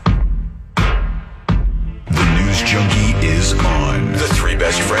Junkie is on. The three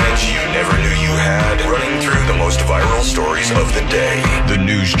best friends you never knew you had, running through the most viral stories of the day. The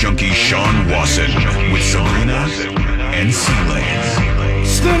News Junkie Sean Wasson with Sabrina and C-Lane.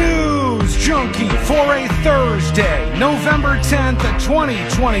 It's the News Junkie for a Thursday, November 10th,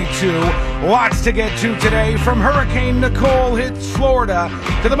 2022. Lots to get to today, from Hurricane Nicole hits Florida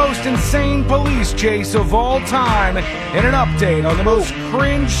to the most insane police chase of all time, and an update on the most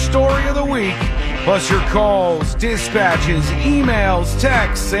cringe story of the week. Plus your calls, dispatches, emails,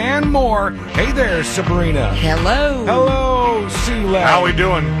 texts, and more. Hey there, Sabrina. Hello. Hello, C-Lane. How we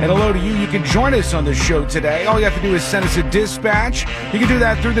doing? And hello to you. You can join us on the show today. All you have to do is send us a dispatch. You can do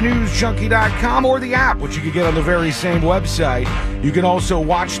that through thenewsjunkie.com or the app, which you can get on the very same website. You can also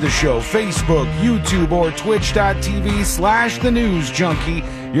watch the show, Facebook, YouTube, or twitch.tv/thenewsjunkie.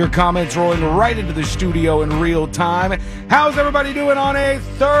 Your comments rolling right into the studio in real time. How's everybody doing on a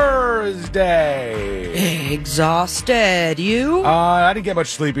Thursday? Exhausted. You? I didn't get much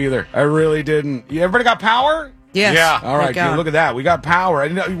sleep either. I really didn't. Everybody got power? Yes. Yeah. All right, Thank God. dude, look at that. We got power.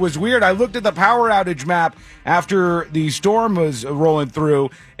 And it was weird. I looked at the power outage map after the storm was rolling through,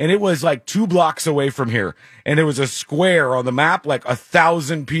 and it was like 2 blocks away from here. And there was a square on the map, like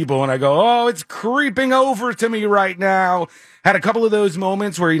 1,000 people. And I go, oh, it's creeping over to me right now. Had a couple of those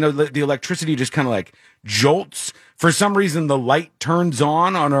moments where, the electricity just kind of like jolts. For some reason, the light turns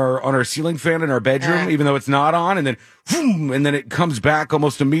on our ceiling fan in our bedroom, even though it's not on. And then, boom, and then it comes back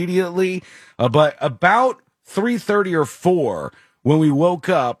almost immediately. But about 3:30 or 4, when we woke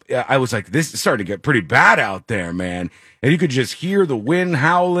up, I was like, this is starting to get pretty bad out there, man. And you could just hear the wind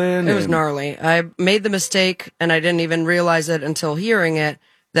howling. It was gnarly. I made the mistake, and I didn't even realize it until hearing it,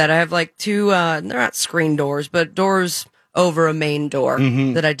 that I have like 2, they're not screen doors, but doors over a main door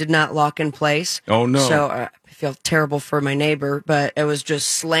that I did not lock in place. Oh, no. So I feel terrible for my neighbor, but it was just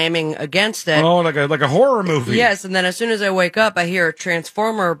slamming against it. Oh, like a horror movie. Yes, and then as soon as I wake up, I hear a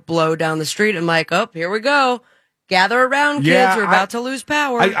transformer blow down the street. I'm like, oh, here we go. Gather around, kids. Yeah, We're about to lose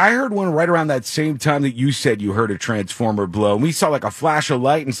power. I heard one right around that same time that you said you heard a transformer blow. And we saw like a flash of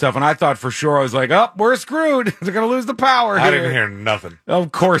light and stuff, and I thought for sure, I was like, oh, we're screwed. They're going to lose the power here. I didn't hear nothing.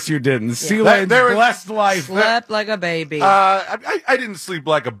 Of course you didn't. C-Lane's blessed life. Slept like a baby. I didn't sleep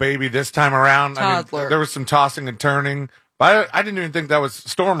like a baby this time around. Toddler. There was some tossing and turning, but I didn't even think that was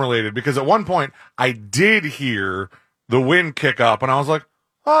storm related, because at one point I did hear the wind kick up, and I was like,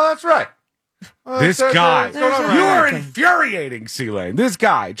 oh, that's right. This guy, what's going on you right are now? infuriating, C-Lane. This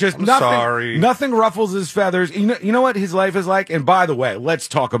guy, just I'm nothing. sorry. Nothing ruffles his feathers. You know what his life is like? And by the way, let's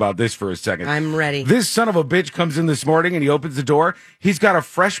talk about this for a second. I'm ready. This son of a bitch comes in this morning and he opens the door. He's got a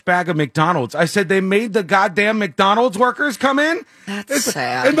fresh bag of McDonald's. I said, they made the goddamn McDonald's workers come in? That's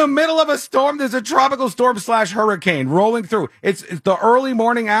sad. In the middle of a storm, there's a tropical storm / hurricane rolling through. It's the early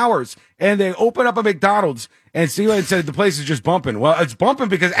morning hours, and they open up a McDonald's. And C-Lane said the place is just bumping. Well, it's bumping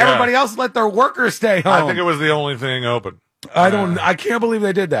because everybody else let their workers stay home. I think it was the only thing open. I can't believe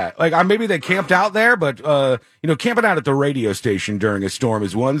they did that. Like, maybe they camped out there, but, camping out at the radio station during a storm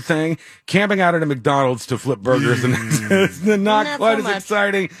is one thing. Camping out at a McDonald's to flip burgers is not quite so as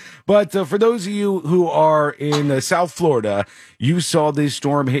exciting. But for those of you who are in South Florida, you saw this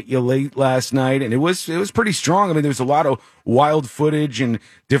storm hit you late last night, and it was pretty strong. I mean, there was a lot of wild footage and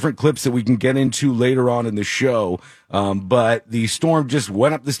different clips that we can get into later on in the show. But the storm just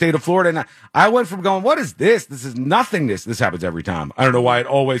went up the state of Florida, and I went from going, what is this? This is nothingness. This happens every time. I don't know why it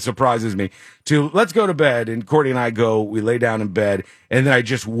always surprises me, to let's go to bed. And Courtney and I we lay down in bed, and then I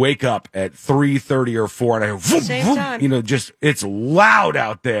just wake up at 3:30 or 4, and I go, vroom, Same vroom. time. It's loud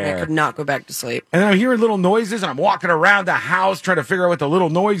out there. I could not go back to sleep. And I'm hearing little noises, and I'm walking around the house trying to figure out what the little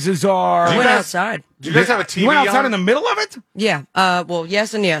noises are. I went outside. Do you guys have a TV You went outside on? in the middle of it? Yeah. Well,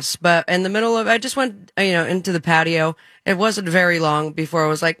 yes and yes. But in the middle of, I just went, into the patio. It wasn't very long before I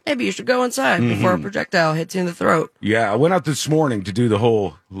was like, maybe you should go inside before a projectile hits you in the throat. Yeah, I went out this morning to do the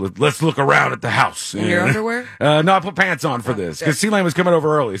whole, let's look around at the house. In your underwear? No, I put pants on for this, because C-Lane was coming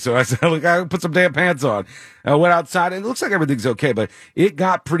over early, so I said, look, I put some damn pants on. I went outside, and it looks like everything's okay, but it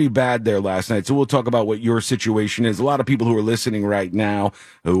got pretty bad there last night, so we'll talk about what your situation is. A lot of people who are listening right now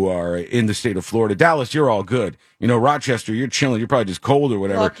who are in the state of Florida. Dallas, you're all good. Rochester, you're chilling. You're probably just cold or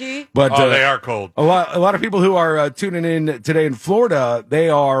whatever. Lucky. But They are cold. A lot of people who are tuning in today in Florida, they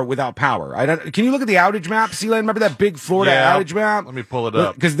are without power. Can you look at the outage map, C-Lane? Remember that big Florida outage map? Let me pull it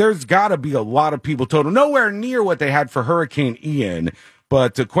up. Because there's got to be a lot of people total. Nowhere near what they had for Hurricane Ian,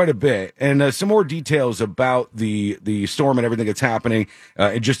 but quite a bit. And some more details about the storm and everything that's happening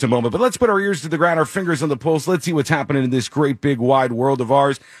in just a moment. But let's put our ears to the ground, our fingers on the pulse. Let's see what's happening in this great, big, wide world of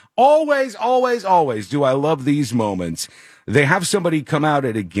ours. Always, always, always do I love these moments. they have somebody come out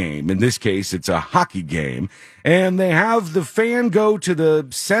at a game. In this case, it's a hockey game. And they have the fan go to the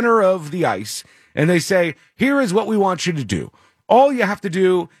center of the ice and they say, here is what we want you to do. All you have to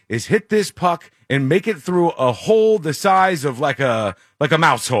do is hit this puck and make it through a hole the size of like a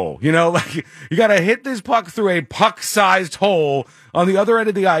mouse hole. You know, like you got to hit this puck through a puck-sized hole on the other end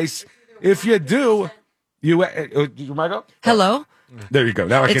of the ice. If you do, you might go? Hello? There you go.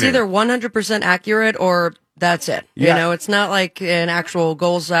 Now I can It's either 100% accurate or that's it. Yeah. You know, it's not like an actual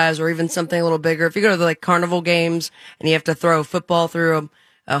goal size or even something a little bigger. If you go to the like carnival games and you have to throw a football through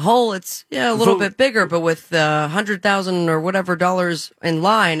a hole, it's a little bit bigger, but with $100,000 or whatever dollars in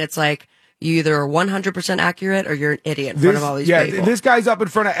line, it's like you either are 100% accurate or you're an idiot in front of all these people. This guy's up in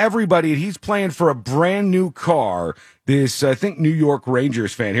front of everybody, and he's playing for a brand new car. This, I think, New York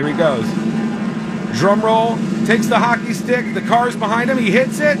Rangers fan. Here he goes. Drum roll, takes the hockey stick, the car's behind him, he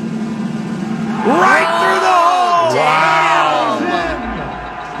hits it. Right through the hole!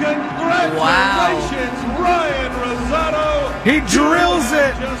 Congratulations, Ryan Rosado. He drills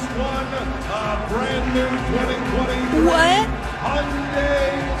it. Just won a brand new 2023 What?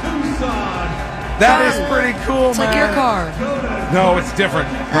 Hyundai Tucson. That is pretty cool, It's man. like your car. No, it's different.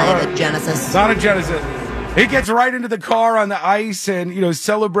 The Genesis. It's not a Genesis. He gets right into the car on the ice and,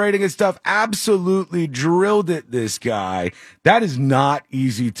 celebrating and stuff. Absolutely drilled it, this guy. That is not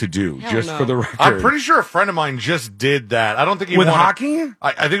easy to do, for the record. I'm pretty sure a friend of mine just did that. I don't think he With won hockey?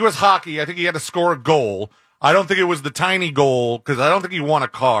 I think it was hockey. I think he had to score a goal. I don't think it was the tiny goal because I don't think he won a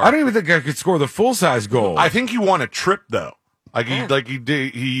car. I don't even think I could score the full-size goal. I think he won a trip though.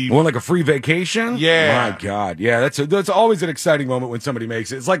 He won like a free vacation? Yeah. My God. Yeah, that's always an exciting moment when somebody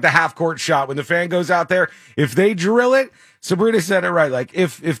makes it. It's like the half-court shot when the fan goes out there. If they drill it, Sabrina said it right. Like,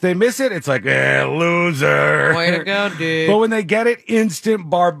 if they miss it, it's like, loser. Way to go, dude. But when they get it, instant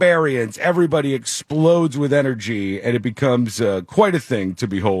barbarians. Everybody explodes with energy, and it becomes quite a thing to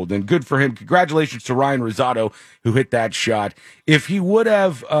behold. And good for him. Congratulations to Ryan Rosado, who hit that shot. If he would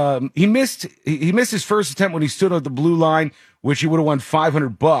have, he missed his first attempt when he stood on the blue line, which he would have won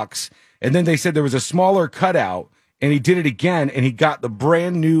 $500. And then they said there was a smaller cutout, and he did it again, and he got the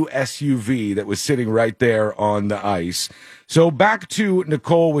brand new SUV that was sitting right there on the ice. So back to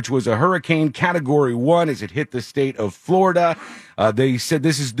Nicole, which was a hurricane category 1 as it hit the state of Florida. They said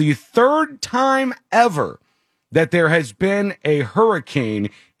this is the third time ever that there has been a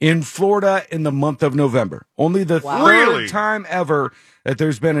hurricane in Florida in the month of November. Only the third time ever that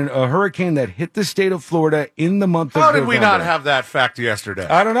there's been a hurricane that hit the state of Florida in the month of November. How did we not have that fact yesterday?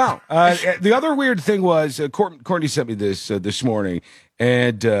 I don't know. The other weird thing was, Courtney sent me this morning,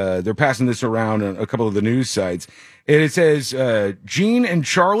 and they're passing this around on a couple of the news sites. And it says, Gene and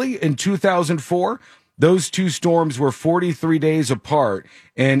Charlie in 2004, those two storms were 43 days apart.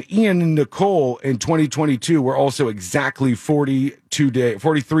 And Ian and Nicole in 2022 were also exactly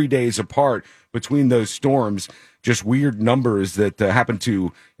 43 days apart between those storms. Just weird numbers that happen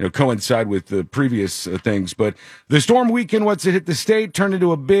to coincide with the previous things. But the storm weekend, once it hit the state, turned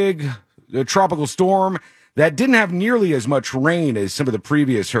into a big tropical storm that didn't have nearly as much rain as some of the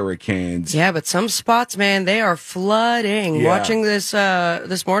previous hurricanes. Yeah, but some spots, man, they are flooding. Yeah. Watching this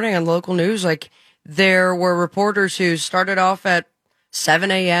morning on local news, like there were reporters who started off at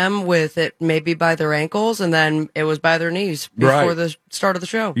 7 a.m. with it maybe by their ankles, and then it was by their knees before the start of the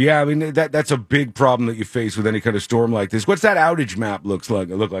show. Yeah, I mean, that's a big problem that you face with any kind of storm like this. What's that outage map look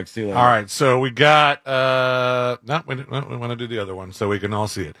like, C-Lane? All right, so we got we want to do the other one so we can all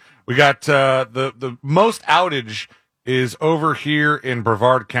see it. We got the most outage is over here in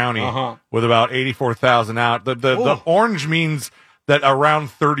Brevard County with about 84,000 out. The orange means that around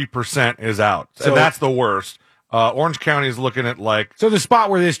 30% is out, and that's the worst. Orange County is looking at so the spot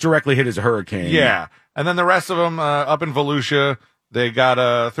where this directly hit is a hurricane. Yeah, and then the rest of them up in Volusia, they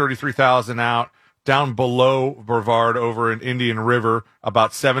got 33,000 out. Down below Brevard, over in Indian River,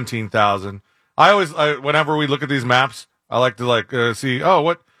 about 17,000. Whenever we look at these maps, I like to see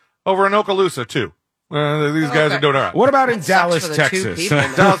what over in Okaloosa too. These guys are doing all right. What about in Dallas, Texas?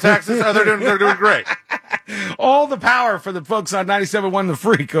 Dallas, Texas, they're doing great. All the power for the folks on 97.1 The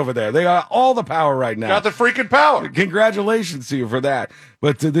Freak over there. They got all the power right now. Got the freaking power. Congratulations to you for that.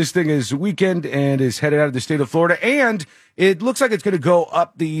 But this thing is weekend and is headed out of the state of Florida, and it looks like it's going to go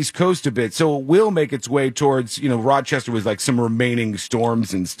up the East Coast a bit, so it will make its way towards, Rochester with like some remaining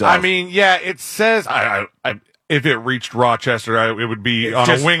storms and stuff. I mean, yeah, it says if it reached Rochester, it would be on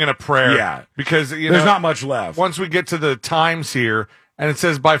a wing and a prayer. Yeah, because there's not much left. Once we get to the times here, and it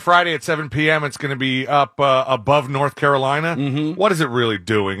says by Friday at 7 p.m. it's going to be up above North Carolina. Mm-hmm. What is it really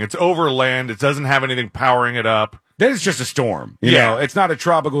doing? It's over land. It doesn't have anything powering it up. then it's just a storm. You Yeah. know, it's not a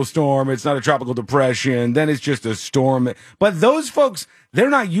tropical storm. It's not a tropical depression. Then it's just a storm. But those folks, they're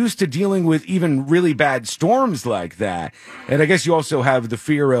not used to dealing with even really bad storms like that. And I guess you also have the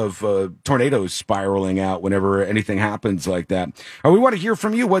fear of tornadoes spiraling out whenever anything happens like that. We want to hear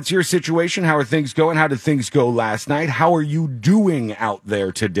from you. What's your situation? How are things going? How did things go last night? How are you doing out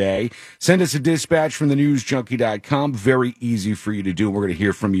there today? Send us a dispatch from thenewsjunkie.com. Very easy for you to do. We're going to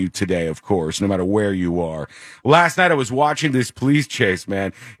hear from you today, of course, no matter where you are. Last night I was watching this police chase,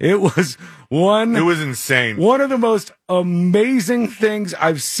 man. It was insane. One of the most amazing things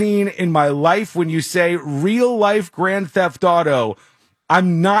I've seen in my life. When you say real life Grand Theft Auto,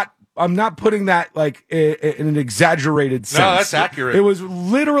 I'm not putting that like in an exaggerated sense. No, that's accurate. It was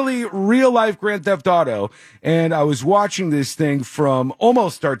literally real life Grand Theft Auto, and I was watching this thing from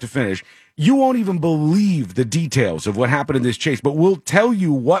almost start to finish. You won't even believe the details of what happened in this chase, but we'll tell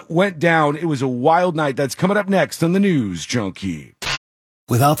you what went down. It was a wild night. That's coming up next on the News Junkie.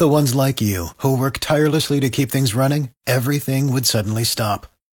 Without the ones like you, who work tirelessly to keep things running, everything would suddenly stop.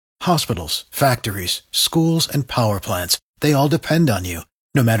 Hospitals, factories, schools, and power plants, they all depend on you.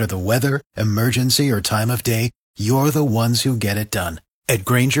 No matter the weather, emergency, or time of day, you're the ones who get it done. At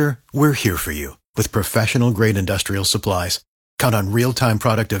Grainger, we're here for you with professional-grade industrial supplies. Count on real-time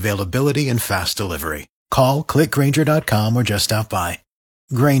product availability and fast delivery. Call, click Grainger.com, or just stop by.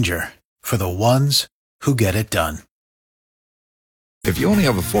 Grainger, for the ones who get it done. If you only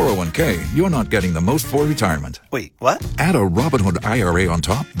have a 401k, you're not getting the most for retirement. Wait, what? Add a Robinhood IRA on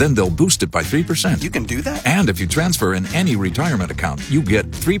top, then they'll boost it by 3%. You can do that? And if you transfer in any retirement account, you get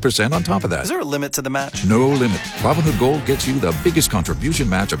 3% on top of that. Is there a limit to the match? No limit. Robinhood Gold gets you the biggest contribution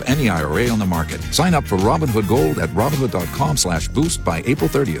match of any IRA on the market. Sign up for Robinhood Gold at Robinhood.com/boost by April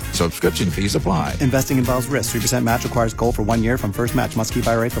 30th. Subscription fees apply. Investing involves risk. 3% match requires gold for 1 year from first match. Must keep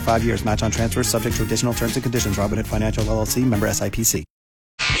IRA for 5 years. Match on transfers subject to additional terms and conditions. Robinhood Financial LLC, member SIPC.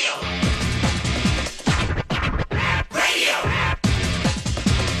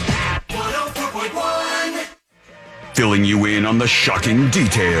 Filling you in on the shocking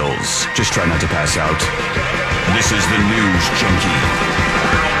details. Just try not to pass out. This is the News Junkie.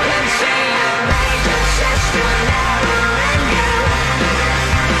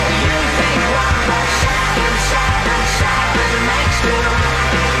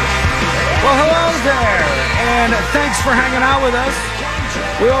 Well, hello there, and thanks for hanging out with us.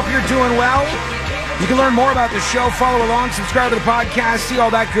 We hope you're doing well. You can learn more about the show, follow along, subscribe to the podcast, see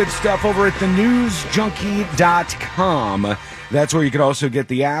all that good stuff over at thenewsjunkie.com. That's where you can also get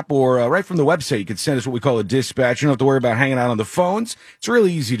the app, or right from the website, you can send us what we call a dispatch. You don't have to worry about hanging out on the phones. It's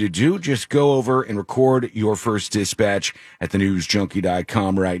really easy to do. Just go over and record your first dispatch at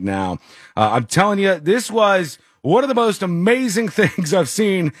thenewsjunkie.com right now. I'm telling you, this was one of the most amazing things I've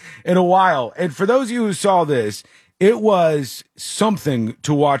seen in a while. And for those of you who saw this, it was something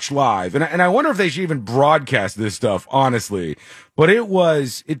to watch live. And I wonder if they should even broadcast this stuff, honestly. But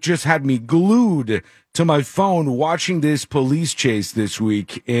it just had me glued to my phone watching this police chase this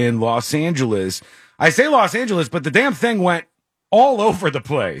week in Los Angeles. I say Los Angeles, but the damn thing went all over the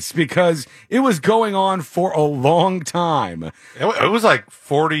place because it was going on for a long time. It was like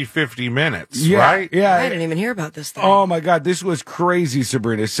 40, 50 minutes, right? Yeah. I didn't even hear about this thing. Oh my God, this was crazy,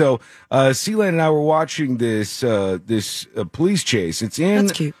 Sabrina. So, C-Lane and I were watching this police chase. It's in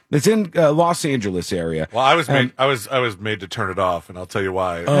That's cute. It's in Los Angeles area. Well, I was made to turn it off, and I'll tell you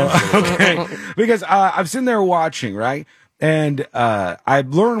why. Okay, because I'm sitting there watching, right, and I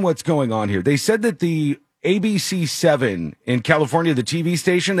learned what's going on here. They said that the ABC7 in California, the TV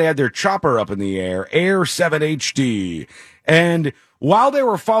station, they had their chopper up in the air, Air 7 HD. And while they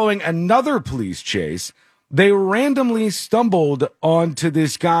were following another police chase, they randomly stumbled onto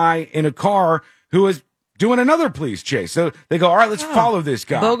this guy in a car who was doing another police chase. So they go, all right, let's follow this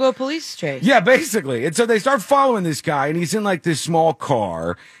guy. BOGO police chase. Yeah, basically. And so they start following this guy, and he's in like this small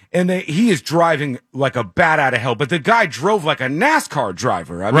car, and he is driving like a bat out of hell. But the guy drove like a NASCAR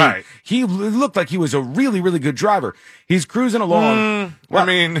driver. I mean, Right. He looked like he was a really, really good driver. He's cruising along. I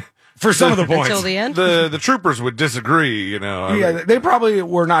mean, for some of the points. Until the end? the troopers would disagree, you know. I Yeah, mean, they probably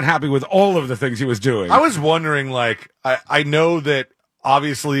were not happy with all of the things he was doing. I was wondering, like, I know that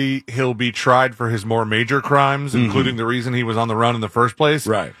obviously he'll be tried for his more major crimes, including the reason he was on the run in the first place.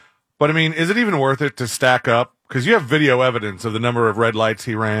 Right. But I mean, is it even worth it to stack up? Because you have video evidence of the number of red lights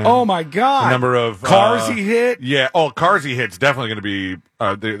he ran. Oh my God. The number of cars he hit. Yeah. Oh, cars he hit's definitely going to be,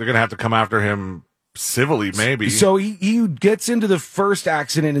 they're going to have to come after him civilly, maybe. So he gets into the first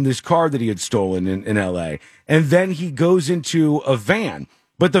accident in this car that he had stolen in LA. And then he goes into a van.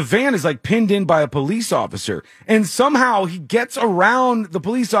 but the van is like pinned in by a police officer. And somehow he gets around the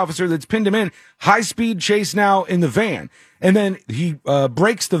police officer that's pinned him in. High speed chase now in the van. And then he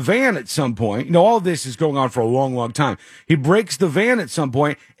breaks the van at some point. You know, all this is going on for a long, long time. He breaks the van at some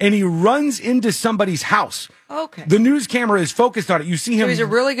point, and he runs into somebody's house. Okay. The news camera is focused on it. You see him. So he's a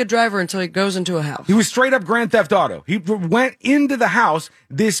really good driver until he goes into a house. He was straight up Grand Theft Auto. He went into the house.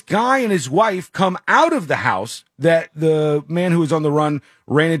 This guy and his wife come out of the house that the man who was on the run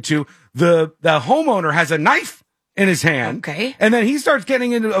ran into. The homeowner has a knife in his hand. Okay. And then he starts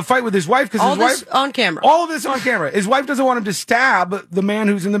getting into a fight with his wife because his wife on camera. All of this on camera. His wife doesn't want him to stab the man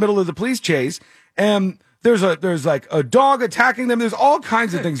who's in the middle of the police chase. And there's like a dog attacking them. There's all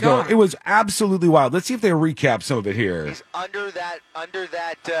kinds of things going. It was absolutely wild. Let's see if they recap some of it here. He's under that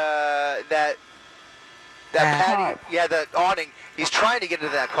patio. Yeah, the awning. He's trying to get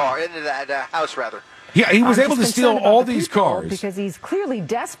into that car, into that house rather. Yeah, he was able to steal all these cars because he's clearly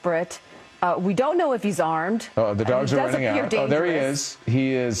desperate. We don't know if he's armed. Oh, the dogs are running out. Oh, there he is.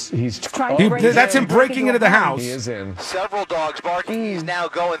 He's trying to break that's him breaking into the house. He is in. Several dogs barking. He's now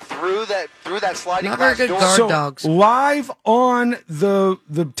going through that sliding glass door. Guard dogs. Live on the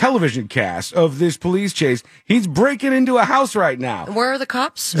television cast of this police chase, he's breaking into a house right now. Where are the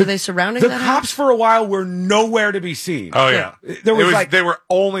cops? Are they surrounding the that cops house? For a while were nowhere to be seen. Oh yeah, they were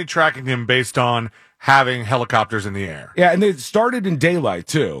only tracking him based on having helicopters in the air. Yeah, and they started in daylight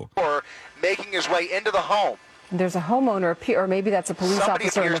too. Or making his way into the home. There's a homeowner, or maybe that's a police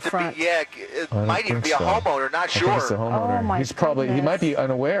officer in the front. It might even be a homeowner, not sure. It's a homeowner. Oh, my he might be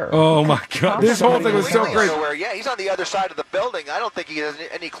unaware. Oh my God, this whole thing was so crazy. Yeah, he's on the other side of the building. I don't think he has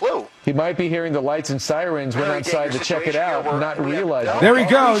any clue. He might be hearing the lights and sirens, went outside to check it out, not realizing. There he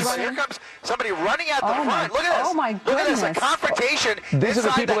goes. Here comes somebody running out the front. Look at this. Oh my goodness. Look at this, a confrontation. These are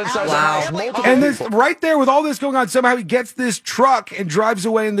the people inside the house. And this right there with all this going on, somehow he gets this truck and drives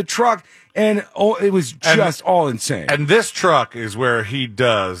away in the truck. And it was just all insane. And this truck is where he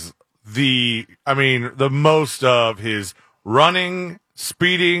does the most of his running,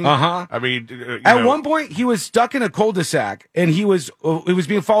 speeding. At one point, he was stuck in a cul-de-sac, and he was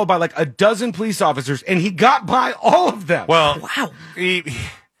being followed by like a dozen police officers, and he got by all of them. Well, wow. They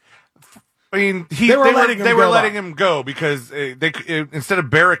were letting him go because instead of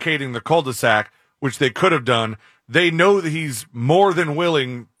barricading the cul-de-sac, which they could have done, they know that he's more than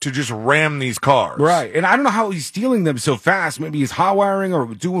willing to just ram these cars. Right. And I don't know how he's stealing them so fast. Maybe he's hot wiring or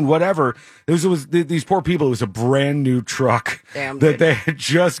doing whatever. These poor people, it was a brand new truck that they had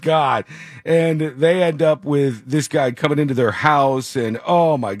just got. And they end up with this guy coming into their house. And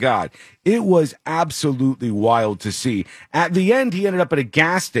oh my God, it was absolutely wild to see. At the end, he ended up at a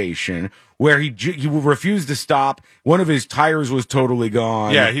gas station where he refused to stop. One of his tires was totally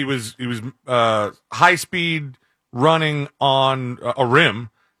gone. Yeah, he was high speed running on a rim,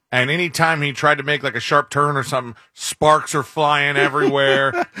 and anytime he tried to make like a sharp turn or something, sparks are flying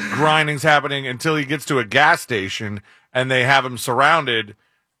everywhere, grinding's happening until he gets to a gas station and they have him surrounded,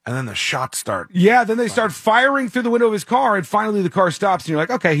 and then the shots start. Yeah, then they start firing through the window of his car, and finally the car stops, and you're like,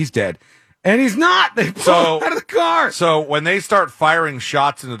 okay, he's dead. And he's not. They pull him out of the car. So when they start firing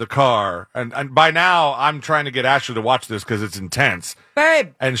shots into the car, and by now I'm trying to get Ashley to watch this because it's intense.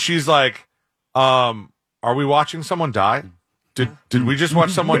 Babe. And she's like, are we watching someone die? Did we just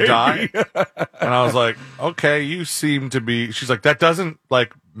watch someone die? And I was like, okay, you seem to be. She's like, that doesn't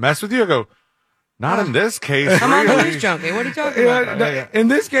like mess with you. I go, not in this case. I'm on really. the news junkie. What are you talking about? In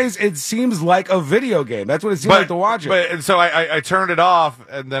this case, it seems like a video game. That's what it seems like to watch it. And so I turned it off,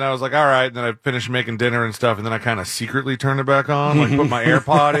 and then I was like, all right. And then I finished making dinner and stuff, and then I kind of secretly turned it back on, like put my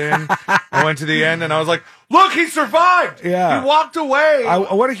AirPod in. I went to the end, and I was like, look, he survived. Yeah. He walked away.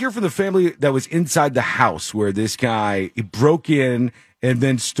 I want to hear from the family that was inside the house where this guy broke in and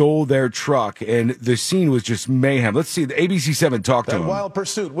then stole their truck, and the scene was just mayhem. Let's see. The ABC7 talked to him. Wild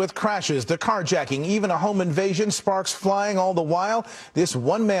pursuit with crashes, the carjacking, even a home invasion, sparks flying all the while. This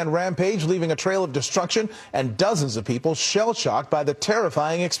one-man rampage leaving a trail of destruction and dozens of people shell-shocked by the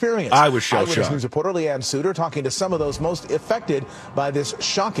terrifying experience. I was shell-shocked. Eyewitness News reporter Leanne Suter talking to some of those most affected by this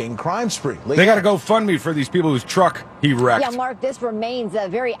shocking crime spree. They got to go fund me for these people whose truck he wrecked. Yeah, Mark, this remains a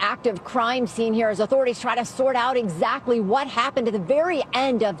very active crime scene here as authorities try to sort out exactly what happened at the very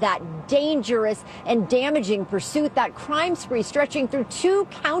end of that dangerous and damaging pursuit, that crime spree stretching through 2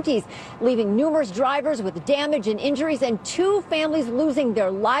 counties, leaving numerous drivers with damage and injuries and 2 families losing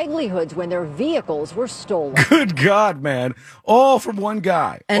their livelihoods when their vehicles were stolen. Good God, man. All from one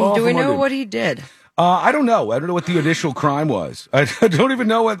guy. And do we know what he did? I don't know. I don't know what the initial crime was. I don't even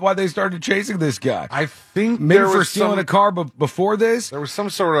know why they started chasing this guy. I think maybe for stealing a car before this. There was some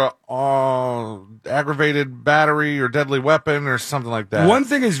sort of aggravated battery or deadly weapon or something like that. One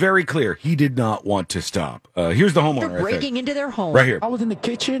thing is very clear. He did not want to stop. Here's the homeowner. They're breaking into their home. Right here. I was in the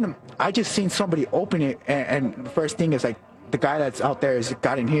kitchen. I just seen somebody open it, and the first thing is like the guy that's out there has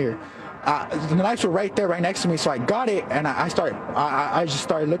got in here. The knives were right there, right next to me, so I got it, and I just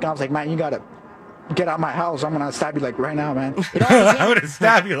started looking. I was like, man, you gotta get out of my house. I'm gonna stab you like right now, man. I'm gonna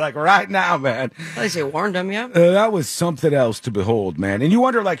stab you like right now, man. At least they warned him, yeah. That was something else to behold, man. And you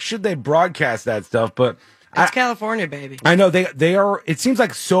wonder, like, should they broadcast that stuff? But it's California, baby. I know they are. It seems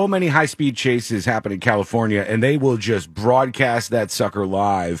like so many high-speed chases happen in California, and they will just broadcast that sucker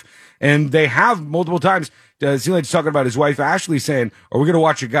live. And they have multiple times. C-Lane's talking about his wife Ashley saying, "Are we going to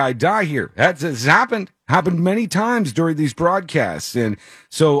watch a guy die here?" That's happened many times during these broadcasts, and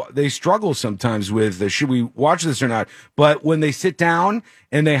so they struggle sometimes with should we watch this or not. But when they sit down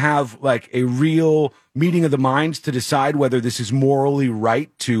and they have like a real meeting of the minds to decide whether this is morally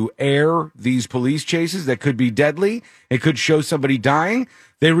right to air these police chases that could be deadly, it could show somebody dying,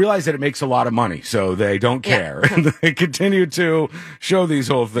 they realize that it makes a lot of money, so they don't care. And they continue to show these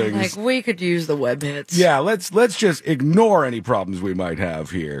whole things. Like, we could use the web hits. Yeah, let's just ignore any problems we might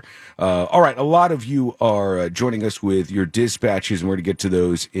have here. All right, a lot of you are joining us with your dispatches, and we're going to get to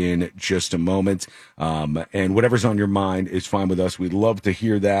those in just a moment. And whatever's on your mind is fine with us. We'd love to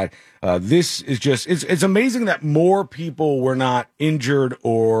hear that. This is just, it's amazing that more people were not injured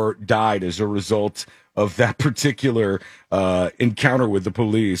or died as a result of that particular encounter with the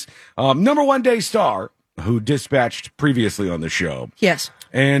police. Number one day star, who dispatched previously on the show. Yes.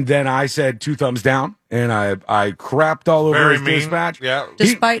 And then I said 2 thumbs down, and I crapped all over his dispatch. Yeah.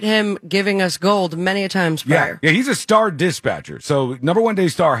 Despite him giving us gold many a times prior. Yeah, he's a star dispatcher. So number one day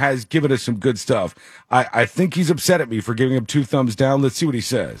star has given us some good stuff. I think he's upset at me for giving him 2 thumbs down. Let's see what he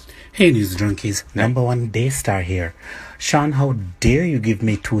says. Hey, News Junkies. Number one day star here. Sean, how dare you give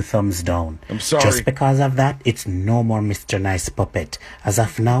me 2 thumbs down? I'm sorry. Just because of that, it's no more Mr. Nice Puppet. As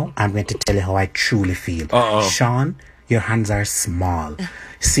of now, I'm going to tell you how I truly feel. Uh-oh. Sean, your hands are small.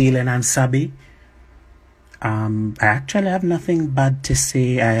 C-Lane and Sabi, I actually have nothing bad to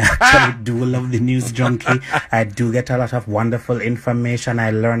say. I actually do love the News Junkie. I do get a lot of wonderful information.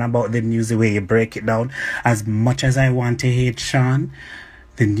 I learn about the news, the way you break it down. As much as I want to hate Sean,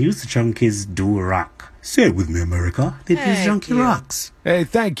 the News Junkies do rock. Say it with me, America. The News Junkie rocks. Hey,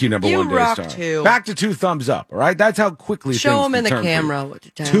 thank you, number You one day rock star. too. Back to 2 thumbs up, all right? That's how quickly Show things him in the can turn for camera you. with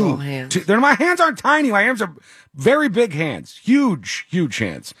your tiny little hands. My hands aren't tiny. My hands are very big hands. Huge, huge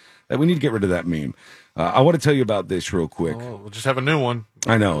hands. We need to get rid of that meme. I want to tell you about this real quick. Oh, we'll just have a new one.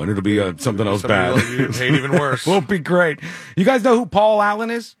 I know, and it'll be something else bad. You'd hate even worse. Won't be great. You guys know who Paul Allen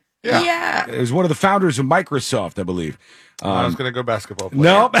is? Yeah. He was one of the founders of Microsoft, I believe. I was going to go basketball player.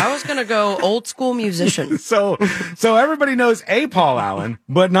 Nope. I was going to go old school musician. So everybody knows a Paul Allen,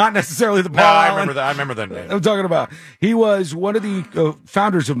 but not necessarily the Paul No, I Allen. remember that. I remember that name. I'm talking about. He was one of the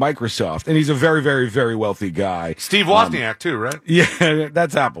founders of Microsoft, and he's a very, very, very wealthy guy. Steve Wozniak, too, right? Yeah,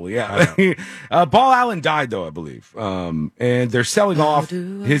 that's Apple. Yeah. Paul Allen died, though, I believe. And they're selling off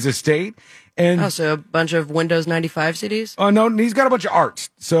his estate. And so a bunch of Windows 95 CDs? Oh, no, he's got a bunch of art.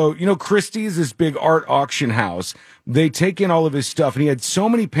 So, Christie's, this big art auction house. They take in all of his stuff, and he had so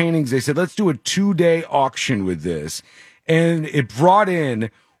many paintings. They said, let's do a 2-day auction with this. And it brought in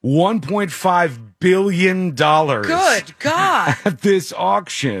 $1.5 billion. Good God. At this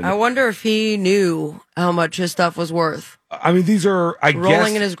auction. I wonder if he knew how much his stuff was worth. I mean, these are, I guess,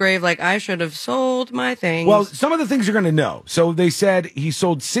 rolling in his grave like, I should have sold my things. Well, some of the things you're going to know. So they said he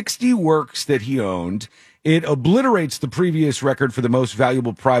sold 60 works that he owned. It obliterates the previous record for the most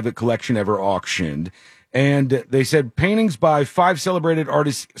valuable private collection ever auctioned. And they said paintings by 5 celebrated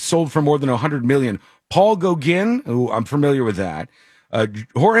artists sold for more than 100 million. Paul Gauguin, who I'm familiar with that.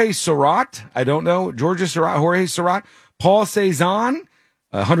 Jorge Seurat, I don't know. Jorge Seurat. Paul Cézanne,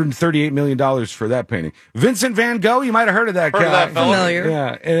 $138 million for that painting. Vincent van Gogh, you might have heard of that guy. Familiar.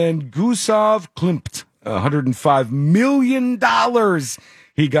 Yeah. And Gustav Klimt, $105 million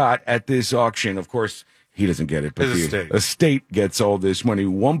he got at this auction. Of course, he doesn't get it, but the estate gets all this money.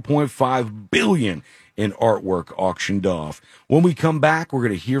 $1.5 billion in artwork auctioned off. When we come back, we're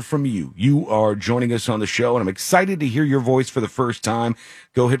going to hear from you. You are joining us on the show, and I'm excited to hear your voice for the first time.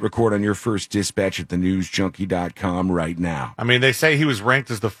 Go hit record on your first dispatch at thenewsjunkie.com right now. I mean, they say he was ranked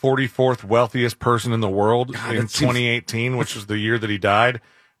as the 44th wealthiest person in the world in 2018, which was the year that he died,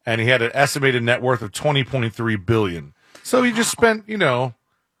 and he had an estimated net worth of $20.3 billion. So he just spent,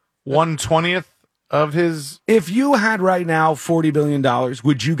 1/20th of his. If you had right now $40 billion,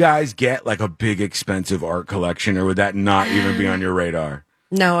 would you guys get like a big expensive art collection, or would that not even be on your radar?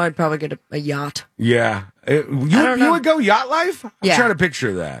 No, I'd probably get a yacht. Yeah. You would go yacht life? I'm Yeah. trying to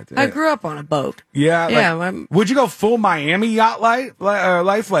picture that. I grew up on a boat. Yeah. Yeah. Would you go full Miami yacht life?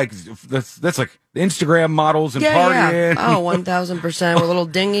 Like, that's like Instagram models and partying. Yeah. Oh, 1,000% with a little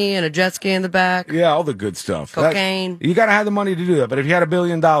dinghy and a jet ski in the back. Yeah, all the good stuff. Cocaine. You got to have the money to do that. But if you had $1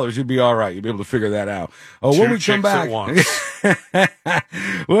 billion, you'd be all right. You'd be able to figure that out. Oh, when we come back,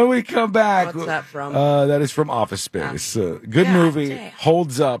 when we come back, what's that from? That is from Office Space. Good movie,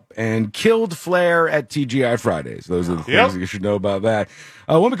 holds up, and killed Flair at TGI Fridays. Those are the things you should know about that.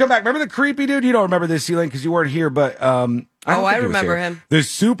 When we come back, remember the creepy dude? You don't remember this, C-Lane, because you weren't here, but I remember him. The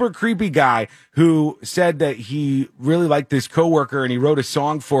super creepy guy who said that he really liked this coworker and he wrote a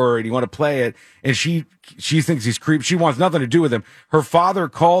song for her and he wanted to play it, and she thinks he's creepy. She wants nothing to do with him. Her father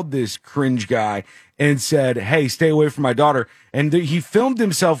called this cringe guy and said, "Hey, stay away from my daughter." And he filmed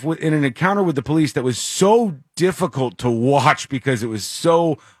himself in an encounter with the police that was so difficult to watch because it was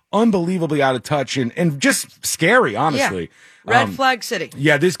so unbelievably out of touch and just scary, honestly. Yeah. Red Flag City.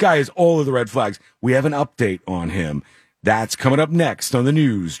 Yeah, this guy is all of the red flags. We have an update on him. That's coming up next on the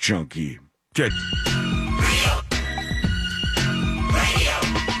News Junkie. Okay.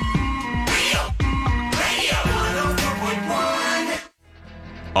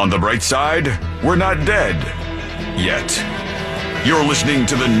 On the bright side, we're not dead. Yet. You're listening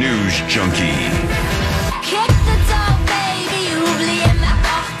to the News Junkie. Kick the door, baby, oubliez ma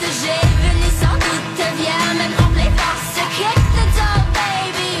porte, j'ai venu sans doute viens me trembler force. Kick the door,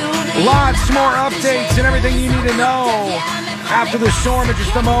 baby, oubliez Lots more updates and everything you need to know after the storm in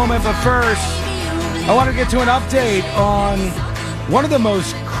just a moment. But first, I want to get to an update on one of the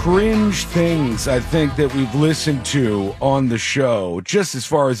most cringe things I think that we've listened to on the show, just as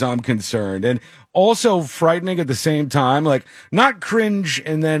far as I'm concerned, and also frightening at the same time. Like, not cringe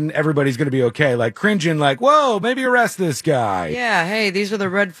and then everybody's going to be okay. Like, cringing like, whoa, maybe arrest this guy. Yeah, hey, these are the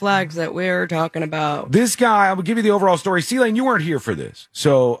red flags that we're talking about. This guy, I will give you the overall story. C-Lane, you weren't here for this,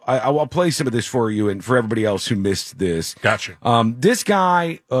 so I'll play some of this for you and for everybody else who missed this. Gotcha. This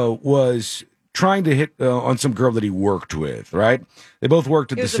guy was trying to hit on some girl that he worked with, right? They both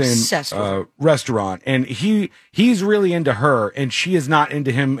worked at the same restaurant, and he's really into her, and she is not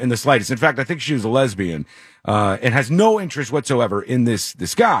into him in the slightest. In fact, I think she was a lesbian and has no interest whatsoever in this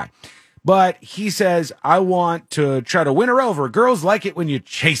guy. But he says, I want to try to win her over. Girls like it when you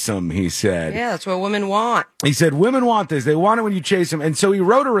chase them, he said. Yeah, that's what women want. He said, women want this. They want it when you chase them. And so he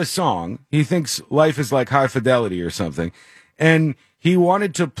wrote her a song. He thinks life is like High Fidelity or something. And he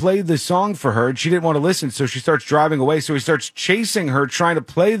wanted to play the song for her, and she didn't want to listen, so she starts driving away. So he starts chasing her, trying to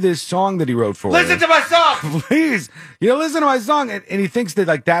play this song that he wrote for her. Listen to my song! Please! Listen to my song. And he thinks that,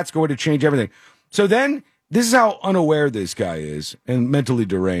 like, that's going to change everything. So then, this is how unaware this guy is, and mentally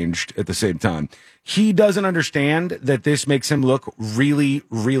deranged at the same time. He doesn't understand that this makes him look really,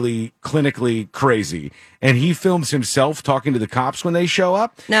 really clinically crazy. And he films himself talking to the cops when they show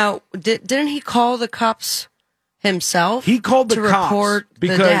up. Now, didn't he call the cops himself? He called the to cops report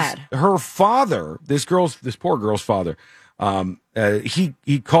because the dad. her father, this poor girl's father,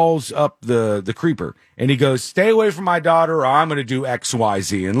 he calls up the creeper and he goes, "Stay away from my daughter, or I'm going to do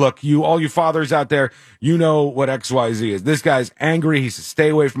XYZ." And look, all you fathers out there, you know what XYZ is. This guy's angry. He says, "Stay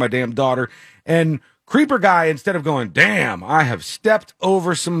away from my damn daughter." And creeper guy, instead of going, "Damn, I have stepped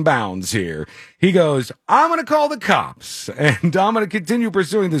over some bounds here," he goes, "I'm going to call the cops and I'm going to continue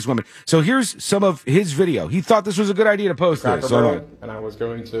pursuing this woman." So here's some of his video. He thought this was a good idea to post this. And I was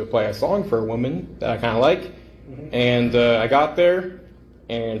going to play a song for a woman that I kind of like. And I got there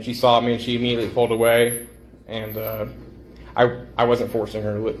and she saw me and she immediately pulled away. And I wasn't forcing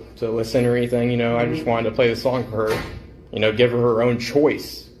her to listen or anything, I just wanted to play the song for her, give her her own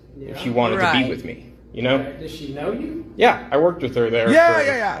choice if she wanted to be with me. Does she know you? Yeah, I worked with her there.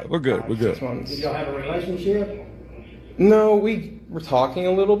 Yeah. We're good. Did y'all have a relationship? No, we were talking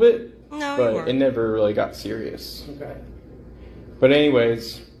a little bit, but it never really got serious. Okay. But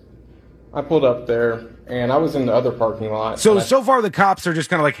anyways, I pulled up there, and I was in the other parking lot. So far the cops are just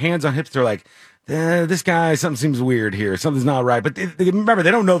kind of like hands on hips. They're like, this guy, something seems weird here. Something's not right. But remember,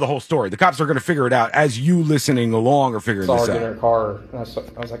 they don't know the whole story. The cops are going to figure it out as you listening along or figuring this out. I saw her in her car, and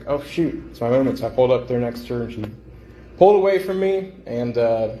I was like, oh, shoot. It's my moment. So I pulled up there next to her, and she pulled away from me. And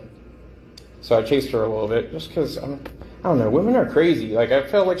so I chased her a little bit just because, I don't know, women are crazy. Like, I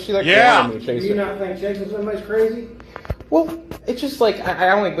felt like she wanted me to chase her. Do you not think chasing somebody's crazy? Well, it's just like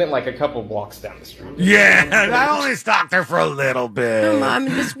I only went like a couple blocks down the street. Yeah, I only stalked her for a little bit. I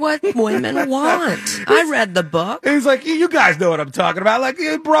mean, it's what women want. I read the book. He's like, you guys know what I'm talking about. Like,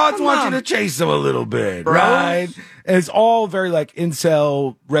 broads want you to chase them a little bit, right? And it's all very like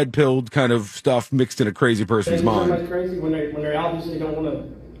incel, red-pilled kind of stuff mixed in a crazy person's mind. Crazy when they obviously don't want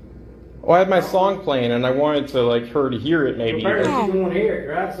to. Well, I had my song playing, and I wanted to like her to hear it, maybe. Apparently, she didn't want to hear it,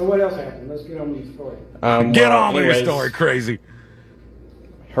 right? So what else happened? Let's get on with the story. Get on with your story, crazy.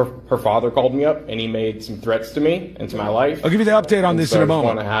 Her father called me up, and he made some threats to me and to my life. I'll give you the update on this in a moment.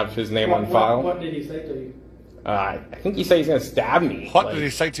 I want to have his name on file. What did he say to you? I think he said he's going to stab me. What did he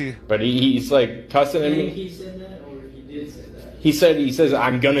say to you? But he's like cussing at me. He said that, or he did say that? He says,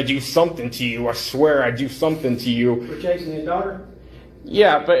 I'm going to do something to you. I swear I'd do something to you. For chasing his daughter?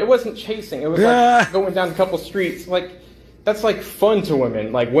 Yeah, but it wasn't chasing. It was like going down a couple streets. Like, that's like fun to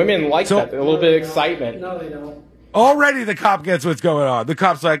women. Like, women like that. A little bit of excitement. No, they don't. Already the cop gets what's going on. The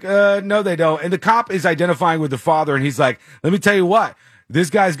cop's like, no, they don't. And the cop is identifying with the father, and he's like, let me tell you what. This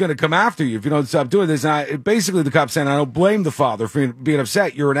guy's going to come after you if you don't stop doing this. And basically, the cop's saying, I don't blame the father for being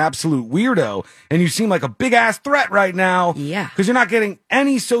upset. You're an absolute weirdo, and you seem like a big-ass threat right now. Yeah. Because you're not getting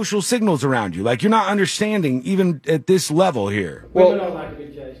any social signals around you. Like, you're not understanding, even at this level here. Well, Women don't like to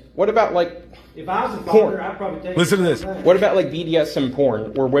be chased. What about, like, if I was a porn? father, I'd probably take Listen to this. What about, like, BDSM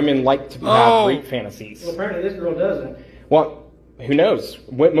porn, where women like to have rape fantasies? Well, apparently this girl doesn't. Well, who knows?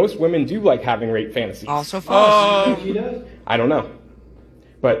 Most women do like having rape fantasies. Also false. She does? I don't know.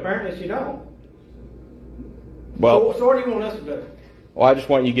 But apparently she don't. Well, so what do you want us to do? Well, I just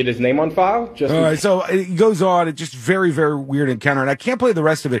want you to get his name on file. All right, so it goes on. It's just very, very weird encounter, and I can't play the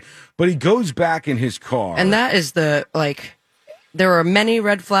rest of it, but he goes back in his car. And that is there are many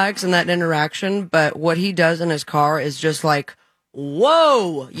red flags in that interaction, but what he does in his car is just like,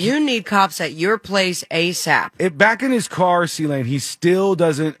 whoa, you need cops at your place ASAP. Back in his car, C-Lane, he still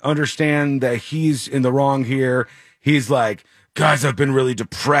doesn't understand that he's in the wrong here. He's like, guys, I've been really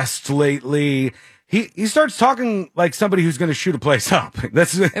depressed lately. He starts talking like somebody who's going to shoot a place up.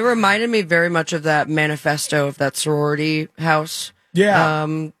 It reminded me very much of that manifesto of that sorority house.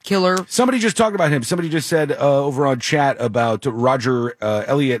 Yeah. Killer. Somebody just talked about him. Somebody just said over on chat about Roger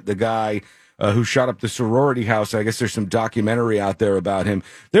Elliott, the guy who shot up the sorority house. I guess there's some documentary out there about him.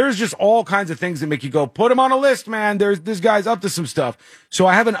 There's just all kinds of things that make you go, put him on a list, man. This guy's up to some stuff. So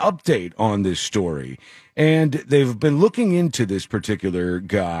I have an update on this story. And they've been looking into this particular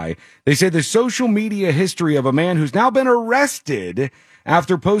guy. They say the social media history of a man who's now been arrested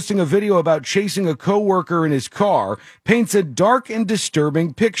after posting a video about chasing a coworker in his car paints a dark and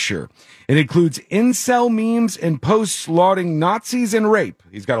disturbing picture. It includes incel memes and posts lauding Nazis and rape.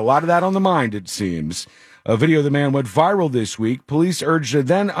 He's got a lot of that on the mind, it seems. A video of the man went viral this week. Police urged a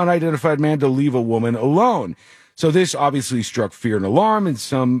then unidentified man to leave a woman alone. So this obviously struck fear and alarm in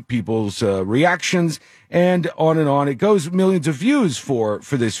some people's reactions, and on it goes. Millions of views for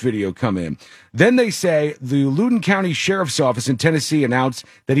this video come in. Then they say the Loudoun County Sheriff's Office in Tennessee announced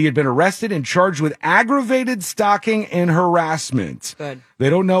that he had been arrested and charged with aggravated stalking and harassment. Good. They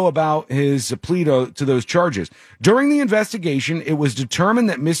don't know about his plea to those charges. During the investigation, it was determined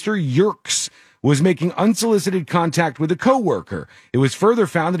that Mr. Yerkes was making unsolicited contact with a coworker. It was further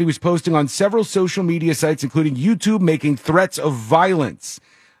found that he was posting on several social media sites, including YouTube, making threats of violence.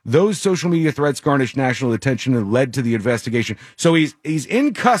 Those social media threats garnished national attention and led to the investigation. So he's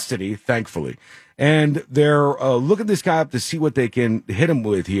in custody, thankfully, and they're looking this guy up to see what they can hit him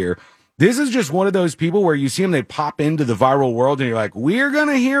with here. This is just one of those people where you see him, they pop into the viral world, and you're like, we're going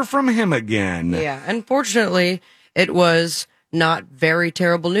to hear from him again. Yeah, unfortunately, it was not very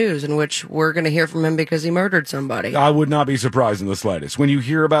terrible news in which we're going to hear from him because he murdered somebody. I would not be surprised in the slightest. When you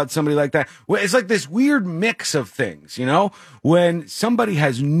hear about somebody like that, well, it's like this weird mix of things, you know? When somebody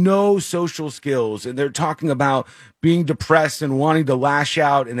has no social skills and they're talking about being depressed and wanting to lash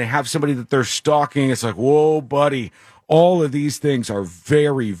out and they have somebody that they're stalking, it's like, whoa, buddy. All of these things are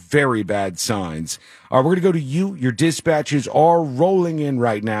very, very bad signs. We're going to go to you. Your dispatches are rolling in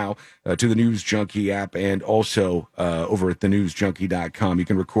right now to the News Junkie app and also over at thenewsjunkie.com. You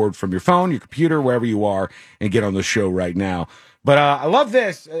can record from your phone, your computer, wherever you are, and get on the show right now. But I love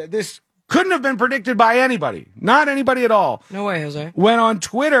this. This couldn't have been predicted by anybody. Not anybody at all. No way, Jose. Went on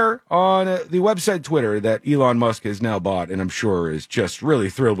Twitter, on the website Twitter that Elon Musk has now bought, and I'm sure is just really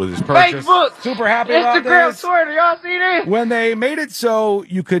thrilled with his purchase. Facebook, super happy about Instagram, this. Twitter, y'all see this? When they made it so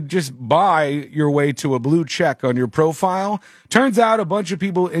you could just buy your way to a blue check on your profile, turns out a bunch of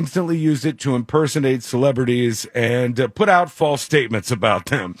people instantly used it to impersonate celebrities and put out false statements about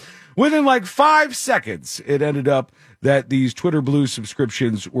them. Within like 5 seconds, it ended up that these Twitter Blue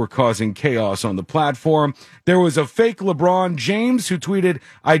subscriptions were causing chaos on the platform. There was a fake LeBron James who tweeted,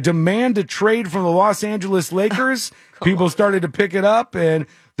 "I demand a trade from the Los Angeles Lakers." People started to pick it up, and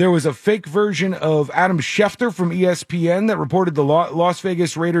there was a fake version of Adam Schefter from ESPN that reported the Las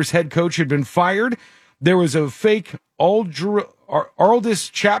Vegas Raiders head coach had been fired. There was a fake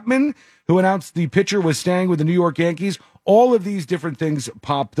Aroldis Chapman who announced the pitcher was staying with the New York Yankees. All of these different things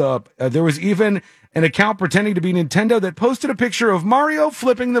popped up. There was even an account pretending to be Nintendo that posted a picture of Mario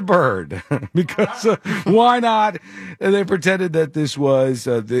flipping the bird. Because why not? And they pretended that this was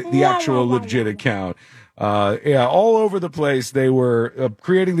the actual legit account. All over the place, they were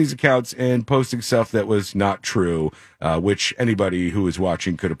creating these accounts and posting stuff that was not true, which anybody who was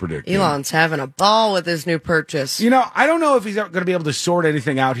watching could have predicted. Elon's having a ball with his new purchase. I don't know if he's going to be able to sort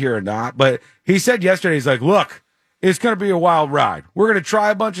anything out here or not, but he said yesterday, he's like, look, it's going to be a wild ride. We're going to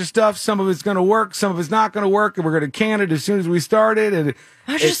try a bunch of stuff. Some of it's going to work. Some of it's not going to work. And we're going to can it as soon as we start it. And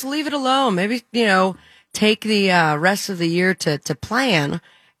I just leave it alone. Maybe, take the rest of the year to plan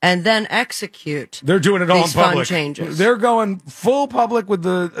and then execute. They're doing it all in these fun public. Changes. They're going full public with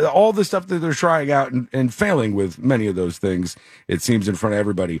all the stuff that they're trying out and failing with many of those things, it seems, in front of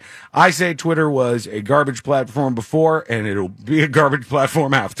everybody. I say Twitter was a garbage platform before, and it'll be a garbage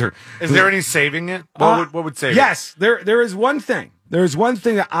platform after. Is there any saving it? What would save it? Yes, there is one thing. There is one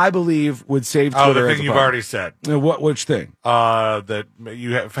thing that I believe would save Twitter. Oh, the thing you've already said. Which thing? That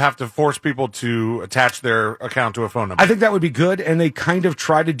you have to force people to attach their account to a phone number. I think that would be good, and they kind of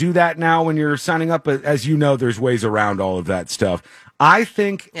try to do that now when you're signing up. But as you know, there's ways around all of that stuff. I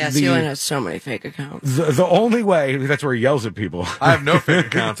think C-Lane has so many fake accounts. The only way, that's where he yells at people. I have no fake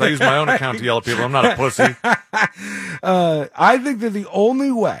accounts. I use my own account to yell at people. I'm not a pussy. I think that the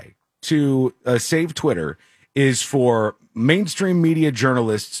only way to save Twitter is for mainstream media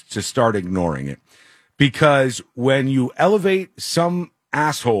journalists to start ignoring it. Because when you elevate some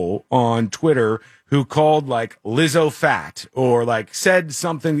asshole on Twitter who called like Lizzo fat or like said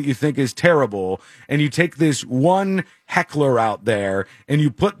something that you think is terrible, and you take this one heckler out there and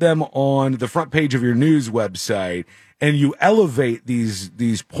you put them on the front page of your news website and you elevate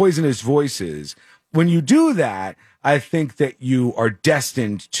these poisonous voices, when you do that, I think that you are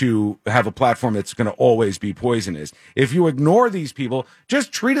destined to have a platform that's going to always be poisonous. If you ignore these people,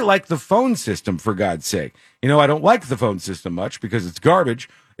 just treat it like the phone system, for God's sake. I don't like the phone system much because it's garbage.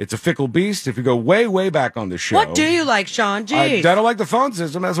 It's a fickle beast. If you go way, way back on the show. What do you like, Sean? Jeez. I don't like the phone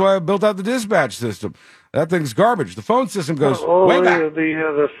system. That's why I built out the dispatch system. That thing's garbage. The phone system goes way back.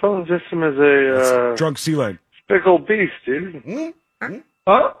 The phone system is a drunk C-Lane. Fickle beast, dude.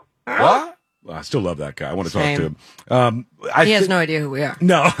 Huh? What? Well, I still love that guy. I want to talk to him. He has no idea who we are.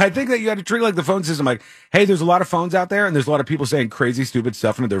 No, I think that you got to treat it like the phone system. Like, hey, there's a lot of phones out there, and there's a lot of people saying crazy, stupid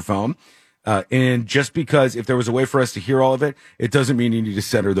stuff into their phone. And just because if there was a way for us to hear all of it, it doesn't mean you need to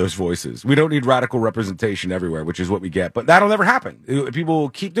center those voices. We don't need radical representation everywhere, which is what we get. But that'll never happen. People will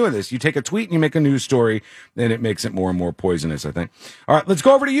keep doing this. You take a tweet and you make a news story, and it makes it more and more poisonous, I think. All right, let's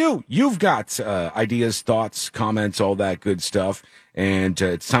go over to you. You've got ideas, thoughts, comments, all that good stuff. And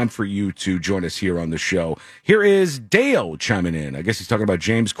it's time for you to join us here on the show. Here is Dale chiming in. I guess he's talking about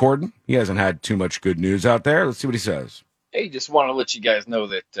James Corden. He hasn't had too much good news out there. Let's see what he says. Hey, just want to let you guys know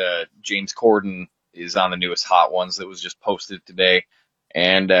that James Corden is on the newest Hot Ones that was just posted today.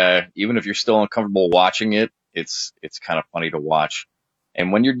 And even if you're still uncomfortable watching it, it's kind of funny to watch.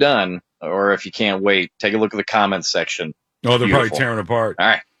 And when you're done, or if you can't wait, take a look at the comments section. Oh, they're probably tearing apart. All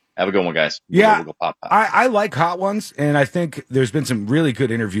right. Have a good one, guys. Yeah, go pop. I like Hot Ones, and I think there's been some really good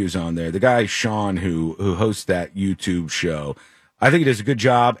interviews on there. The guy, Shawn, who hosts that YouTube show, I think he does a good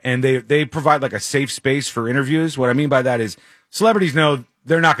job, and they provide like a safe space for interviews. What I mean by that is celebrities know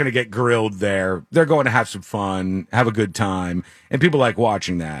they're not going to get grilled there. They're going to have some fun, have a good time, and people like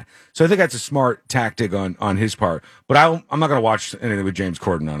watching that. So I think that's a smart tactic on his part. But I'm not going to watch anything with James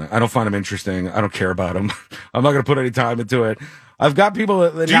Corden on it. I don't find him interesting. I don't care about him. I'm not going to put any time into it. I've got people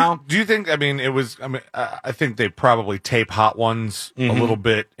that now. Do you think? I think they probably tape Hot Ones a little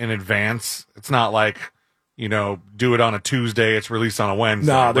bit in advance. It's not like, do it on a Tuesday, it's released on a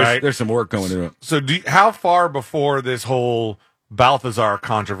Wednesday. No, right? There's some work going into it. So, how far before this whole Balthazar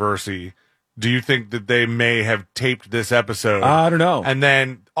controversy do you think that they may have taped this episode? I don't know. And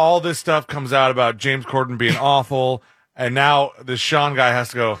then all this stuff comes out about James Corden being awful. And now this Shawn guy has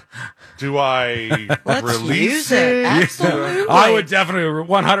to go, do I release it? Absolutely. I would definitely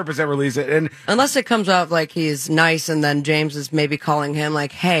 100% release it. And unless it comes out like he's nice and then James is maybe calling him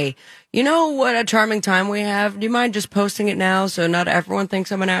like, hey, You know what a charming time we have? Do you mind just posting it now so not everyone thinks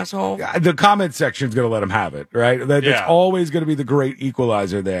I'm an asshole? The comment section's going to let them have it, right? That's always going to be the great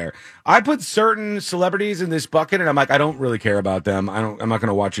equalizer there. I put certain celebrities in this bucket, and I'm like, I don't really care about them. I'm not going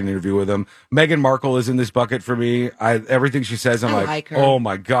to watch an interview with them. Meghan Markle is in this bucket for me. Everything she says, I'm like her. oh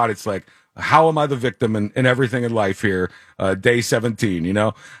my God, it's like, how am I the victim in everything in life here? Day 17, you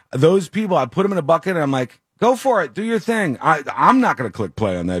know? Those people, I put them in a bucket, and I'm like, go for it. Do your thing. I'm not going to click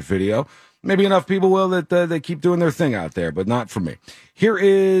play on that video. Maybe enough people will that they keep doing their thing out there, but not for me. Here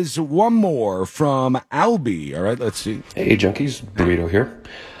is one more from Albie. All right, let's see. Hey, junkies. Burrito here.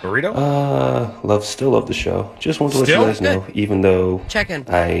 Burrito? Still love the show. Just wanted to let you guys know, even though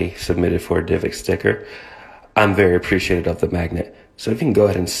I submitted for a Divx sticker, I'm very appreciative of the magnet. So if you can go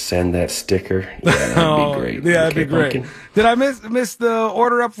ahead and send that sticker, that'd be great. Yeah, that'd be great. Pumpkin. Did I miss the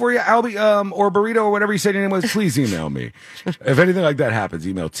order up for you, Albie, or Burrito, or whatever you said your name was? Please email me. If anything like that happens,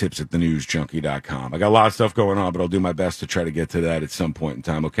 email tips@thenewsjunkie.com. I got a lot of stuff going on, but I'll do my best to try to get to that at some point in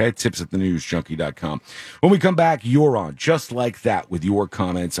time, okay? Tips@thenewsjunkie.com. When we come back, you're on just like that with your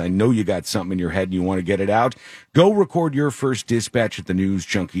comments. I know you got something in your head and you want to get it out. Go record your first dispatch at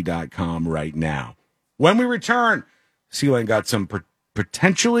thenewsjunkie.com right now. When we return, C-Lane got some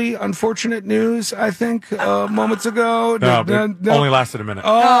potentially unfortunate news, I think, moments ago. No, only lasted a minute.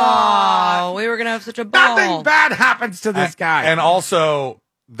 Oh, we were going to have such a ball. Nothing bad happens to this guy. And also,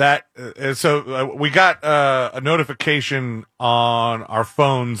 we got a notification on our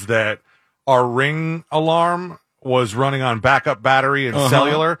phones that our Ring alarm was running on backup battery and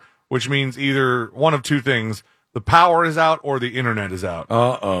cellular, which means either one of two things. The power is out or the internet is out.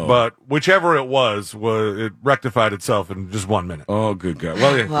 Uh-oh. But whichever it was it rectified itself in just 1 minute. Oh, good God.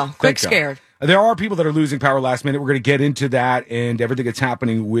 Well, quick scared. There are people that are losing power last minute. We're going to get into that and everything that's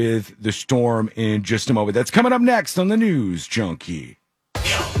happening with the storm in just a moment. That's coming up next on the News Junkie.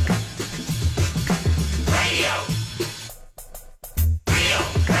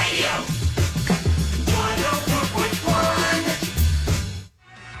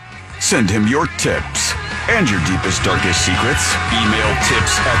 Send him your tips and your deepest, darkest secrets. Email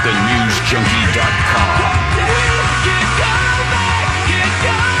tips@thenewsjunkie.com.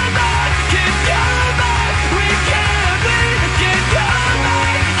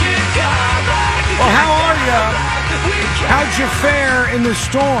 Well, how are you? How'd you fare in the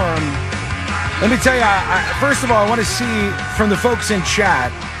storm? Let me tell you, first of all, I want to see from the folks in chat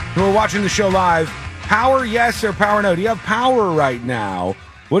who are watching the show live, power yes or power no? Do you have power right now?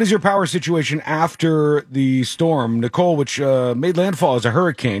 What is your power situation after the storm? Nicole, which made landfall as a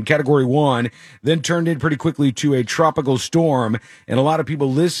hurricane, Category 1, then turned in pretty quickly to a tropical storm. And a lot of people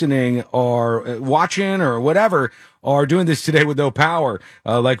listening or watching or whatever are doing this today with no power.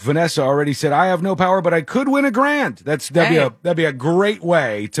 Like Vanessa already said, I have no power, but I could win a grand. That'd be a great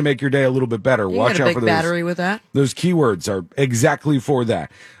way to make your day a little bit better. You Watch get a out big for those battery with that. Those keywords are exactly for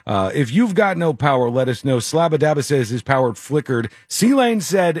that. If you've got no power, let us know. Slabadaba says his power flickered. C-Lane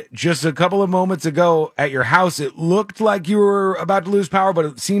said just a couple of moments ago at your house, it looked like you were about to lose power, but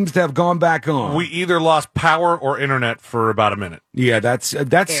it seems to have gone back on. We either lost power or internet for about a minute. Yeah, that's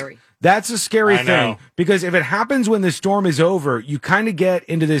scary. That's a scary I thing know. because if it happens when the storm is over, you kind of get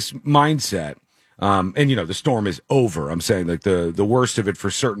into this mindset. And the storm is over. I'm saying like the worst of it for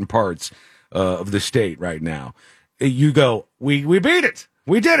certain parts of the state right now. You go, we beat it.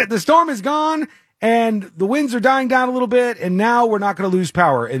 We did it. The storm is gone and the winds are dying down a little bit. And now we're not going to lose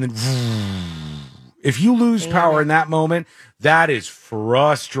power. And then if you lose power in that moment, that is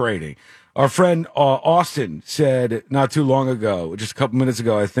frustrating. Our friend Austin said not too long ago, just a couple minutes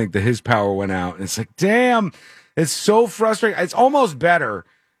ago, I think, that his power went out. And it's like, damn, it's so frustrating. It's almost better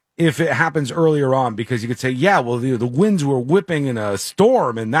if it happens earlier on because you could say, yeah, well, the winds were whipping in a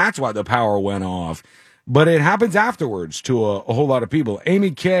storm and that's why the power went off. But it happens afterwards to a whole lot of people.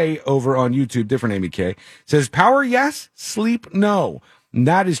 Amy K over on YouTube, different Amy K, says power, yes, sleep, no. And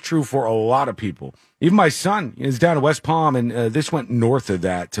that is true for a lot of people. Even my son is down in West Palm, and this went north of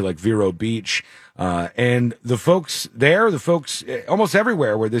that to like Vero Beach. And the folks there, almost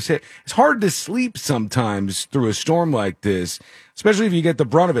everywhere where this hit, it's hard to sleep sometimes through a storm like this, especially if you get the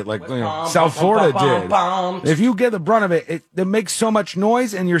brunt of it, like South Florida did. If you get the brunt of it, it makes so much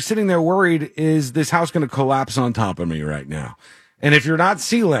noise, and you're sitting there worried, is this house going to collapse on top of me right now? And if you're not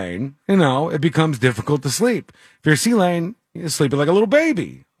C-Lane, it becomes difficult to sleep. If you're C-Lane, you're sleeping like a little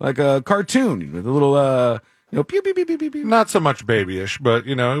baby, like a cartoon with a little, pew, pew, pew, pew, pew, pew. Not so much babyish, but,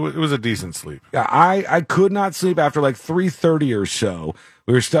 it was a decent sleep. Yeah, I could not sleep after like 3:30 or so.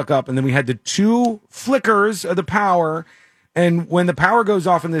 We were stuck up, and then we had the 2 flickers of the power. And when the power goes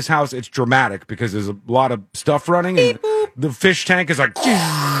off in this house, it's dramatic because there's a lot of stuff running. The fish tank is like,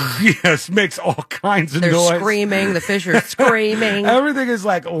 yes, makes all kinds of They're noise. screaming. The fish are screaming. Everything is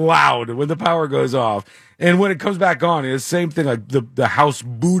like loud when the power goes off. And when it comes back on, it's the same thing, like the house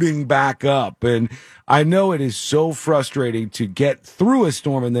booting back up. And I know it is so frustrating to get through a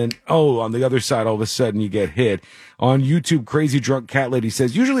storm and then, on the other side, all of a sudden you get hit. On YouTube, Crazy Drunk Cat Lady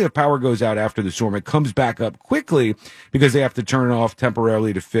says, usually if power goes out after the storm, it comes back up quickly because they have to turn it off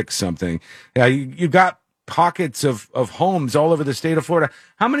temporarily to fix something. You got pockets of homes all over the state of Florida.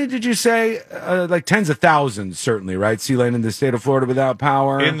 How many did you say? Like tens of thousands, certainly, right? C-Lane, in the state of Florida without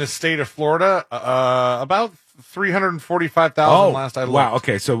power? In the state of Florida, about 345,000 last I looked. Wow,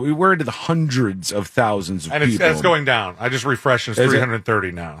 okay, so we're into the hundreds of thousands of people. And it's going down. I just refreshed, it's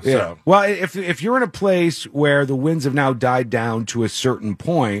 330 now. Yeah. So. Well, if you're in a place where the winds have now died down to a certain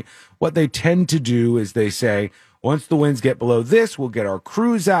point, what they tend to do is they say, once the winds get below this, we'll get our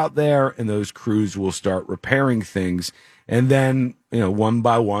crews out there, and those crews will start repairing things. And then, one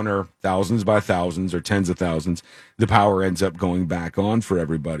by one or thousands by thousands or tens of thousands, the power ends up going back on for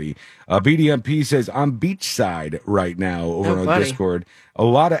everybody. BDMP says, I'm beachside right now over on Discord. A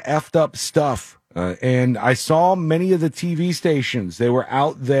lot of effed up stuff. And I saw many of the TV stations. They were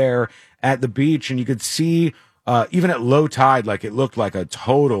out there at the beach, and you could see even at low tide, like it looked like a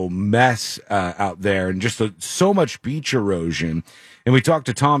total mess out there, and just so much beach erosion. And we talked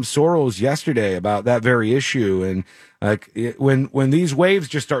to Tom Sorrells yesterday about that very issue. And when these waves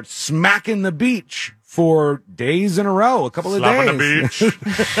just start smacking the beach for days in a row, a couple of days,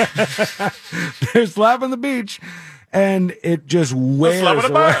 they're slapping the beach, and it just wears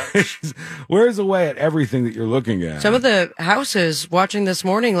away at everything that you're looking at. Some of the houses watching this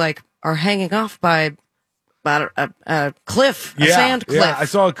morning are hanging off by about a cliff, a sand cliff. Yeah, I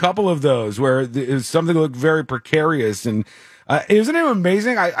saw a couple of those where it was something that looked very precarious. And isn't it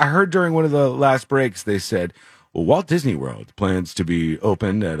amazing? I heard during one of the last breaks, they said, well, Walt Disney World plans to be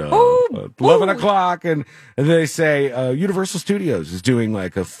open at 11 o'clock. And they say Universal Studios is doing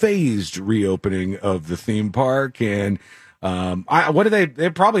like a phased reopening of the theme park. And they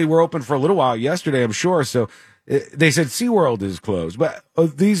probably were open for a little while yesterday, I'm sure. So they said SeaWorld is closed. But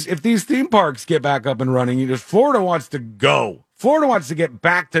if these theme parks get back up and running, Florida wants to go. Florida wants to get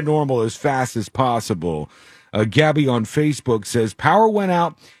back to normal as fast as possible. Gabby on Facebook says, power went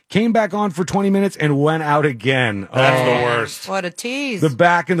out, came back on for 20 minutes, and went out again. That's the worst. What a tease. The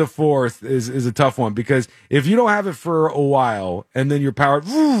back and the forth is a tough one, because if you don't have it for a while and then your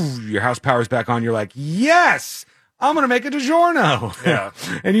house powers back on, you're like, yes, I'm going to make a DiGiorno. Yeah.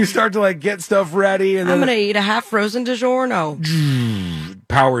 And you start to get stuff ready. And I'm going to eat a half frozen DiGiorno.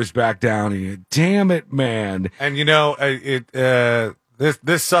 Powers back down. And you, damn it, man. And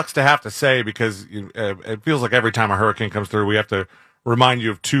this sucks to have to say, because it feels like every time a hurricane comes through, we have to remind you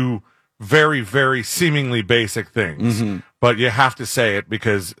of two very, very seemingly basic things. Mm-hmm. But you have to say it,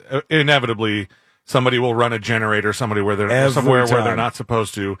 because inevitably somebody will run a generator somewhere where they're not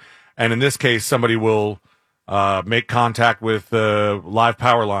supposed to. And in this case, somebody will make contact with live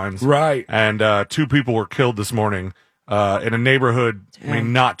power lines. Right. And 2 people were killed this morning in a neighborhood,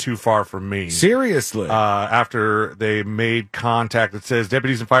 not too far from me. Seriously? After they made contact. It says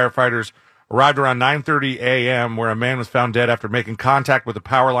deputies and firefighters arrived around 9:30 a.m. where a man was found dead after making contact with the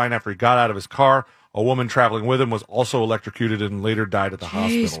power line after he got out of his car. A woman traveling with him was also electrocuted and later died at the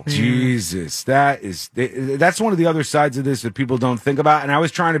hospital. Jesus, that's one of the other sides of this that people don't think about. And I was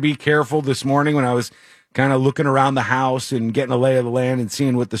trying to be careful this morning when I was kind of looking around the house and getting a lay of the land and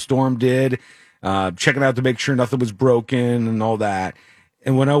seeing what the storm did, checking out to make sure nothing was broken and all that.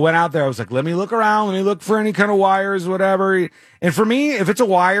 And when I went out there, I was like, let me look around. Let me look for any kind of wires, whatever. And for me, if it's a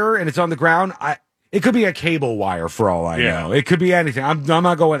wire and it's on the ground, it could be a cable wire for all I know. It could be anything. I'm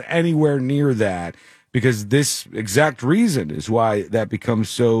not going anywhere near that, because this exact reason is why that becomes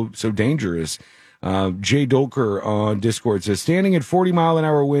so dangerous. Jay Dolker on Discord says, standing at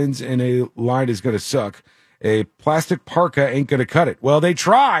 40-mile-an-hour winds in a line is going to suck. A plastic parka ain't going to cut it. Well, they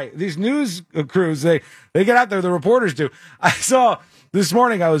try. These news crews, they get out there, the reporters do. I saw this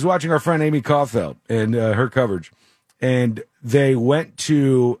morning, I was watching our friend Amy Caulfield and her coverage, and they went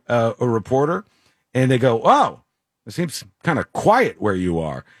to a reporter, and they go, oh, it seems kind of quiet where you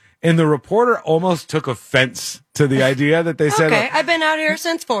are. And the reporter almost took offense to the idea that they said, okay, I've been out here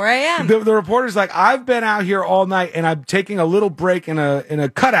since 4 a.m. The reporter's like, I've been out here all night, and I'm taking a little break in a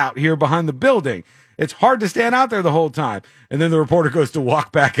cutout here behind the building. It's hard to stand out there the whole time. And then the reporter goes to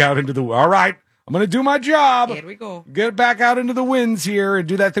walk back out into all right, I'm going to do my job. Here we go. Get back out into the winds here and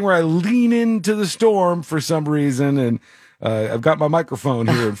do that thing where I lean into the storm for some reason. And I've got my microphone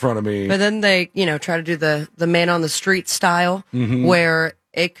here in front of me. But then they, try to do the man on the street style, where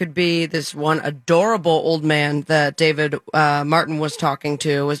it could be this one adorable old man that David Martin was talking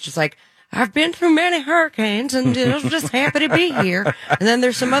to, was just like, I've been through many hurricanes and I was just happy to be here. And then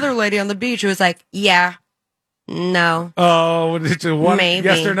there's some other lady on the beach who was like, yeah, no. Oh, it's one Maybe.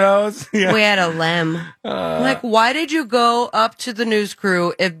 yes or no's? Yeah. We had a lem. I'm like, why did you go up to the news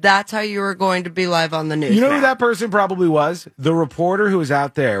crew if that's how you were going to be live on the news? You know now? who that person probably was? The reporter who was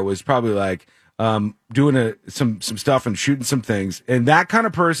out there was probably like doing some stuff and shooting some things. And that kind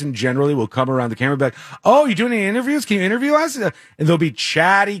of person generally will come around the camera and be like, oh, you doing any interviews? Can you interview us? And they'll be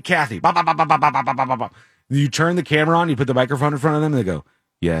chatty Cathy. Bah, bah, bah, bah, bah, bah, bah, bah, bah, bah. You turn the camera on, you put the microphone in front of them, and they go,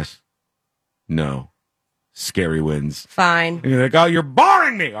 yes, no. Scary wins. Fine. And you're like, oh, you're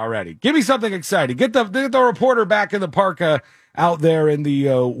boring me already. Give me something exciting. Get the reporter back in the parka out there in the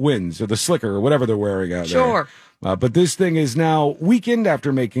winds or the slicker or whatever they're wearing out there. Sure. But this thing is now weakened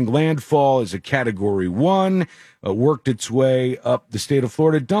after making landfall as a Category 1. Worked its way up the state of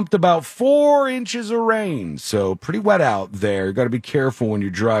Florida. Dumped about 4 inches of rain. So pretty wet out there. You got to be careful when you're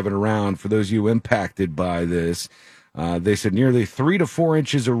driving around. For those of you impacted by this, they said nearly 3 to 4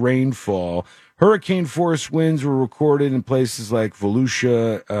 inches of rainfall. Hurricane force winds were recorded in places like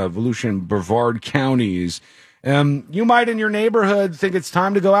Volusia and Brevard counties. You might in your neighborhood think it's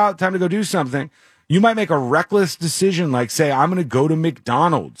time to go out, time to go do something. You might make a reckless decision, like say, I'm going to go to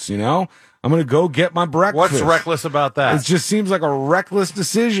McDonald's, I'm going to go get my breakfast. What's reckless about that? It just seems like a reckless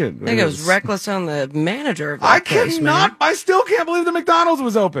decision. I think it was reckless on the manager of that place, man. I still can't believe the McDonald's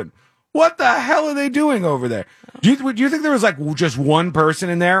was open. What the hell are they doing over there? Do you think there was like just one person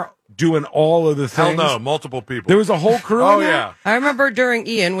in there doing all of the things? Hell no, multiple people. There was a whole crew in there? Yeah. I remember during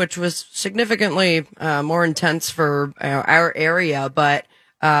Ian, which was significantly more intense for our area, but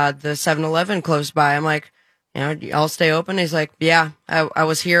the 7-Eleven close by, I'm like, I'll stay open. He's like, yeah, I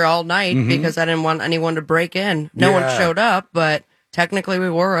was here all night because I didn't want anyone to break in. No one showed up, but technically we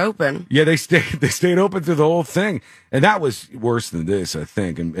were open. Yeah, they stayed open through the whole thing. And that was worse than this, I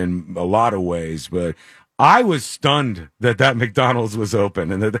think, in a lot of ways. But I was stunned that McDonald's was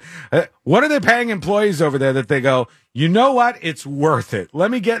open. And what are they paying employees over there that they go, you know what? It's worth it. Let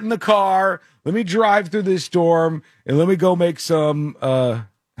me get in the car. Let me drive through this storm and let me go make some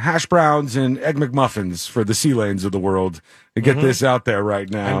hash browns and egg McMuffins for the C-Lanes of the world to get this out there right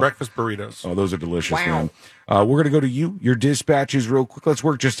now. And breakfast burritos. Oh, those are delicious, man. We're going to go to your dispatches real quick. Let's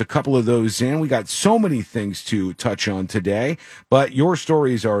work just a couple of those in. We got so many things to touch on today, but your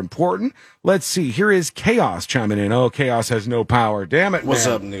stories are important. Let's see. Here is Chaos chiming in. Oh, Chaos has no power. Damn it, What's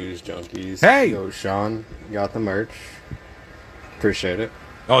man. up, news junkies? Hey. Yo, Sean, got the merch. Appreciate it.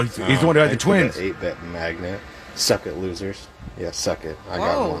 Oh, he's the one who had the twins. 8-bit magnet. Suck it, losers. Yeah, suck it. I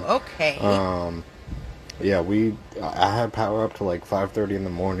got one. Okay. Yeah, I had power up to like 5:30 in the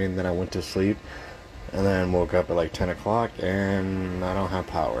morning, then I went to sleep, and then woke up at like 10 o'clock, and I don't have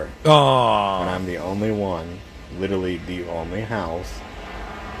power. Oh. And I'm the only one, literally the only house,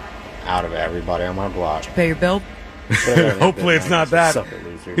 out of everybody on my block. Did you pay your bill? Hopefully it's not that. Suck it,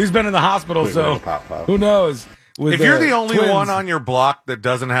 losers. He's been in the hospital, Wait, so pop. who knows? With If you're the only twins. one on your block that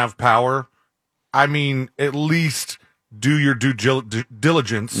doesn't have power, I mean, at least do your due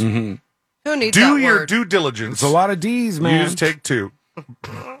diligence. Mm-hmm. Who needs Do that your word? due diligence. It's a lot of D's, man. Use take 2.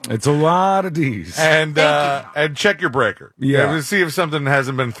 It's a lot of D's. And check your breaker. Yeah. To see if something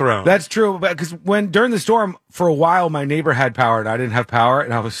hasn't been thrown. That's true, because during the storm, for a while, my neighbor had power and I didn't have power,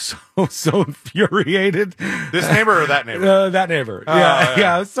 and I was so infuriated. This neighbor or that neighbor? That neighbor.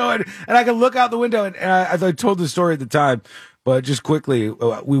 Yeah. So, and I could look out the window, and I told the story at the time, but just quickly,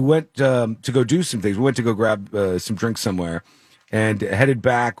 we went to go do some things. We went to go grab some drinks somewhere, and headed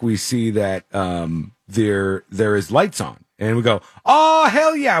back, we see that there is lights on. And we go, oh,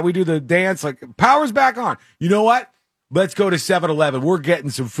 hell yeah. We do the dance, like, power's back on. You know what? Let's go to 7-Eleven. We're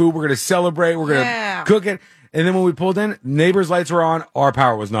getting some food. We're going to celebrate. We're going to cook it. And then when we pulled in, neighbors' lights were on. Our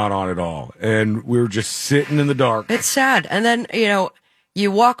power was not on at all. And we were just sitting in the dark. It's sad. And then,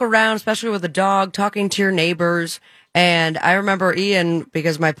 you walk around, especially with a dog, talking to your neighbors. And I remember Ian,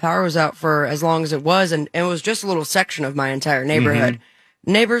 because my power was out for as long as it was, and it was just a little section of my entire neighborhood.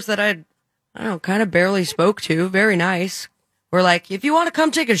 Neighbors that I don't know, kind of barely spoke to, very nice, were like, if you want to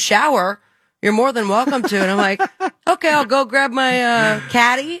come take a shower, you're more than welcome to. And I'm like, okay, I'll go grab my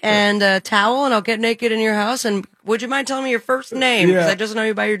caddy and a towel, and I'll get naked in your house and would you mind telling me your first name? Because I just know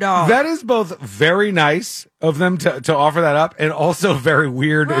you by your dog. That is both very nice of them to offer that up, and also very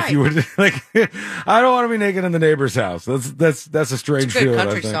weird. If you would like, I don't want to be naked in the neighbor's house. That's a strange It's a good feeling.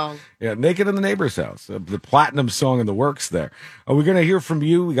 country I think. song. Yeah, naked in the neighbor's house, the platinum song in the works. There. We're gonna hear from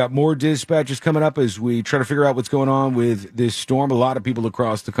you. We got more dispatches coming up as we try to figure out what's going on with this storm. A lot of people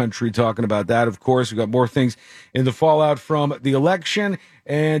across the country talking about that. Of course, we got more things in the fallout from the election.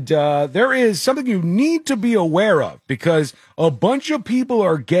 And there is something you need to be aware of because a bunch of people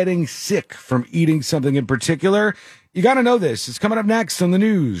are getting sick from eating something in particular. You got to know this. It's coming up next on the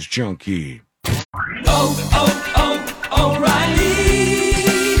News Junkie. O'Reilly!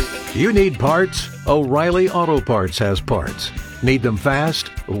 You need parts? O'Reilly Auto Parts has parts. Need them fast?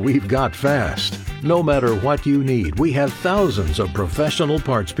 We've got fast. No matter what you need, we have thousands of professional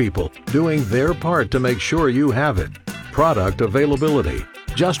parts people doing their part to make sure you have it. Product availability.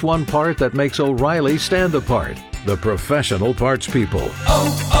 Just one part that makes O'Reilly stand apart. The professional parts people.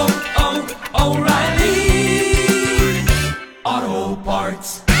 O'Reilly Auto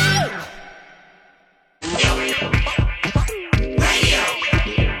Parts.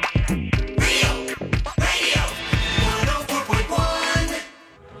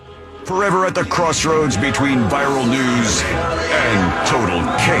 Forever at the crossroads between viral news and total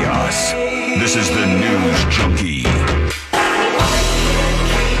chaos. This is the News Junkie.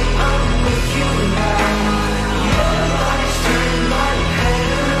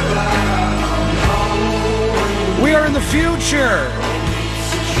 We are in the future.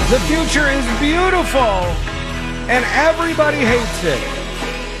 The future is beautiful, and everybody hates it.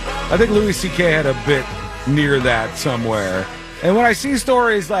 I think Louis C.K. had a bit near that somewhere. And when I see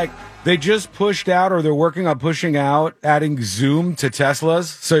stories like they just pushed out or they're working on pushing out, adding Zoom to Teslas,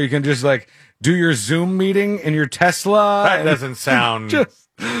 so you can just like do your Zoom meeting in your Tesla. That doesn't sound...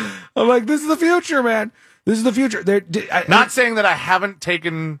 I'm like, this is the future, man. This is the future. Not saying that I haven't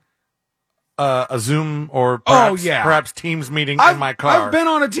taken a Zoom or perhaps Teams meeting in my car. I've been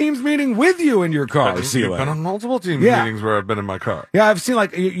on a Teams meeting with you in your car. You've been on multiple Teams meetings where I've been in my car. Yeah, I've seen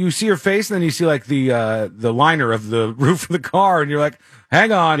like you see your face and then you see like the liner of the roof of the car and you're like,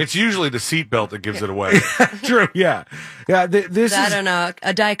 hang on. It's usually the seatbelt that gives it away. True. Yeah. Yeah. This that is and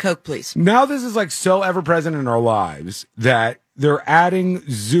a Diet Coke, please. Now this is like so ever present in our lives that they're adding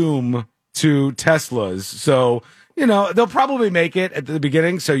Zoom to Teslas. So, you know, they'll probably make it at the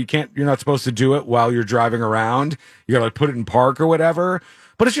beginning. So you're not supposed to do it while you're driving around. You gotta like put it in park or whatever,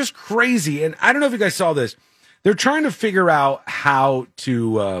 but it's just crazy. And I don't know if you guys saw this. They're trying to figure out how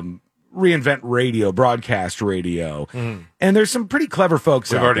to, reinvent radio, broadcast radio. And there's some pretty clever folks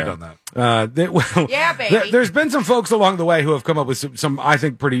We've out already there. done that. Yeah, baby. There's been some folks along the way who have come up with some I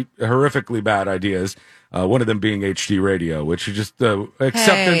think, pretty horrifically bad ideas. One of them being HD radio, which is just the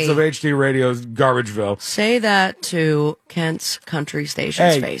acceptance of HD radio's Garbageville. Say that to Kent's country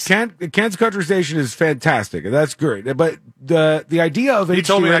station's face. Kent's country station is fantastic. That's great. But the idea of He HD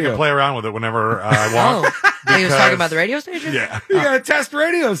told me radio, I could play around with it whenever I want. He was talking about the radio station? Yeah. You got a test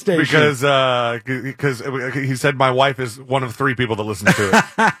radio station. Because he said my wife is one of 3 people that listens to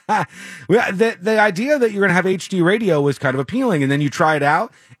it. The idea that you're going to have HD radio was kind of appealing, and then you try it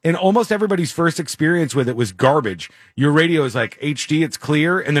out, and almost everybody's first experience with it was garbage. Your radio is like HD, it's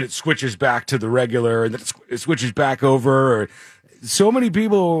clear, and then it switches back to the regular, and then it switches back over. Or so many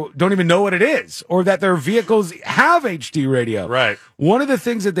people don't even know what it is, or that their vehicles have HD radio. Right. One of the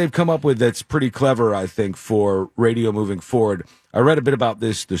things that they've come up with that's pretty clever, I think, for radio moving forward, I read a bit about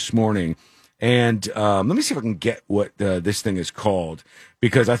this morning, and let me see if I can get what this thing is called,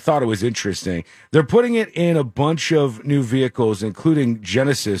 because I thought it was interesting. They're putting it in a bunch of new vehicles, including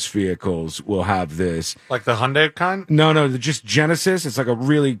Genesis vehicles will have this. Like the Hyundai kind? No, just Genesis. It's like a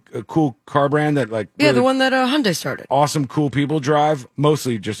really cool car brand that like... Yeah, really the one that Hyundai started. Awesome, cool people drive.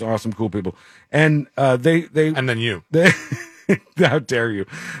 Mostly just awesome, cool people. And they And then you. How dare you?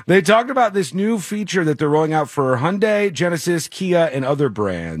 They talked about this new feature that they're rolling out for Hyundai, Genesis, Kia, and other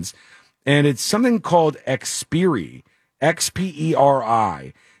brands. And it's something called Xperi,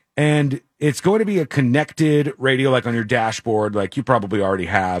 Xperi. And it's going to be a connected radio, like on your dashboard, like you probably already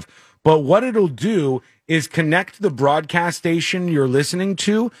have. But what it'll do is connect the broadcast station you're listening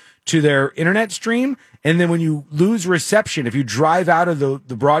to their internet stream. And then when you lose reception, if you drive out of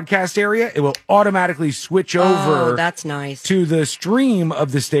the broadcast area, it will automatically switch over. Oh, that's nice. To the stream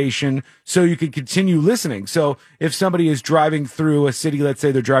of the station so you can continue listening. So if somebody is driving through a city, let's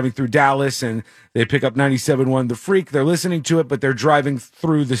say they're driving through Dallas and they pick up 97.1 The Freak, they're listening to it, but they're driving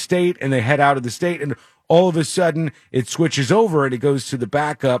through the state and they head out of the state and all of a sudden it switches over and it goes to the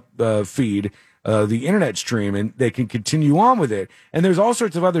backup feed the internet stream, and they can continue on with it. And there's all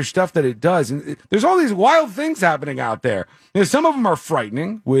sorts of other stuff that it does. And there's all these wild things happening out there. Some of them are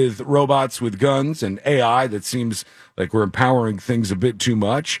frightening, with robots with guns and AI that seems like we're empowering things a bit too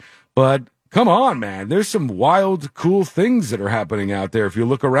much. But come on, man. There's some wild, cool things that are happening out there if you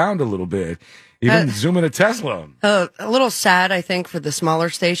look around a little bit. Even zooming a Tesla. A little sad, I think, for the smaller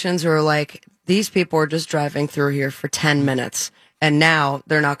stations who are like, these people are just driving through here for 10 minutes. And now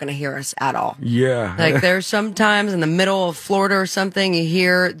they're not going to hear us at all. Yeah. Like there's sometimes in the middle of Florida or something, you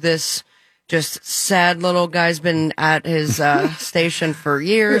hear this just sad little guy's been at his station for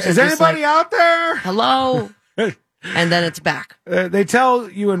years. Is anybody out there? Hello. And then it's back. They tell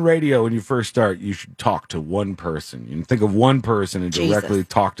you in radio when you first start, you should talk to one person. You can think of one person and directly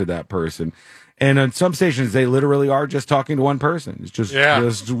talk to that person. And on some stations, they literally are just talking to one person. It's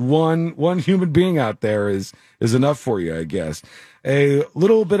just one human being out there is enough for you, I guess. A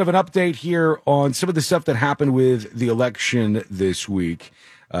little bit of an update here on some of the stuff that happened with the election this week.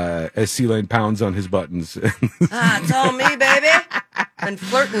 As C-Lane pounds on his buttons. It's all me, baby. Been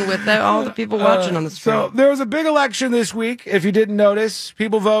flirting with all the people watching on the stream. So there was a big election this week. If you didn't notice,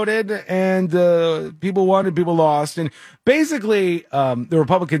 people voted, and people won and people lost. And basically, the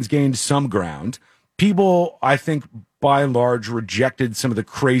Republicans gained some ground. People, I think, by and large, rejected some of the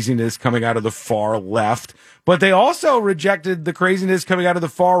craziness coming out of the far left, but they also rejected the craziness coming out of the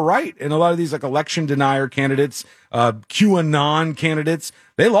far right. And a lot of these like election denier candidates, QAnon candidates,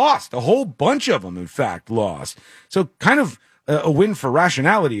 they lost. A whole bunch of them, in fact, lost. So kind of a win for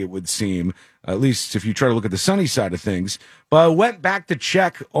rationality, it would seem, at least if you try to look at the sunny side of things. But I went back to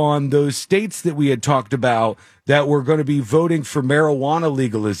check on those states that we had talked about that were going to be voting for marijuana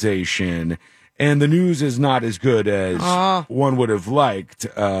legalization. And the news is not as good as one would have liked,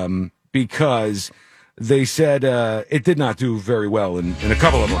 because they said it did not do very well in a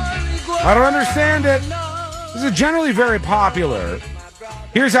couple of them. I don't understand it. This is generally very popular.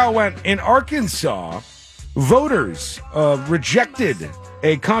 Here's how it went. In Arkansas, voters rejected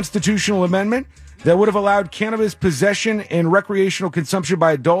a constitutional amendment that would have allowed cannabis possession and recreational consumption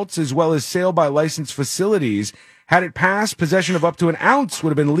by adults, as well as sale by licensed facilities. Had it passed, possession of up to an ounce would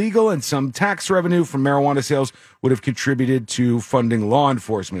have been legal, and some tax revenue from marijuana sales would have contributed to funding law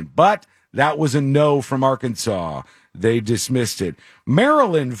enforcement. But that was a no from Arkansas. They dismissed it.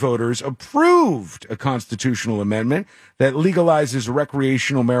 Maryland voters approved a constitutional amendment that legalizes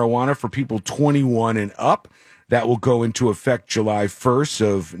recreational marijuana for people 21 and up. That will go into effect July 1st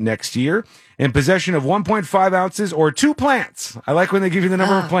of next year. In possession of 1.5 ounces or 2 plants. I like when they give you the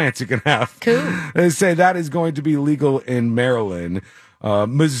number of plants you can have. Cool. They say that is going to be legal in Maryland.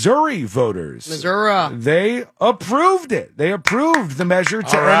 Missouri voters. They approved it. They approved the measure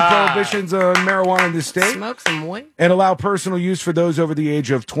to end prohibitions on marijuana in the state. Smoke some weed. And allow personal use for those over the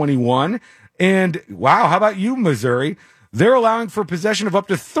age of 21. And wow, how about you, Missouri? They're allowing for possession of up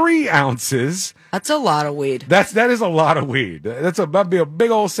to 3 ounces. That's a lot of weed. That is a lot of weed. That'd be a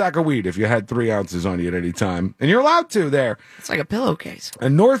big old sack of weed if you had 3 ounces on you at any time. And you're allowed to there. It's like a pillowcase.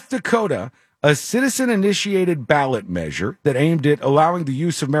 In North Dakota, a citizen-initiated ballot measure that aimed at allowing the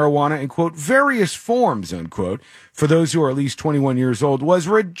use of marijuana in, quote, various forms, unquote, for those who are at least 21 years old was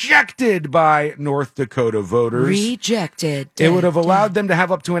rejected by North Dakota voters. Rejected. It would have allowed them to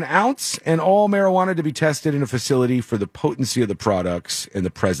have up to an ounce and all marijuana to be tested in a facility for the potency of the products and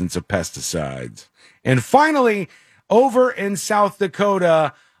the presence of pesticides. And finally, over in South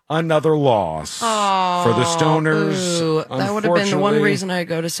Dakota, another loss for the stoners. Ooh, that would have been the one reason I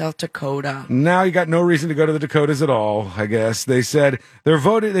go to South Dakota. Now you got no reason to go to the Dakotas at all, I guess. They said they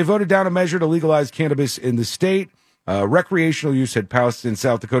voted down a measure to legalize cannabis in the state. Recreational use had passed in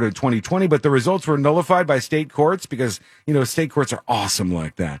South Dakota in 2020, but the results were nullified by state courts because, state courts are awesome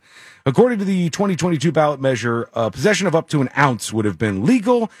like that. According to the 2022 ballot measure, possession of up to an ounce would have been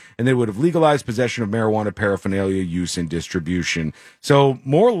legal, and they would have legalized possession of marijuana paraphernalia use and distribution. So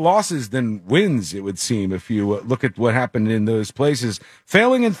more losses than wins, it would seem, if you look at what happened in those places.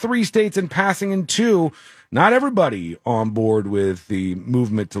 Failing in 3 states and passing in 2. Not everybody on board with the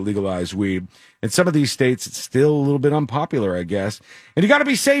movement to legalize weed. In some of these states, it's still a little bit unpopular, I guess. And you got to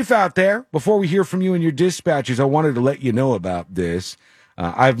be safe out there. Before we hear from you and your dispatches, I wanted to let you know about this.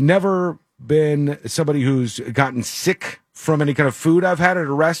 I've never been somebody who's gotten sick from any kind of food I've had at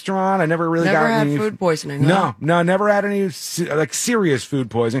a restaurant. I never really got any food poisoning. Huh? No, never had any serious food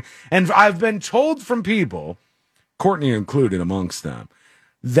poisoning. And I've been told from people, Courtney included amongst them,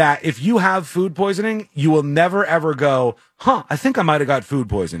 that if you have food poisoning, you will never, ever go, I think I might have got food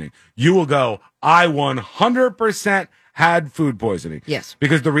poisoning. You will go, I 100% had food poisoning. Yes.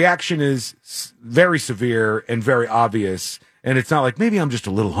 Because the reaction is very severe and very obvious. And it's not like, maybe I'm just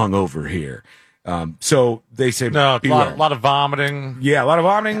a little hungover here. So they say No, a beware. lot of vomiting. Yeah, a lot of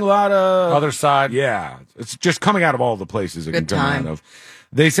vomiting, a lot of Other side. Yeah, it's just coming out of all the places it Good can come time. out of.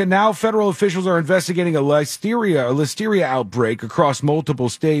 They said now federal officials are investigating a listeria outbreak across multiple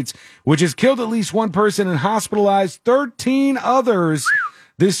states, which has killed at least one person and hospitalized 13 others.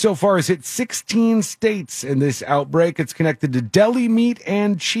 This so far has hit 16 states in this outbreak. It's connected to deli meat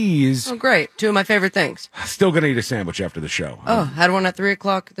and cheese. Oh, great. Two of my favorite things. Still going to eat a sandwich after the show. Oh, had one at 3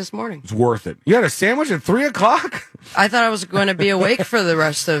 o'clock this morning. It's worth it. You had a sandwich at 3 o'clock? I thought I was going to be awake for the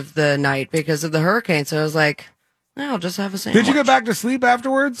rest of the night because of the hurricane. So I was like, I'll just have a sandwich. Did you get back to sleep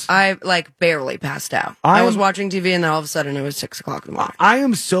afterwards? I barely passed out. I was watching TV and then all of a sudden it was 6 o'clock in the morning. I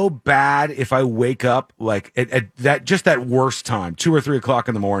am so bad if I wake up like at that worst time, 2 or 3 o'clock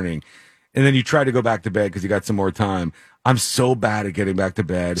in the morning, and then you try to go back to bed because you got some more time. I'm so bad at getting back to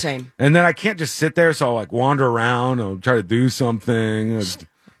bed. Same. And then I can't just sit there, so I'll like wander around. I'll try to do something.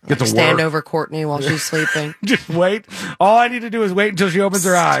 Get to Stand work. over Courtney while she's sleeping. Just wait. All I need to do is wait until she opens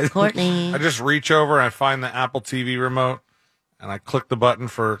her eyes. Courtney. I just reach over and I find the Apple TV remote and I click the button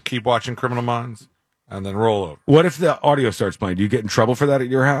for keep watching Criminal Minds and then roll over. What if the audio starts playing? Do you get in trouble for that at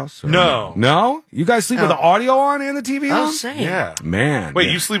your house? Or No. No? You guys sleep with the audio on and the TV on? Same. Yeah. Man. Wait,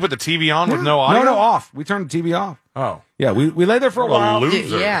 yeah. you sleep with the TV on with no audio? No, off. We turn the TV off. Oh. Yeah, we lay there for a What a while.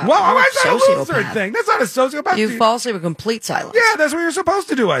 loser. Yeah. Well, I'm why a is that a loser sociopath. thing? That's not a sociopath. You fall asleep with complete silence. Yeah, that's what you're supposed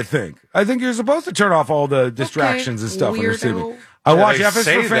to do, I think. I think you're supposed to turn off all the distractions and stuff when you're weirdo. sleeping. I Yeah, watch they F is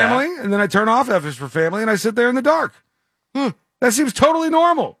say for Family, and then I turn off F is for Family, and I sit there in the dark. That seems totally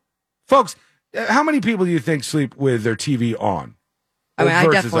normal. Folks, how many people do you think sleep with their TV on? I mean, I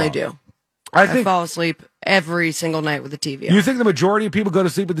versus definitely off? do. I I think. fall asleep every single night with the TV on. You think the majority of people go to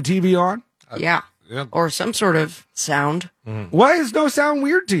sleep with the TV on? Yeah. Yeah. Or some sort of sound. Why is no sound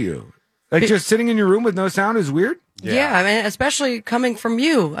weird to you? Like just sitting in your room with no sound is weird? Yeah. I mean, especially coming from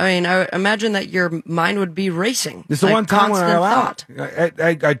you. I mean, I imagine that your mind would be racing. It's the like one time when I constant allow thought.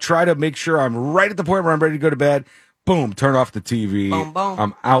 it. I try to make sure I'm right at the point where I'm ready to go to bed. Boom, turn off the TV. Boom, boom.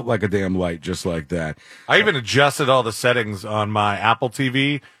 I'm out like a damn light, just like that. I even adjusted all the settings on my Apple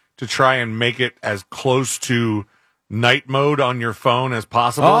TV to try and make it as close to night mode on your phone as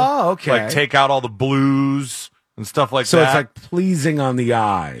possible. Oh, okay. Like take out all the blues and stuff like So that. it's like pleasing on the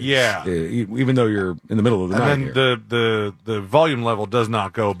eyes. Yeah. Even though you're in the middle of the night. and then here. the volume level does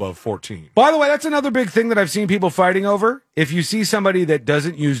not go above 14. By the way, that's another big thing that I've seen people fighting over. If you see somebody that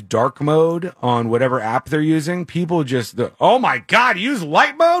doesn't use dark mode on whatever app they're using, people just, oh my God, you use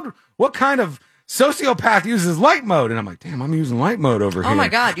light mode? What kind of sociopath uses light mode? And I'm like, damn, I'm using light mode over here. Oh my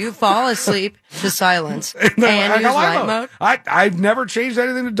God, you fall asleep to silence and I use got light mode? I've never changed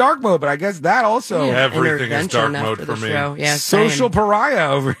anything to dark mode, but I guess that also. Yeah, Everything is dark intervention mode after for the me. show. Yeah, Social same.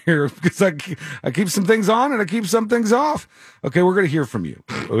 pariah over here because I keep some things on and I keep some things off. Okay, we're going to hear from you.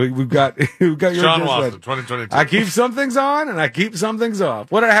 We've got your Shawn dispatch. Watson, 2022. I keep some things on and I keep some things off.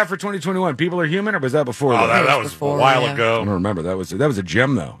 What did I have for 2021? People Are Human, or was that before? Oh, that? that was before, a while yeah. I ago. don't remember. That was a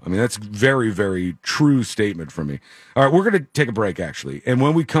gem, though. I mean, that's very, very true statement from me. All right, we're going to take a break, actually. And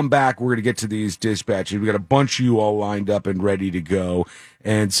when we come back, we're going to get to these dispatches. We got a bunch of you all lined up and ready to go.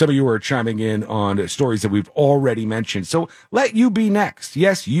 And some of you are chiming in on stories that we've already mentioned. So let you be next.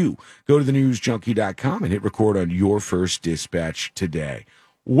 Yes, you. Go to thenewsjunkie.com and hit record on your first dispatch today.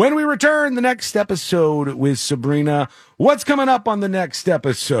 When we return, the next episode with Sabrina. What's coming up on the next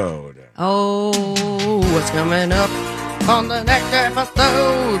episode? Oh, what's coming up on the next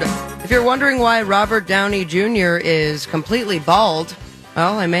episode? If you're wondering why Robert Downey Jr. is completely bald,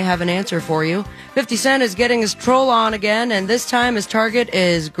 well, I may have an answer for you. 50 Cent is getting his troll on again, and this time his target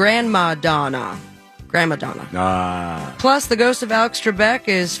is Grandma Donna. Plus, the ghost of Alex Trebek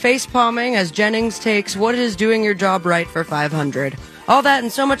is face-palming as Jennings takes What Is Doing Your Job Right for $500. All that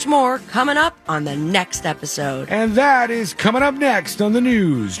and so much more coming up on the next episode. And that is coming up next on the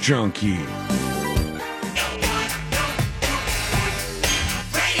News Junkie.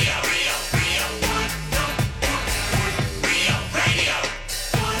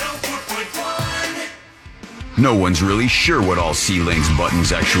 No one's really sure what all C-Lane's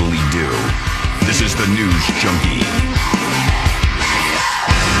buttons actually do. This is the News Junkie.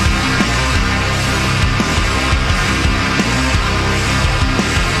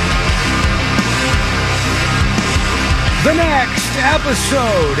 The next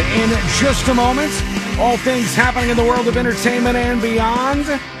episode in just a moment. All things happening in the world of entertainment and beyond.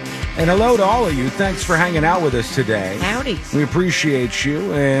 And hello to all of you. Thanks for hanging out with us today. Howdy. We appreciate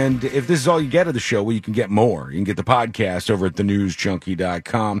you. And if this is all you get of the show, well, you can get more. You can get the podcast over at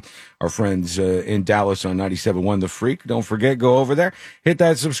thenewsjunkie.com. Our friends in Dallas on 97.1 The Freak. Don't forget, go over there, hit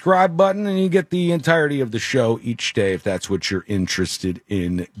that subscribe button, and you get the entirety of the show each day if that's what you're interested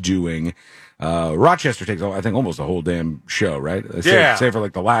in doing. Rochester takes, I think, almost the whole damn show, right? Yeah. Say for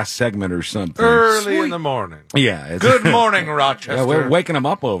like the last segment or something. Early in the morning. Yeah. Good morning, Rochester. Yeah, we're waking them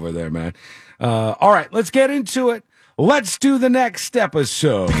up over there, man. All right, let's get into it. Let's do the next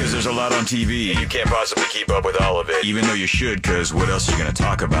episode. Because there's a lot on TV. You can't possibly keep up with all of it, even though you should, because what else are you going to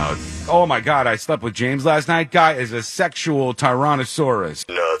talk about? Oh, my God. I slept with James last night. Guy is a sexual tyrannosaurus.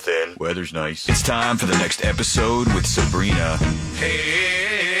 Nothing. Weather's nice. It's time for the next episode with Sabrina.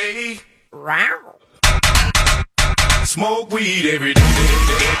 Hey. Wow. Smoke weed every day.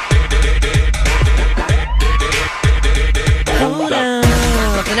 Hold on.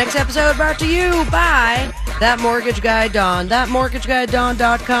 The next episode brought to you by That Mortgage Guy Don,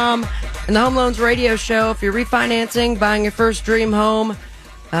 thatmortgageguydawn.com, and the Home Loans Radio Show. If you're refinancing, buying your first dream home,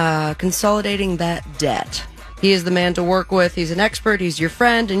 consolidating that debt, he is the man to work with. He's an expert. He's your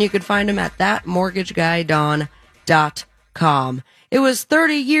friend, and you can find him at thatmortgageguydawn.com. It was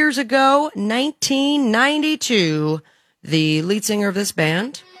 30 years ago, 1992. The lead singer of this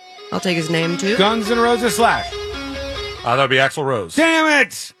band, I'll take his name too. Guns N' Roses Slash. That would be Axl Rose. Damn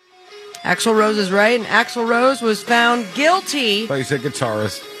it! Axl Rose is right, and Axl Rose was found guilty. I thought you said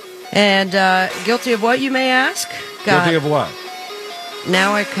guitarist. And guilty of what, you may ask? Guilty of what?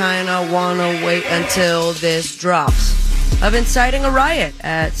 Now I kind of want to wait until this drops. Of inciting a riot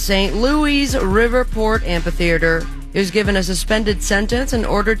at St. Louis Riverport Amphitheater. He was given a suspended sentence and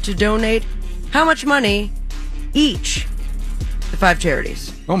ordered to donate how much money each to 5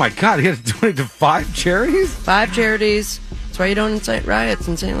 charities. Oh my God, he had to donate to 5 charities? 5 charities. That's why you don't incite riots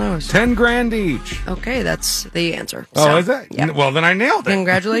in St. Louis. 10 grand each. Okay, that's the answer. Oh, is it? Yeah. Well, then I nailed it.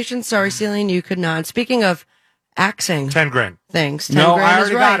 Congratulations. Sorry, C-Lane, you could not. Speaking of axing 10 grand. things, 10 No, grand I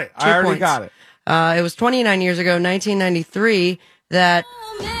is already right. got it. 2 I already points. got it. It was 29 years ago, 1993, that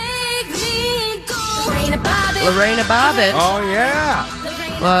Lorena Bobbitt. Oh, yeah.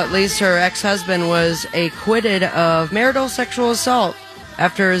 Well, at least her ex-husband was acquitted of marital sexual assault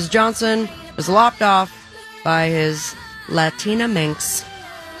after his Johnson was lopped off by his Latina minx,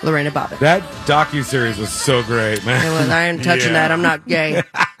 Lorena Bobbitt. That docuseries was so great, man. It was, I ain't touching that. I'm not gay.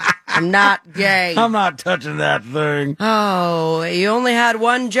 I'm not gay. I'm not touching that thing. Oh, you only had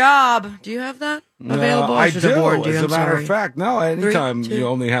one job. Do you have that available? I should have do. warned you. As a I'm matter sorry. of fact, no. Anytime 3, 2. you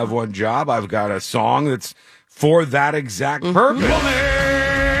only have one job, I've got a song that's for that exact purpose.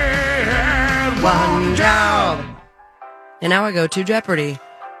 One job. And now I go to Jeopardy.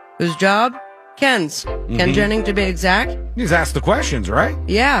 Whose job? Ken's. Ken Jennings, to be exact. He's asked the questions, right?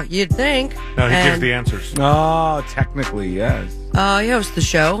 Yeah, you'd think. No, he gives And, the answers. Oh, technically, yes. he hosts the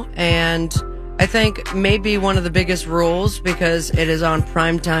show, and I think maybe one of the biggest rules, because it is on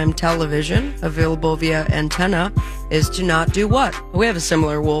primetime television, available via antenna, is to not do what? We have a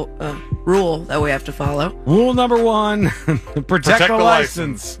similar rule that we have to follow. Rule number 1, protect the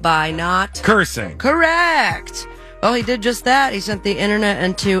license. By not Cursing. Correct. Well, he did just that. He sent the internet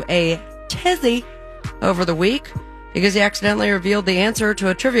into a tizzy over the week because he accidentally revealed the answer to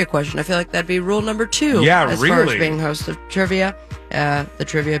a trivia question. I feel like that'd be rule number 2. Yeah, as far as really. being host of trivia, the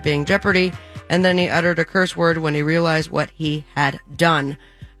trivia being Jeopardy. And then he uttered a curse word when he realized what he had done.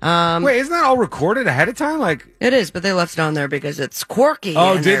 Wait, isn't that all recorded ahead of time? Like it is, but they left it on there because it's quirky.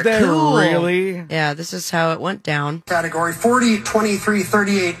 Oh, and did they're they cool. really? Yeah, this is how it went down. Category 40, 23,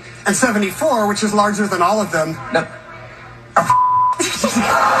 38, and 74, which is larger than all of them. No.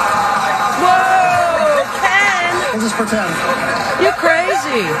 Whoa, Ken! We'll just pretend. You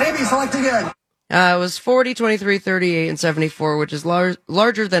crazy. Maybe select again. It was 40, 23, 38, and 74, which is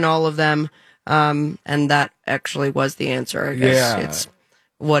larger than all of them. And that actually was the answer, I guess. Yeah. It's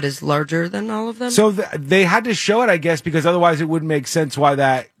what is larger than all of them? So they had to show it, I guess, because otherwise it wouldn't make sense why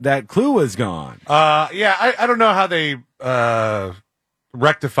that clue was gone. Yeah, I don't know how they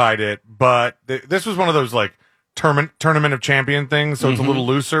rectified it, but this was one of those like tournament of champion things, so it's a little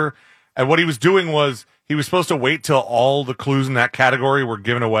looser. And what he was doing was he was supposed to wait till all the clues in that category were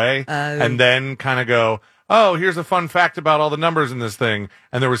given away, and then kind of go, oh, here's a fun fact about all the numbers in this thing,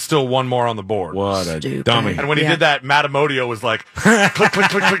 and there was still one more on the board. What a dummy. And when he did that, Matamodio was like, click, click, click,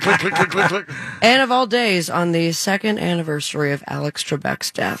 click, click, click, click, click, click, click. And of all days, on the 2nd anniversary of Alex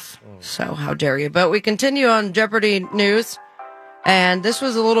Trebek's death. So how dare you. But we continue on Jeopardy news. And this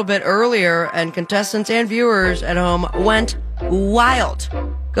was a little bit earlier, and contestants and viewers at home went wild.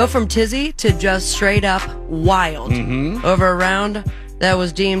 Go from tizzy to just straight up wild over a round that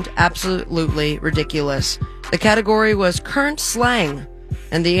was deemed absolutely ridiculous. The category was current slang,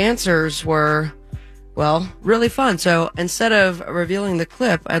 and the answers were, well, really fun. So instead of revealing the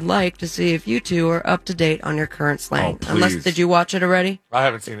clip, I'd like to see if you two are up to date on your current slang. Oh, Unless, please. did you watch it already? I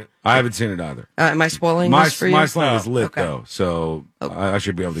haven't seen it. I haven't seen it either. Am I spoiling My this for you? slang is lit, Okay. though, so I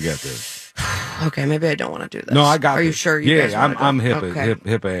should be able to get this. Okay, maybe I don't want to do this. No, I got Are you this. sure you guys want to I'm do it? hip, Okay.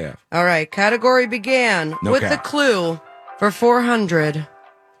 hip AF. All right, category began No with cap. the clue for 400.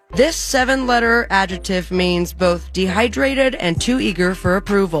 This 7-letter adjective means both dehydrated and too eager for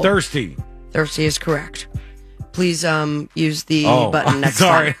approval. Thirsty. Thirsty is correct. Please use the button next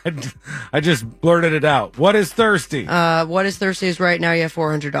sorry. time. I just blurted it out. What is thirsty? What is thirsty is right now you have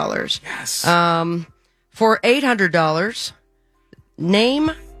 $400. Yes. For $800,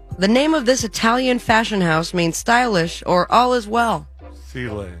 the name of this Italian fashion house means stylish or all is well.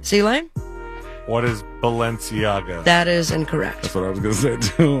 C-Lane. C-Lane? What is Balenciaga? That is incorrect. That's what I was going to say,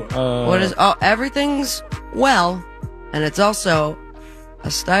 too. What is everything's well, and it's also a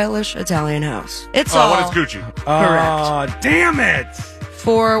stylish Italian house. It's all what is Gucci? correct. Damn it!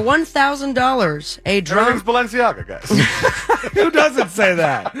 For $1,000, a drum. Everything's Balenciaga, guys. Who doesn't say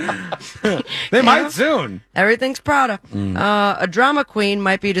that? They might soon. Everything's Prada. A drama queen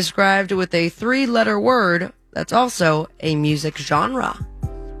might be described with a 3-letter word that's also a music genre.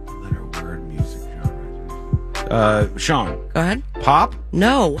 Sean. Go ahead. Pop?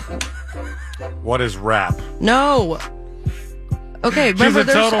 No. What is rap? No. Okay, remember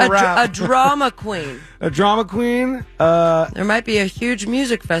there's a drama queen. A drama queen? There might be a huge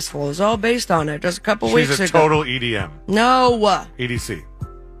music festival. It's all based on it just a couple weeks ago. She's a total EDM. No. EDC.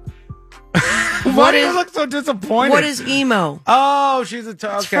 Why do you look so disappointed? What is emo? Oh, she's a...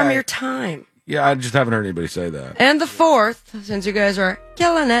 It's from your time. Yeah, I just haven't heard anybody say that. And the 4th, since you guys are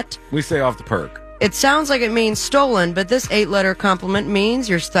killing it. We stay off the perk. It sounds like it means stolen, but this 8-letter compliment means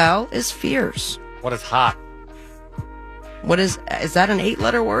your style is fierce. What is hot? What is that an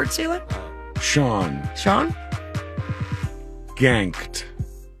 8-letter word, C-Lane? Sean. Sean? Ganked.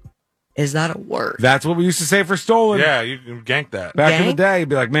 Is that a word? That's what we used to say for stolen. Yeah, you can gank that. Back in the day, you'd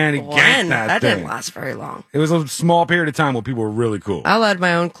be like, man, he ganked that thing. Didn't last very long. It was a small period of time where people were really cool. I'll add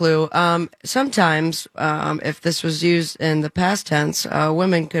my own clue. Sometimes, if this was used in the past tense,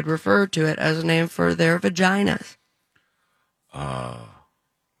 women could refer to it as a name for their vaginas.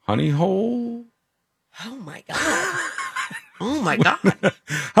 Honey hole? Oh, my God. Oh, my God.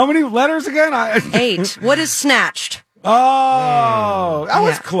 How many letters again? 8. What is snatched? Oh, that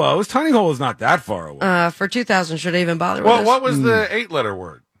was close. Honey hole is not that far away. For 2,000, should I even bother with Well, this? what was the 8-letter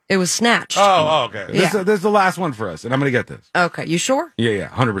word? It was snatched. Oh, okay. This is the last one for us, and I'm going to get this. Okay, you sure? Yeah,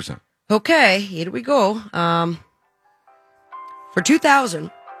 100%. Okay, here we go. For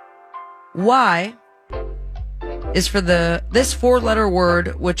 2,000, Y is for this 4-letter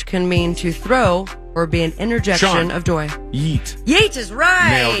word, which can mean to throw or be an interjection Sean. of joy. Yeet. Yeet is right.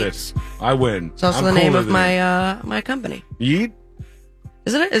 Nailed it. I win. It's also I'm the name cooler of than my my company. Yeet?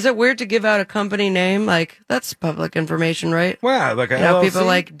 Isn't it? Is it weird to give out a company name? Like, that's public information, right? Wow, like a LLC? People LLC?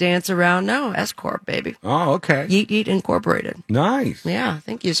 like dance around. No, S Corp, baby. Oh, okay. Yeet Yeet Incorporated. Nice. Yeah,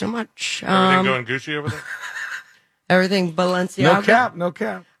 thank you so much. Everything going Gucci over there? Everything Balenciaga. No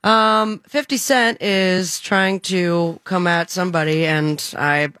cap. 50 Cent is trying to come at somebody, and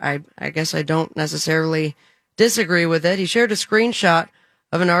I guess I don't necessarily disagree with it. He shared a screenshot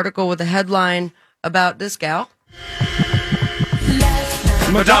of an article with a headline about this gal.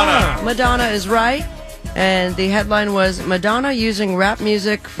 Madonna is right. And the headline was, Madonna using rap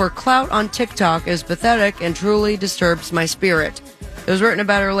music for clout on TikTok is pathetic and truly disturbs my spirit. It was written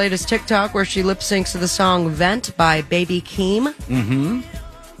about her latest TikTok where she lip syncs to the song Vent by Baby Keem.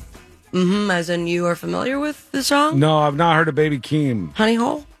 As in you are familiar with the song? No, I've not heard of Baby Keem. Honey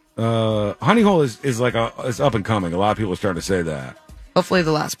Hole? Honey Hole is up and coming. A lot of people are starting to say that. Hopefully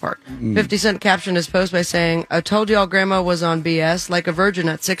the last part. 50 Cent captioned his post by saying, I told y'all grandma was on BS like a virgin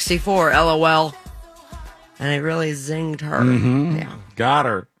at 64, LOL. And it really zinged her. Yeah. Got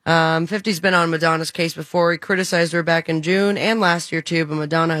her. 50's been on Madonna's case before. He criticized her back in June and last year too, but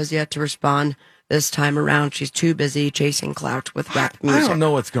Madonna has yet to respond this time around. She's too busy chasing clout with rap music. I don't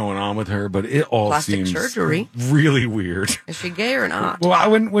know what's going on with her, but it all Plastic seems surgery. really weird. Is she gay or not?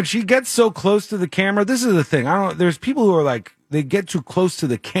 Well, when she gets so close to the camera, this is the thing. There's people who are like, they get too close to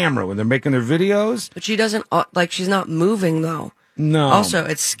the camera when they're making their videos. But she doesn't, she's not moving though. No. Also,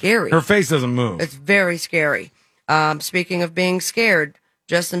 it's scary. Her face doesn't move. It's very scary. Speaking of being scared,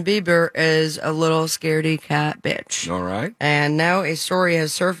 Justin Bieber is a little scaredy cat bitch. All right. And now a story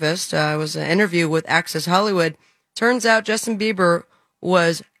has surfaced. It was an interview with Access Hollywood. Turns out Justin Bieber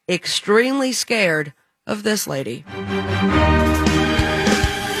was extremely scared of this lady.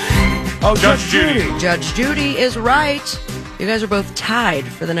 Oh, Judge Judy. Judge Judy is right. You guys are both tied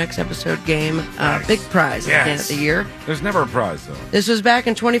for the next episode game. Big prize at the end of the year. There's never a prize, though. This was back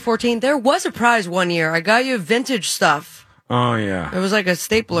in 2014. There was a prize one year. I got you vintage stuff. Oh, yeah. It was like a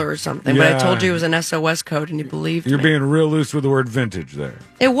stapler or something, but I told you it was an SOS code, and you believed You're me. being real loose with the word vintage there.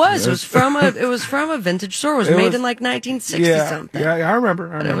 It was. It was from a vintage store. It was made in like 1960 something. Yeah, I remember.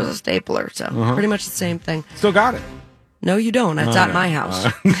 But it was a stapler, so pretty much the same thing. Still got it. No, you don't. It's at my house.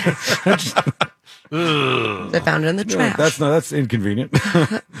 They found it in the trash. That's inconvenient.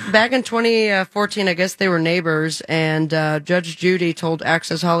 Back in 2014, I guess they were neighbors, and Judge Judy told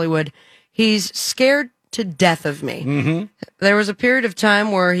Access Hollywood, he's scared to death of me. Mm-hmm. There was a period of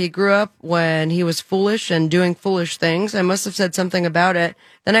time where he grew up when he was foolish and doing foolish things. I must have said something about it.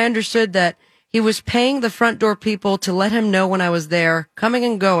 Then I understood that he was paying the front door people to let him know when I was there, coming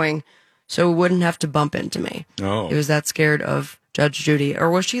and going, so he wouldn't have to bump into me. Oh. He was that scared of Judge Judy. Or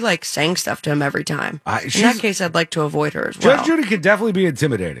was she like saying stuff to him every time? In that case, I'd like to avoid her as well. Judge Judy could definitely be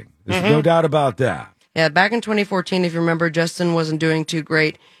intimidating. There's no doubt about that. Yeah, back in 2014, if you remember, Justin wasn't doing too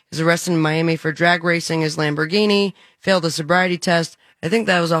great. He was arrested in Miami for drag racing his Lamborghini, failed a sobriety test. I think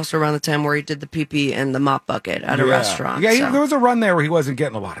that was also around the time where he did the pee-pee and the mop bucket at a restaurant. Yeah, there was a run there where he wasn't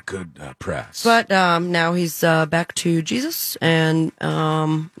getting a lot of good press. But now he's back to Jesus and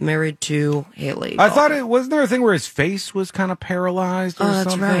married to Haley. I thought wasn't there a thing where his face was kind of paralyzed or that's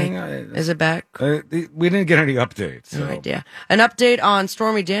something? right. Is it back? We didn't get any updates. So. No idea. An update on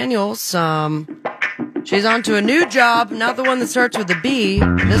Stormy Daniels. She's on to a new job, not the one that starts with a B.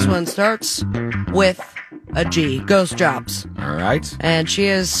 This one starts with a G. Ghost jobs. All right. And she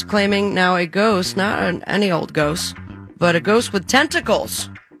is claiming now a ghost, not any old ghost, but a ghost with tentacles,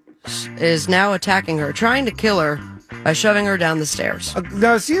 is now attacking her, trying to kill her by shoving her down the stairs.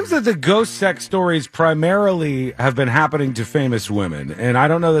 Now, it seems that the ghost sex stories primarily have been happening to famous women, and I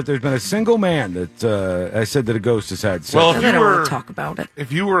don't know that there's been a single man that I said that a ghost has had sex. Well, if I you don't were want to talk about it.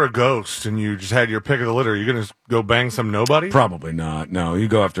 If you were a ghost and you just had your pick of the litter, are you going to go bang some nobody? Probably not. No, you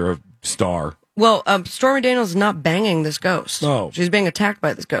go after a star. Well, Stormy Daniels is not banging this ghost. Oh. She's being attacked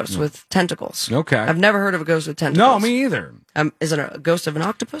by this ghost with tentacles. Okay. I've never heard of a ghost with tentacles. No, me either. Is it a ghost of an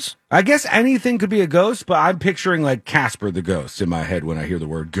octopus? I guess anything could be a ghost, but I'm picturing like Casper the ghost in my head when I hear the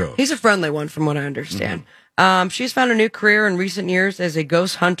word ghost. He's a friendly one, from what I understand. She's found a new career in recent years as a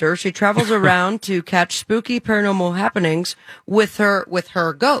ghost hunter. She travels around to catch spooky paranormal happenings with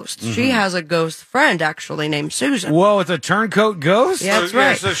her ghosts. She has a ghost friend, actually, named Susan. Whoa, it's a turncoat ghost? Yeah, that's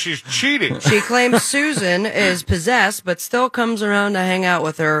right. So she's cheating. She claims Susan is possessed, but still comes around to hang out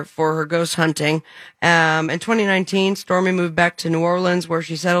with her for her ghost hunting. In 2019, Stormy moved back to New Orleans, where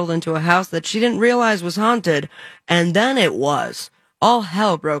she settled into a house that she didn't realize was haunted, and then it was. All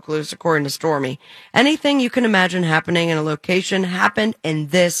hell broke loose, according to Stormy. Anything you can imagine happening in a location happened in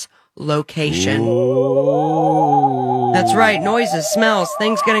this location. Ooh. That's right. Noises, smells,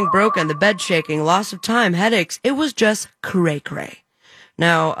 things getting broken, the bed shaking, loss of time, headaches. It was just cray-cray.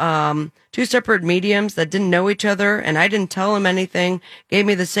 Now, two separate mediums that didn't know each other, and I didn't tell them anything, gave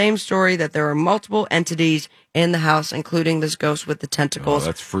me the same story that there were multiple entities in the house, including this ghost with the tentacles. Oh,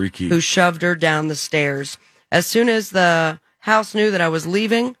 that's freaky. Who shoved her down the stairs. As soon as the house knew that I was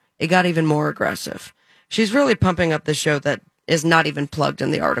leaving, it got even more aggressive. She's really pumping up the show that is not even plugged in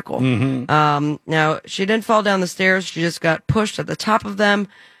the article. Now, she didn't fall down the stairs. She just got pushed at the top of them.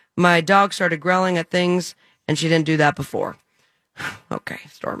 My dog started growling at things, and she didn't do that before. Okay,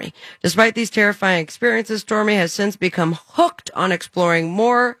 Stormy. Despite these terrifying experiences, Stormy has since become hooked on exploring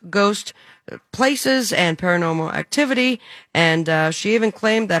more ghost places and paranormal activity, and she even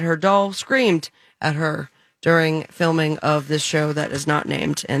claimed that her doll screamed at her during filming of this show that is not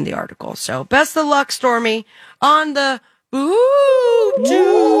named in the article. So, best of luck, Stormy, on the Boo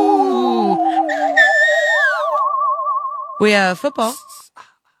Too. We have football.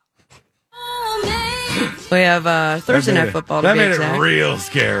 We have Thursday Night Football, to be exact. That made it real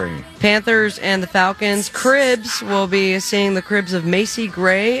scary. Panthers and the Falcons. Cribs will be seeing the cribs of Macy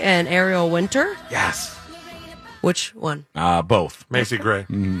Gray and Ariel Winter. Yes. Which one? Both. Macy Gray.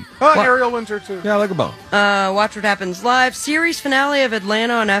 Ariel Winter, too. Yeah, I like a both. Watch What Happens Live. Series finale of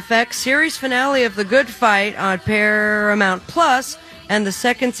Atlanta on FX. Series finale of The Good Fight on Paramount Plus. And the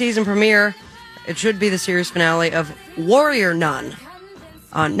second season premiere, it should be the series finale of Warrior Nun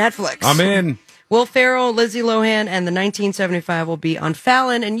on Netflix. I'm in. Will Ferrell, Lizzie Lohan, and the 1975 will be on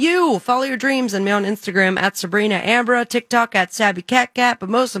Fallon. And you, follow your dreams and me on Instagram at Sabrina Ambra, TikTok at SabbyCatCat, but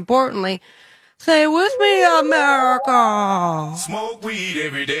most importantly, say with me, America. Smoke weed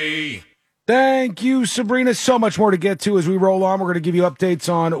every day. Thank you, Sabrina. So much more to get to as we roll on. We're going to give you updates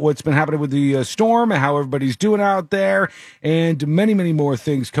on what's been happening with the storm and how everybody's doing out there, and many, many more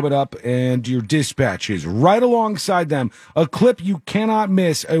things coming up, and your dispatches right alongside them. A clip you cannot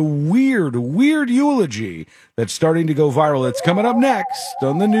miss, a weird eulogy that's starting to go viral. It's coming up next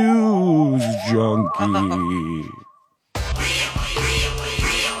on the News Junkie.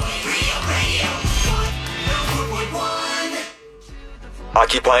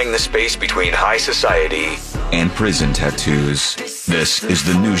 occupying the space between high society and prison tattoos. This is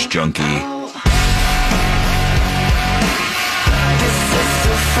the News Junkie.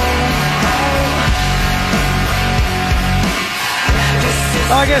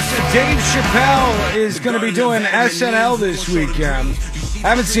 I guess Dave Chappelle is going to be doing SNL this weekend. I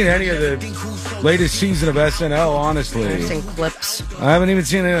haven't seen any of the latest season of SNL, honestly. I've seen clips. I haven't even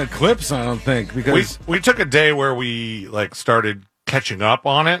seen any clips, I don't think, because we took a day where we started catching up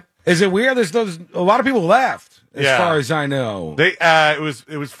on it. Is it weird? There's a lot of people left, as far as I know. They it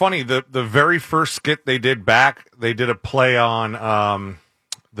was funny. The very first skit they did back, they did a play on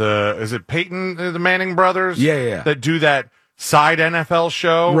is it Peyton, the Manning brothers? Yeah. That do that side NFL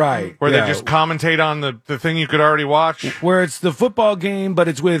show, right? Where they just commentate on the thing you could already watch. Where it's the football game, but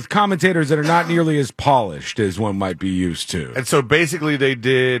it's with commentators that are not nearly as polished as one might be used to. And so basically, they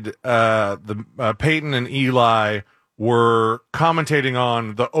did the Peyton and Eli were commentating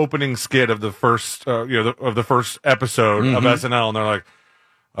on the opening skit of the first of the first episode of SNL, and they're like,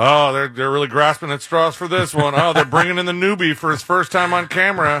 oh, they're really grasping at straws for this one. Oh, they're bringing in the newbie for his first time on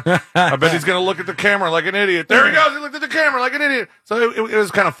camera. I bet he's going to look at the camera like an idiot. There he goes. He looked at the camera like an idiot. So it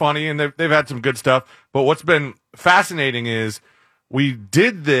was kind of funny, and they've had some good stuff. But what's been fascinating is we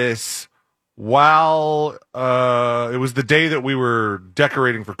did this while it was the day that we were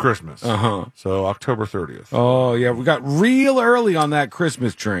decorating for Christmas. So October 30th. Oh, yeah. We got real early on that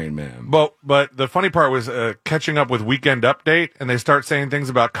Christmas train, man. But the funny part was catching up with Weekend Update, and they start saying things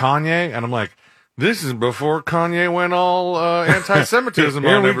about Kanye, and I'm like, this is before Kanye went all anti-Semitism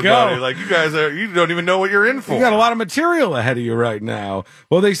on everybody. Go. Like, you don't even know what you're in for. You got a lot of material ahead of you right now.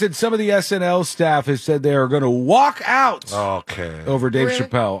 Well, they said some of the SNL staff has said they are going to walk out over Dave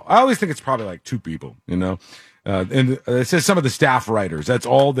Chappelle. I always think it's probably like two people, you know. And it says some of the staff writers. That's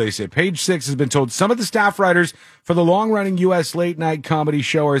all they say. Page 6 has been told some of the staff writers for the long-running U.S. late-night comedy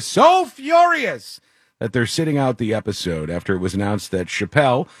show are so furious that they're sitting out the episode after it was announced that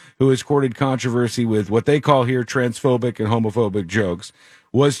Chappelle, who has courted controversy with what they call here transphobic and homophobic jokes,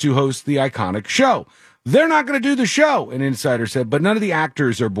 was to host the iconic show. They're not going to do the show, an insider said, but none of the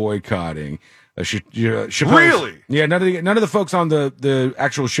actors are boycotting. Really? Yeah, none of the folks on the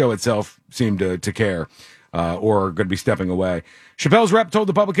actual show itself seem to care. Or are going to be stepping away. Chappelle's rep told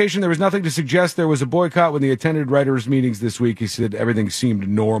the publication there was nothing to suggest there was a boycott when they attended writers' meetings this week. He said everything seemed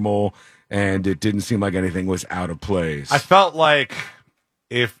normal, and it didn't seem like anything was out of place. I felt like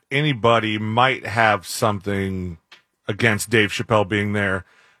if anybody might have something against Dave Chappelle being there,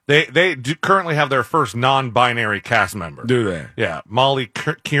 they do currently have their first non-binary cast member. Do they? Yeah, Molly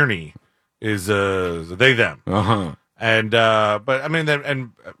Kearney is they them. And but I mean,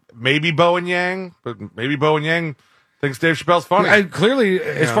 and maybe Bowen Yang, but maybe Bowen Yang thinks Dave Chappelle's funny. And clearly,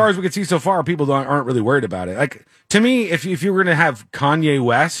 as far as we can see so far, people aren't really worried about it. Like, to me, if you were going to have Kanye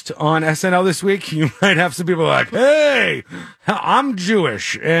West on SNL this week, you might have some people like, hey, I'm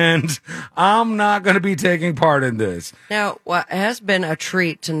Jewish, and I'm not going to be taking part in this. Now, it has been a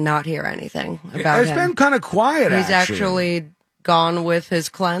treat to not hear anything about him. It's been kind of quiet, He's actually gone with his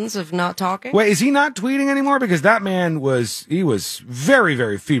cleanse of not talking. Wait, is he not tweeting anymore? Because that man was very,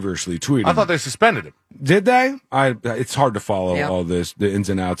 very feverishly tweeting. I thought they suspended him. Did they? It's hard to follow all this, the ins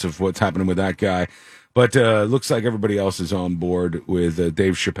and outs of what's happening with that guy. But looks like everybody else is on board with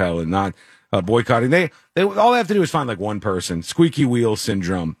Dave Chappelle and not boycotting. They all they have to do is find like one person. Squeaky wheel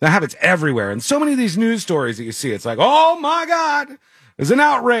syndrome. That happens everywhere. And so many of these news stories that you see, it's like, oh my God, there's an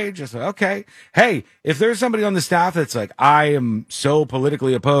outrage. It's like, okay. Hey, if there's somebody on the staff that's like, I am so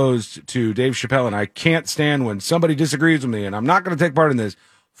politically opposed to Dave Chappelle and I can't stand when somebody disagrees with me and I'm not going to take part in this,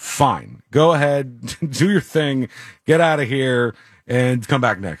 fine. Go ahead, do your thing, get out of here, and come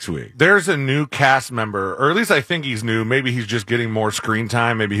back next week. There's a new cast member, or at least I think he's new. Maybe he's just getting more screen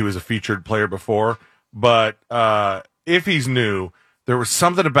time. Maybe he was a featured player before. But if he's new, there was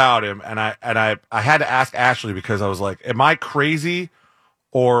something about him, and I had to ask Ashley because I was like, am I crazy?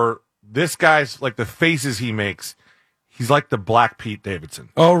 Or this guy's like the faces he makes, he's like the Black Pete Davidson.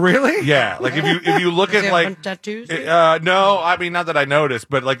 Oh, really? Yeah. Like if you look at like tattoos. No, I mean not that I noticed,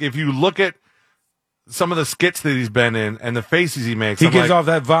 but like if you look at some of the skits that he's been in and the faces he makes, he gives off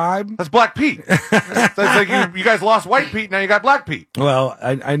that vibe. That's Black Pete. It's like you guys lost White Pete, now you got Black Pete. Well,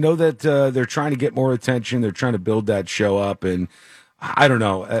 I know that they're trying to get more attention. They're trying to build that show up, and I don't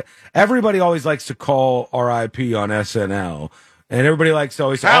know. Everybody always likes to call RIP on SNL. And everybody likes to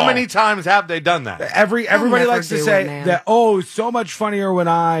always say, how many times have they done that? Everybody likes to say that, it's so much funnier when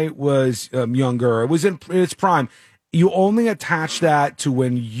I was younger. It was in its prime. you only attach that to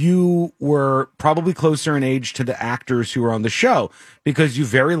when you were probably closer in age to the actors who were on the show, because you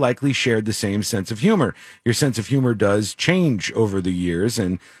very likely shared the same sense of humor. Your sense of humor does change over the years,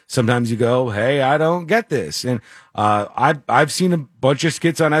 and sometimes you go, hey, I don't get this. And I've seen a bunch of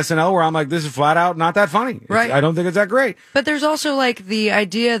skits on SNL where I'm like, this is flat out not that funny. Right. I don't think it's that great. But there's also like the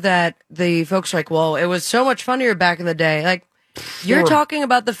idea that the folks are like, well, it was so much funnier back in the day. Like, you're talking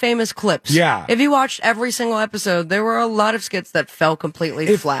about the famous clips. Yeah. If you watched every single episode, there were a lot of skits that fell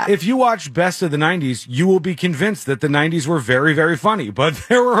completely flat. If you watch Best of the 90s, you will be convinced that the 90s were very, very funny. But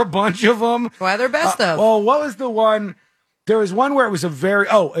there were a bunch of them. Why they're best of? Well, what was the one? There was one where it was a very...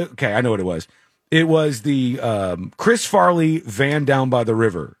 Oh, okay, I know what it was. It was the Chris Farley Van Down by the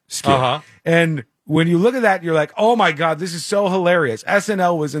River skit. Uh-huh. And when you look at that, you're like, oh my God, this is so hilarious.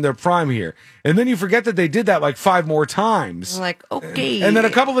 SNL was in their prime here. And then you forget that they did that like 5 more times. I'm like, okay. And then a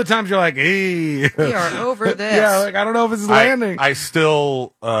couple of times you're like, hey. We are over this. Yeah, like, I don't know if it's landing. I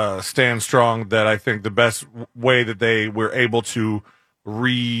still stand strong that I think the best way that they were able to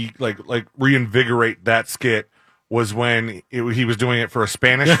reinvigorate that skit was when he was doing it for a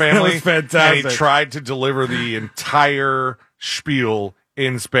Spanish family. That was fantastic. And he tried to deliver the entire spiel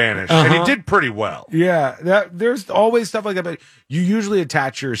in Spanish, and he did pretty well. Yeah, there's always stuff like that, but you usually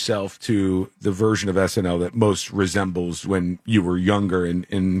attach yourself to the version of SNL that most resembles when you were younger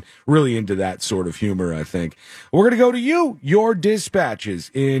and really into that sort of humor, I think. We're going to go to your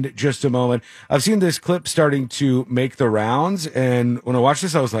dispatches in just a moment. I've seen this clip starting to make the rounds, and when I watched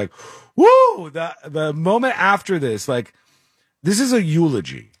this, I was like, woo! The moment after this, like, this is a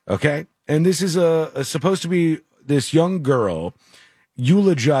eulogy, okay? And this is supposed to be this young girl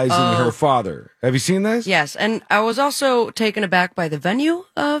eulogizing her father. Have you seen this? Yes, and I was also taken aback by the venue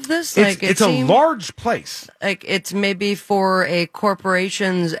of this. It's a large place. Like, it's maybe for a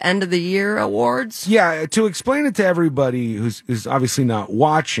corporation's end of the year awards. Yeah, to explain it to everybody who's obviously not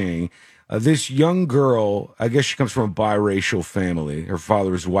watching, this young girl, I guess she comes from a biracial family. Her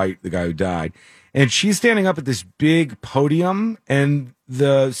father is white, the guy who died. And she's standing up at this big podium, and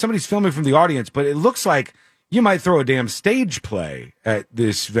somebody's filming from the audience, but it looks like you might throw a damn stage play at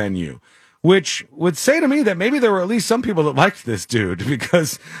this venue, which would say to me that maybe there were at least some people that liked this dude,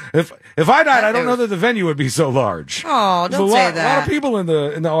 because if I died, I don't know that the venue would be so large. Oh, don't say that. A lot of people in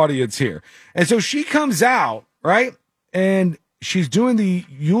the audience here. And so she comes out, right? And she's doing the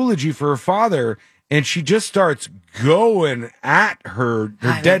eulogy for her father, and she just starts going at her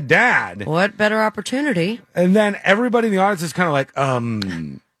dead dad. What better opportunity? And then everybody in the audience is kind of like,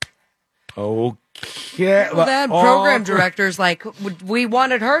 okay. Well, then program director's like, we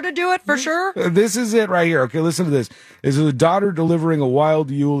wanted her to do it for sure. This is it right here. Okay, listen to this. This is a daughter delivering a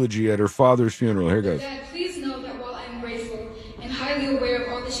wild eulogy at her father's funeral. Here goes. Dad, please know that while I am grateful and highly aware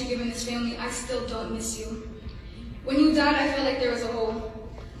of all that you've given this family, I still don't miss you. When you died, I felt like there was a hole.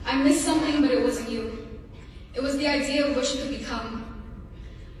 I missed something, but it wasn't you. It was the idea of what you could become.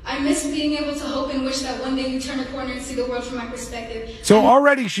 I miss being able to hope and wish that one day you turn a corner and see the world from my perspective. So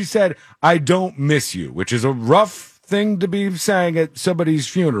already she said, I don't miss you, which is a rough thing to be saying at somebody's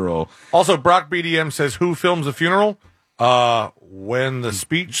funeral. Also, Brock BDM says, who films a funeral? When the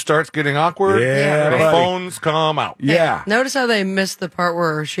speech starts getting awkward, the phones come out. Yeah. Notice how they missed the part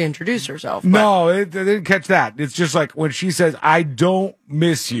where she introduced herself. No, they didn't catch that. It's just like when she says, I don't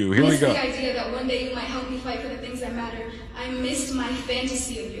miss you. Here we go. The idea that one day you might help me fight for the things that matter. I missed my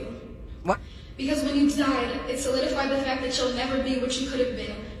fantasy of you. What? Because when you died, it solidified the fact that you'll never be what you could have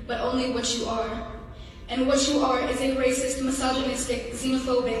been, but only what you are. And what you are is a racist, misogynistic,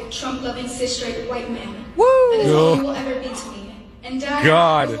 xenophobic, Trump-loving, cis-straight white man. Woo! That is all you will ever be to me. And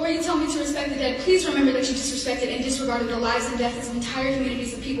Dad, before you tell me to respect the dead, please remember that you disrespected and disregarded the lives and deaths of entire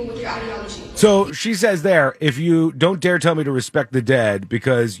communities of people with your ideology. So she says there, if you don't dare tell me to respect the dead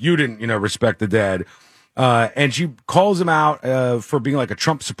because you didn't, respect the dead. And she calls him out for being like a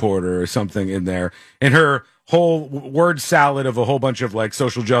Trump supporter or something in there. In her whole word salad of a whole bunch of like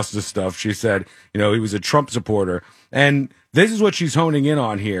social justice stuff, she said, he was a Trump supporter. And this is what she's honing in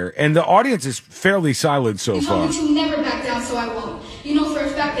on here. And the audience is fairly silent so you far. You told me to never back down, so I won't. You know for a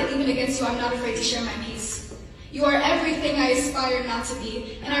fact that even against you, I'm not afraid to share my peace. You are everything I aspire not to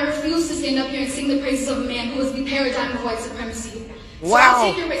be. And I refuse to stand up here and sing the praises of a man who is the paradigm of white supremacy. So Wow.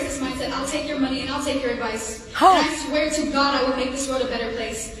 I'll take your racist mindset, I'll take your money, and I'll take your advice. And I swear to God I will make this world a better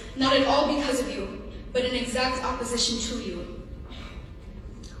place. Not at all because of you, but in exact opposition to you.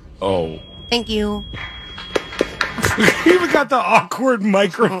 Oh. Thank you. He even got the awkward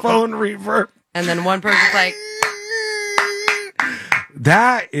microphone reverb. And then one person's like,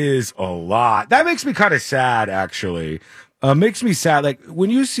 that is a lot. That makes me kind of sad, actually. makes me sad. Like when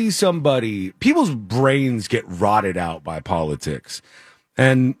you see somebody, people's brains get rotted out by politics.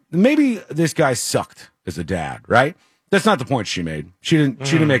 And maybe this guy sucked as a dad, right? That's not the point she made. She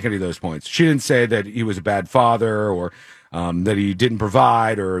didn't make any of those points. She didn't say that he was a bad father or that he didn't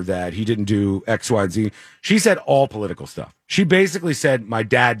provide or that he didn't do X, Y, and Z. She said all political stuff. She basically said, my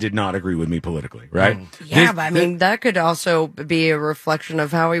dad did not agree with me politically, right? Yeah, but I mean, that could also be a reflection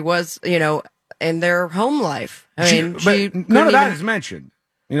of how he was, in their home life. None of that is mentioned.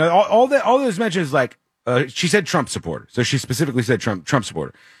 All those mentions, like, she said Trump supporter. So she specifically said Trump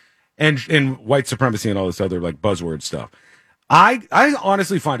supporter. And white supremacy and all this other, like, buzzword stuff. I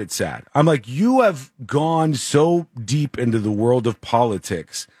honestly find it sad. I'm like, you have gone so deep into the world of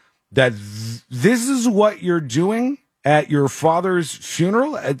politics that this is what you're doing at your father's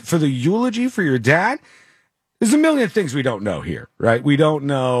funeral for the eulogy for your dad. There's a million things we don't know here, right? We don't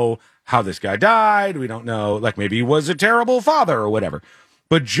know how this guy died. We don't know, like, maybe he was a terrible father or whatever.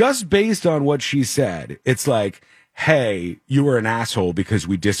 But just based on what she said, it's like, hey, you were an asshole because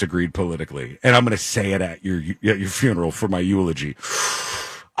we disagreed politically, and I'm going to say it at your funeral for my eulogy.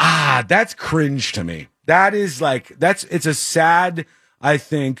 That's cringe to me. That is like, it's a sad, I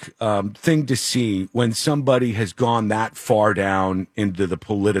think, thing to see when somebody has gone that far down into the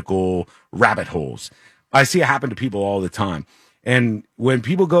political rabbit holes. I see it happen to people all the time. And when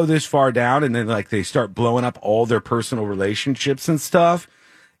people go this far down and then like they start blowing up all their personal relationships and stuff,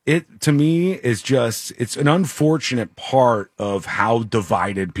 it, to me, is just, it's an unfortunate part of how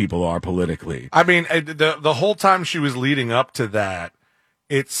divided people are politically. I mean, the whole time she was leading up to that,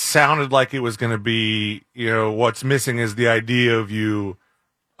 it sounded like it was going to be, what's missing is the idea of you,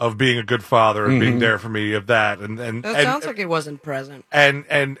 of being a good father and being there for me, of that. And sounds like it wasn't present.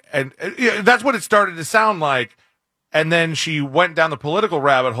 And that's what it started to sound like. And then she went down the political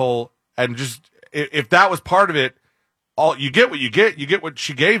rabbit hole, and just, if that was part of it, you get what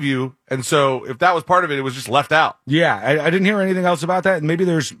she gave you. And so if that was part of it, it was just left out. Yeah. I didn't hear anything else about that. Maybe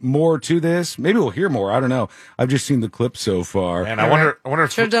there's more to this. Maybe we'll hear more. I don't know. I've just seen the clip so far. And I wonder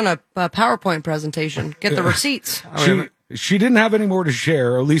if should have done a PowerPoint presentation. Get the receipts. She didn't have any more to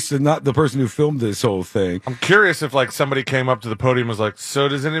share, or at least not the person who filmed this whole thing. I'm curious if like somebody came up to the podium and was like, so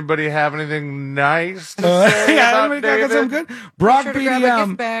does anybody have anything nice to say about David? Got some good. Brock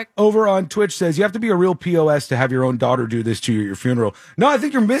BDM over on Twitch says, you have to be a real POS to have your own daughter do this to you at your funeral. No, I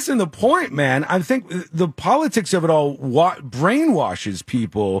think you're missing the point, man. I think the politics of it all brainwashes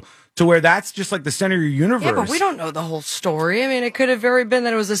people to where that's just like the center of your universe. Yeah, but we don't know the whole story. I mean, it could have very been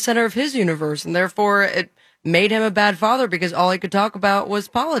that it was the center of his universe, and therefore it made him a bad father because all he could talk about was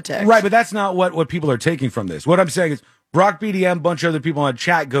politics. Right, but that's not what people are taking from this. What I'm saying is, Brock BDM, a bunch of other people on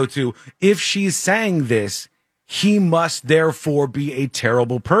chat go to, if she's saying this, he must therefore be a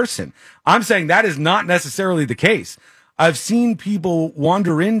terrible person. I'm saying that is not necessarily the case. I've seen people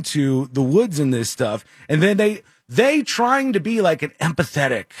wander into the woods in this stuff, and then they trying to be like an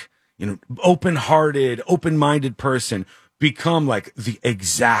empathetic, open-hearted, open-minded person become like the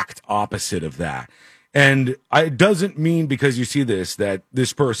exact opposite of that. And it doesn't mean because you see this that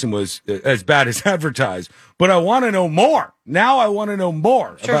this person was as bad as advertised, but I want to know more. Now I want to know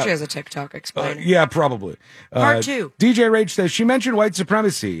more. Sure, she has a TikTok explaining. Yeah, probably. Part 2. DJ Rage says, she mentioned white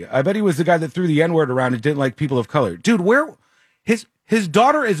supremacy. I bet he was the guy that threw the N-word around and didn't like people of color. Dude, his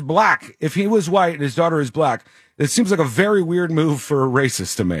daughter is black. If he was white and his daughter is black, it seems like a very weird move for a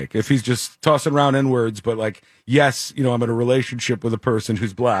racist to make. If he's just tossing around N-words, but like, yes, I'm in a relationship with a person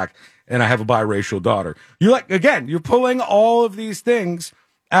who's black and I have a biracial daughter. You're pulling all of these things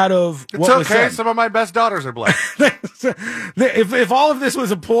out of what was said. It's okay. Some of my best daughters are black. If all of this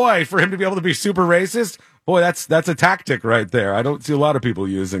was a ploy for him to be able to be super racist, boy, that's a tactic right there. I don't see a lot of people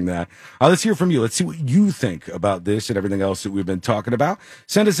using that. Let's hear from you. Let's see what you think about this and everything else that we've been talking about.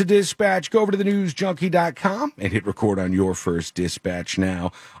 Send us a dispatch. Go over to thenewsjunkie.com and hit record on your first dispatch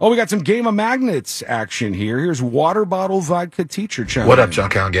now. We got some Game of Magnets action here. Here's Water Bottle Vodka Teacher Challenge. What up,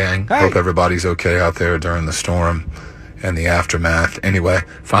 Junktown Gang? Hey. Hope everybody's okay out there during the storm and the aftermath. Anyway,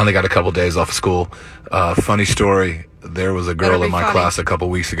 finally got a couple days off of school. Funny story. There was a girl in my class a couple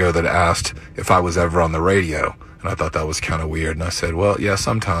weeks ago that asked if I was ever on the radio. And I thought that was kind of weird. And I said, well, yeah,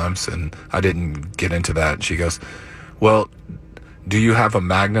 sometimes. And I didn't get into that. And she goes, well, do you have a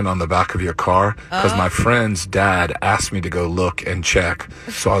magnet on the back of your car? Because my friend's dad asked me to go look and check.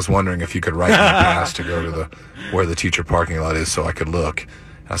 So I was wondering if you could write me a pass to go to where the teacher parking lot is so I could look.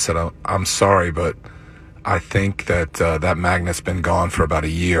 And I said, I'm sorry, but I think that that magnet's been gone for about a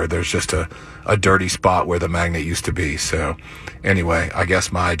year. There's just a dirty spot where the magnet used to be. So anyway, I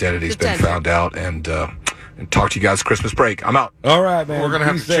guess my identity's been found out, and Talk to you guys Christmas break. I'm out. All right, man. We're going to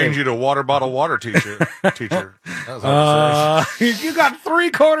have to change you to water bottle water teacher. That was you got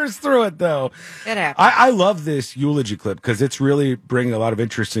 3/4 through it, though. It happens. I love this eulogy clip because it's really bringing a lot of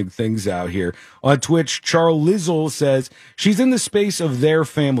interesting things out here. On Twitch, Charles Lizzle says she's in the space of their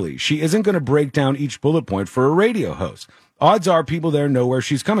family. She isn't going to break down each bullet point for a radio host. Odds are people there know where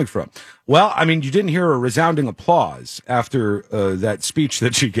she's coming from. Well, I mean, you didn't hear a resounding applause after that speech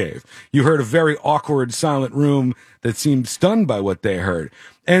that she gave. You heard a very awkward, silent room that seemed stunned by what they heard.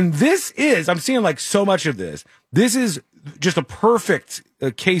 And this is, I'm seeing like so much of this. This is just a perfect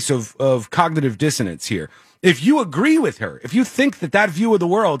case of cognitive dissonance here. If you agree with her, if you think that that view of the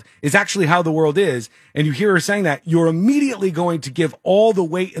world is actually how the world is, and you hear her saying that, you're immediately going to give all the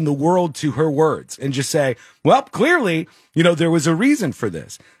weight in the world to her words and just say, well, clearly, there was a reason for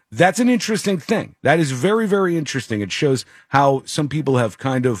this. That's an interesting thing. That is very, very interesting. It shows how some people have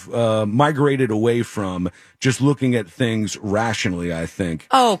kind of migrated away from just looking at things rationally, I think.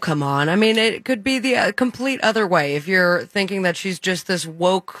 Oh, come on. I mean, it could be the complete other way. If you're thinking that she's just this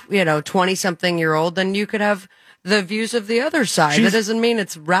woke, 20-something-year-old, then you could have the views of the other side. That doesn't mean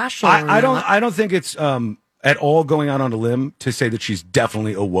it's rational. I don't think it's at all going out on a limb to say that she's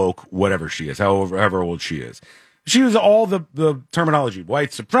definitely a woke, whatever she is, however old she is. She used all the terminology,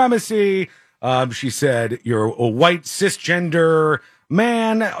 white supremacy. She said you're a white cisgender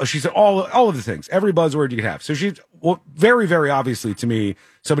man. She said all of the things, every buzzword you could have. So she's very, very obviously to me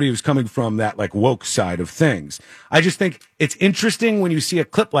somebody who's coming from that like woke side of things. I just think it's interesting when you see a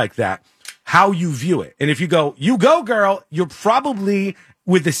clip like that, how you view it. And if you go girl, you're probably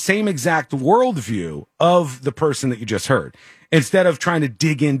with the same exact worldview of the person that you just heard, instead of trying to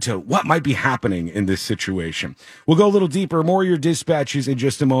dig into what might be happening in this situation. We'll go a little deeper, more of your dispatches in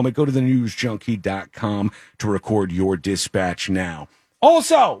just a moment. Go to thenewsjunkie.com to record your dispatch now.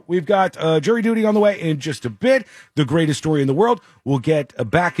 Also, we've got jury duty on the way in just a bit. The greatest story in the world. We'll get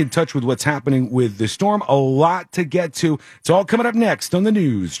back in touch with what's happening with the storm. A lot to get to. It's all coming up next on the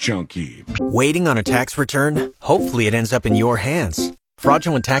News Junkie. Waiting on a tax return? Hopefully it ends up in your hands.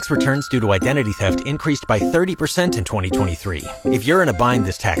 Fraudulent tax returns due to identity theft increased by 30% in 2023. If you're in a bind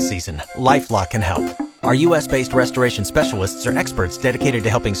this tax season, LifeLock can help. Our U.S.-based restoration specialists are experts dedicated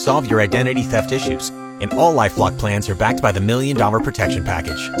to helping solve your identity theft issues. And all LifeLock plans are backed by the $1 Million Protection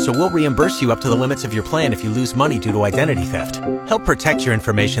Package. So we'll reimburse you up to the limits of your plan if you lose money due to identity theft. Help protect your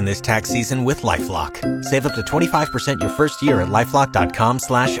information this tax season with LifeLock. Save up to 25% your first year at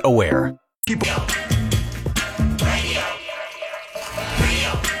LifeLock.com/aware.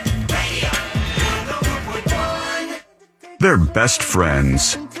 They're best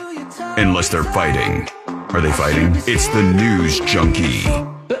friends. Unless they're fighting. Are they fighting? It's the News Junkie.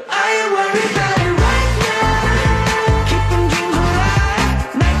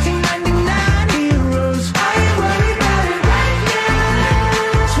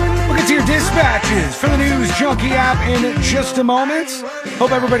 We'll get to your dispatches from the News Junkie app in just a moment.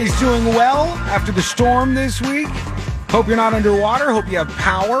 Hope everybody's doing well after the storm this week. Hope you're not underwater. Hope you have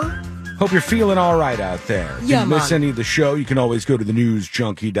power. Hope you're feeling all right out there. If you miss any of the show, you can always go to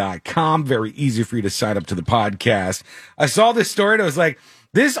thenewsjunkie.com. Very easy for you to sign up to the podcast. I saw this story and I was like,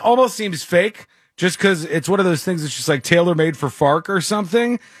 this almost seems fake just because it's one of those things that's just like tailor-made for FARC or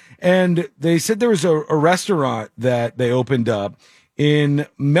something. And they said there was a restaurant that they opened up in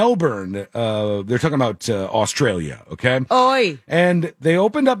Melbourne. They're talking about Australia, okay? Oi! And they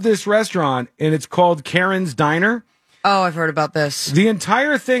opened up this restaurant and it's called Karen's Diner. Oh, I've heard about this. The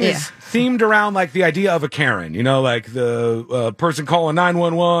entire thing is themed around like the idea of a Karen, like the person calling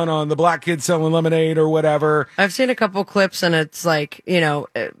 911 on the black kid selling lemonade or whatever. I've seen a couple clips and it's like,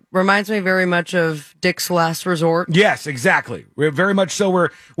 it reminds me very much of Dick's Last Resort. Yes, exactly. Very much so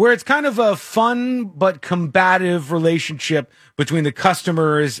where it's kind of a fun but combative relationship between the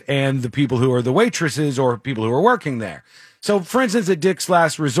customers and the people who are the waitresses or people who are working there. So, for instance, at Dick's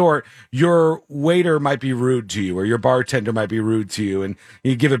Last Resort, your waiter might be rude to you or your bartender might be rude to you, and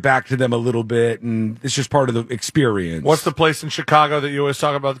you give it back to them a little bit, and it's just part of the experience. What's the place in Chicago that you always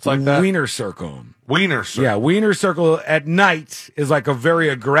talk about that's like that? Wiener Circle. Wiener Circle. Yeah, Wiener Circle at night is like a very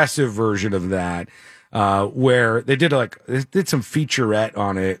aggressive version of that, where they did some featurette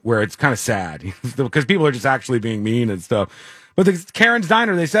on it where it's kind of sad because people are just actually being mean and stuff. But the Karen's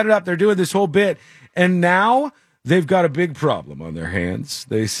Diner, they set it up, they're doing this whole bit, and now they've got a big problem on their hands.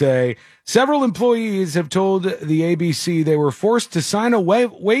 They say several employees have told the ABC they were forced to sign a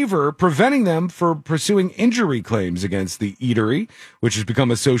waiver preventing them from pursuing injury claims against the eatery, which has become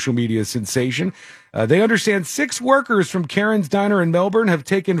a social media sensation. They understand 6 workers from Karen's Diner in Melbourne have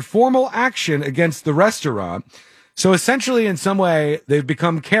taken formal action against the restaurant. So essentially, in some way, they've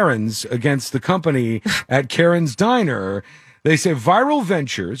become Karens against the company at Karen's Diner. They say Viral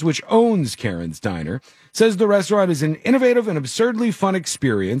Ventures, which owns Karen's Diner, says the restaurant is an innovative and absurdly fun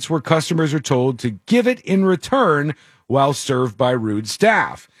experience where customers are told to give it in return while served by rude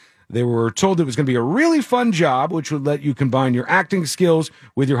staff. They were told it was going to be a really fun job, which would let you combine your acting skills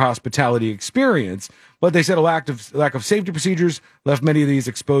with your hospitality experience. But they said a lack of safety procedures left many of these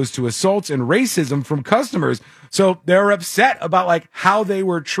exposed to assaults and racism from customers. So they're upset about like how they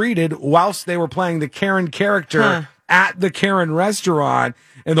were treated whilst they were playing the Karen character at the Karen restaurant.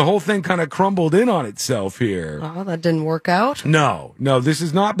 And the whole thing kind of crumbled in on itself here. Oh, that didn't work out? No, this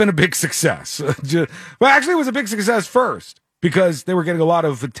has not been a big success. Well, actually, it was a big success first, because they were getting a lot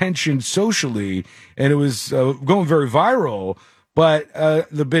of attention socially, and it was going very viral. But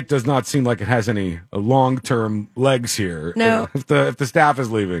the bit does not seem like it has any long-term legs here. No, if the staff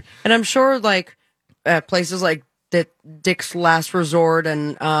is leaving, and I'm sure like places like Dick's Last Resort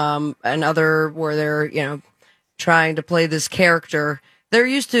and other where they're trying to play this character. They're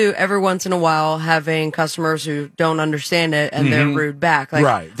used to every once in a while having customers who don't understand it and they're rude back. Like,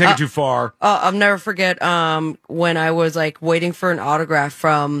 right. Take it too far. I'll never forget when I was like waiting for an autograph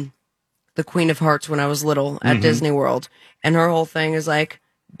from the Queen of Hearts when I was little at Disney World. And her whole thing is like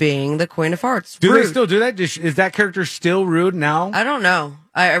being the Queen of Hearts. Do they still do that? Is that character still rude now? I don't know.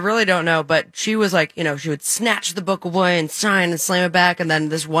 I really don't know. But she was like, she would snatch the book away and sign and slam it back. And then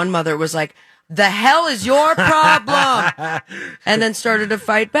this one mother was like, the hell is your problem? And then started to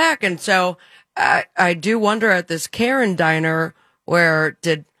fight back. And so I do wonder at this Karen Diner, where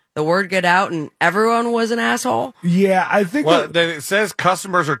did the word get out and everyone was an asshole? Yeah, I think. Well, it says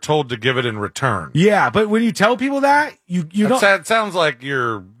customers are told to give it in return. Yeah, but when you tell people that, you don't. It sounds like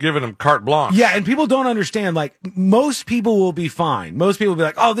you're giving them carte blanche. Yeah, and people don't understand. Like, most people will be fine. Most people will be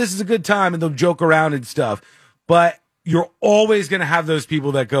like, oh, this is a good time, and they'll joke around and stuff. But you're always going to have those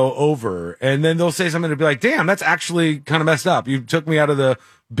people that go over, and then they'll say something to be like, damn, that's actually kind of messed up. You took me out of the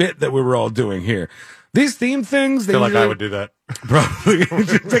bit that we were all doing here. These theme things, I feel like I would do that. Probably.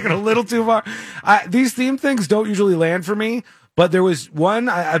 Taking a little too far. These theme things don't usually land for me, but there was one,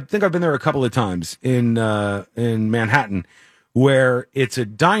 I think I've been there a couple of times in Manhattan, where it's a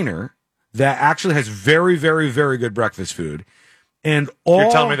diner that actually has very, very, very good breakfast food. And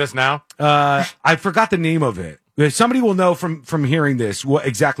You're telling me this now? I forgot the name of it. Somebody will know from hearing this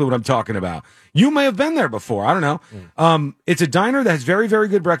exactly what I'm talking about. You may have been there before. I don't know. It's a diner that has very, very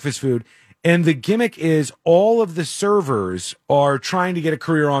good breakfast food. And the gimmick is all of the servers are trying to get a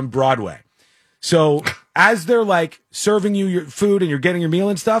career on Broadway. So as they're like serving you your food and you're getting your meal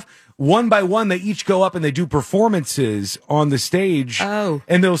and stuff, one by one, they each go up and they do performances on the stage. Oh.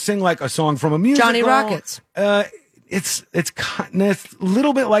 And they'll sing like a song from a musical. Johnny Rockets. It's a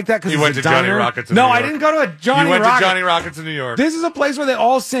little bit like that because You it's went a to Johnny diner. Rockets in No, New York. I didn't go to a Johnny You went Rockets. to Johnny Rockets in New York. This is a place where they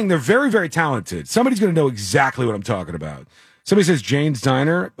all sing. They're very, very talented. Somebody's going to know exactly what I'm talking about. Somebody says Jane's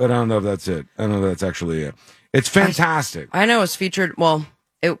Diner, but I don't know if that's it. I don't know if that's actually it. It's fantastic. I know it's featured. Well,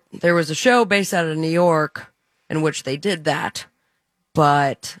 there was a show based out of New York in which they did that,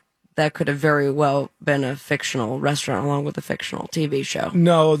 but that could have very well been a fictional restaurant along with a fictional TV show.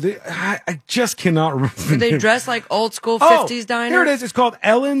 No, I just cannot remember. Do they dress like old school 50s diner? Here it is. It's called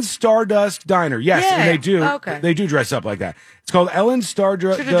Ellen's Stardust Diner. Yes, Yeah. and they do. Okay. They do dress up like that. It's called Ellen's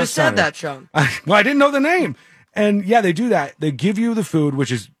Stardust Diner. Should have just said that, Sean. Well, I didn't know the name. And yeah, they do that. They give you the food,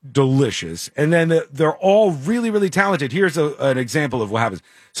 which is delicious. And then they're all really, really talented. Here's an example of what happens.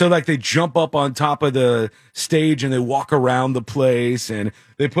 So like they jump up on top of the stage and they walk around the place and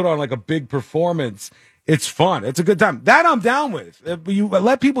they put on like a big performance. It's fun. It's a good time. That I'm down with. If you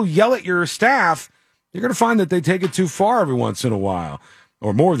let people yell at your staff, you're going to find that they take it too far every once in a while,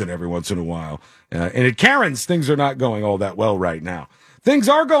 or more than every once in a while. And at Karen's, things are not going all that well right now. Things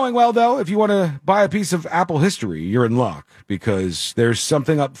are going well, though. If you want to buy a piece of Apple history, you're in luck because there's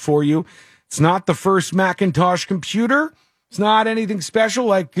something up for you. It's not the first Macintosh computer. It's not anything special,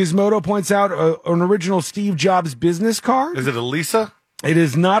 like Gizmodo points out, an original Steve Jobs business card. Is it a Lisa? It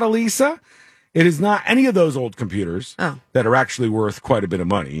is not a Lisa. It is not any of those old computers that are actually worth quite a bit of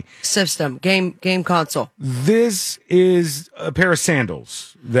money. System, game console. This is a pair of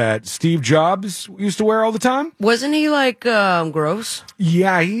sandals that Steve Jobs used to wear all the time. Wasn't he like gross?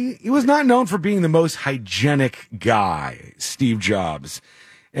 Yeah, he was not known for being the most hygienic guy, Steve Jobs.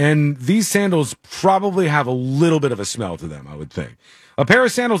 And these sandals probably have a little bit of a smell to them, I would think. A pair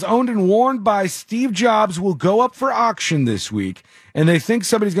of sandals owned and worn by Steve Jobs will go up for auction this week, and they think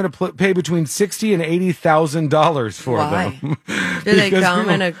somebody's going to pay between $60,000 and $80,000 for them. Do they come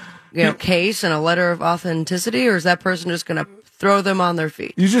in a case and a letter of authenticity, or is that person just going to throw them on their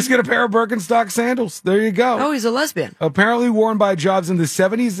feet. You just get a pair of Birkenstock sandals. There you go. Oh, he's a lesbian. Apparently worn by jobs in the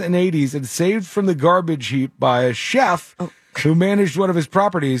 70s and 80s and saved from the garbage heap by a chef who managed one of his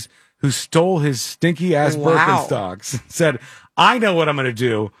properties who stole his stinky-ass Birkenstocks. Said, I know what I'm going to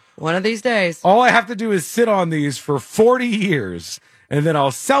do. One of these days. All I have to do is sit on these for 40 years, and then I'll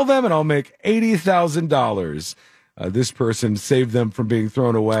sell them, and I'll make $80,000. This person saved them from being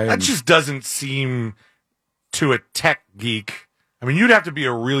thrown away. That just doesn't seem to a tech geek. I mean, you'd have to be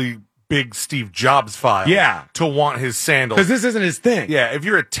a really big Steve Jobs file to want his sandals. Because this isn't his thing. Yeah, if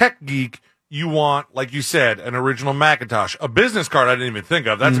you're a tech geek, you want, like you said, an original Macintosh. A business card I didn't even think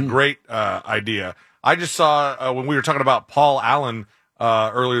of. That's a great idea. I just saw, when we were talking about Paul Allen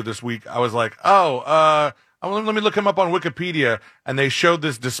earlier this week, I was like, let me look him up on Wikipedia. And they showed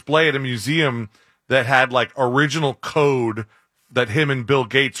this display at a museum that had like original code that him and Bill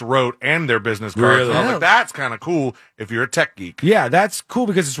Gates wrote and their business cards. Really? And I was like, that's kind of cool if you're a tech geek. Yeah, that's cool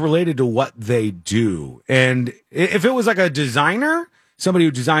because it's related to what they do. And if it was like a designer, somebody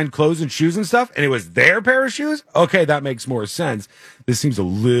who designed clothes and shoes and stuff, and it was their pair of shoes, okay, that makes more sense. This seems a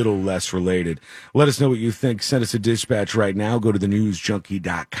little less related. Let us know what you think. Send us a dispatch right now. Go to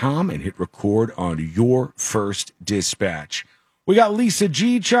thenewsjunkie.com and hit record on your first dispatch. We got Lisa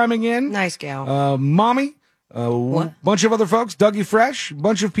G chiming in. Nice gal. Mommy. Bunch of other folks, Dougie Fresh,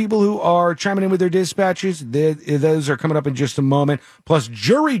 bunch of people who are chiming in with their dispatches. Those are coming up in just a moment. Plus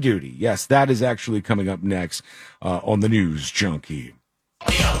jury duty. Yes, that is actually coming up next on the News Junkie.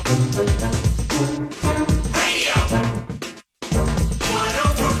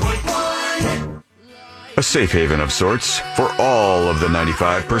 A safe haven of sorts for all of the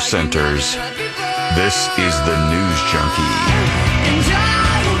 95 percenters. This is the News Junkie.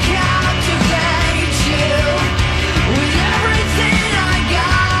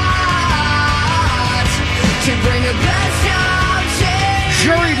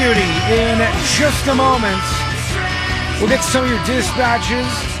 Jury duty in just a moment. We'll get to some of your dispatches,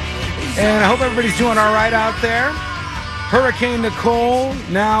 and I hope everybody's doing all right out there. Hurricane Nicole,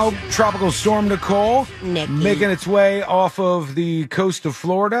 now Tropical Storm Nicole, making its way off of the coast of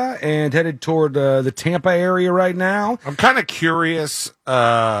Florida and headed toward the Tampa area right now. I'm kind of curious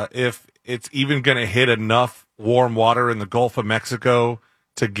if it's even going to hit enough warm water in the Gulf of Mexico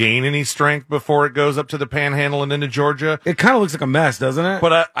to gain any strength before it goes up to the Panhandle and into Georgia. It kind of looks like a mess, doesn't it?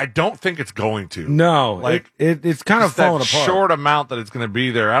 But I don't think it's going to. No, like it's kind of falling apart. Short amount that it's going to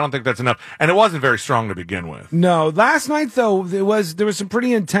be there. I don't think that's enough, and it wasn't very strong to begin with. No, last night though there was some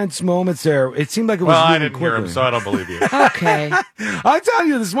pretty intense moments there. It seemed like it was. Well, I moving didn't quickly. hear him, so I don't believe you. Okay, I tell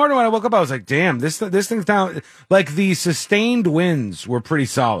you, this morning when I woke up, I was like, "Damn, this thing's down." Like the sustained winds were pretty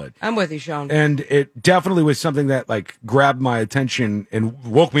solid. I'm with you, Sean. And it definitely was something that like grabbed my attention and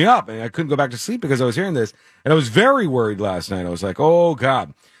woke me up. And I couldn't go back to sleep because I was hearing this. And I was very worried last night. I was like, oh,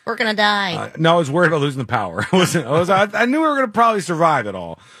 God. We're going to die. No, I was worried about losing the power. I knew we were going to probably survive it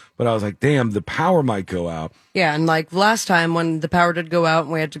all. But I was like, damn, the power might go out. Yeah, and like last time when the power did go out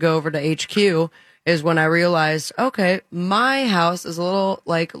and we had to go over to HQ is when I realized, okay, my house is a little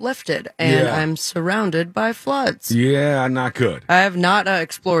like lifted and I'm surrounded by floods. Yeah, not good. I have not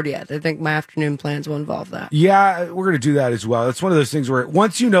explored yet. I think my afternoon plans will involve that. Yeah, we're going to do that as well. It's one of those things where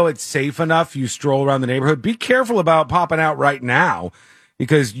once you know it's safe enough, you stroll around the neighborhood. Be careful about popping out right now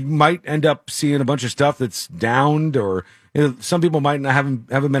because you might end up seeing a bunch of stuff that's downed or some people might not haven't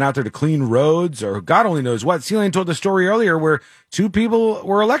been out there to clean roads or God only knows what. C-Lane told the story earlier where 2 people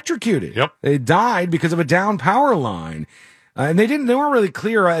were electrocuted. Yep. They died because of a down power line. And they weren't really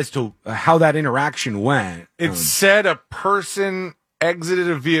clear as to how that interaction went. It said a person exited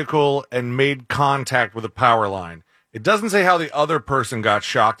a vehicle and made contact with a power line. It doesn't say how the other person got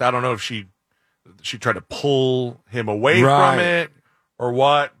shocked. I don't know if she tried to pull him away from it or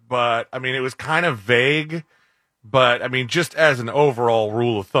what, but I mean, it was kind of vague. But I mean, just as an overall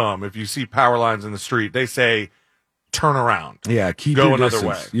rule of thumb, if you see power lines in the street, they say turn around. Yeah, keep go your another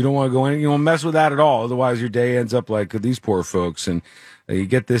distance. way. You don't want to go in. You don't mess with that at all. Otherwise, your day ends up like these poor folks. And you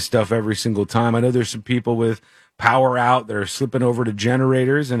get this stuff every single time. I know there's some people with power out that are slipping over to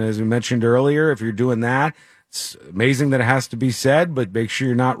generators. And as we mentioned earlier, if you're doing that, it's amazing that it has to be said, but make sure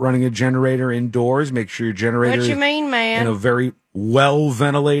you're not running a generator indoors. Make sure your generator What you mean, man? in a very well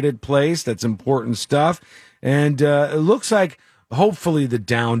ventilated place. That's important stuff. And it looks like hopefully the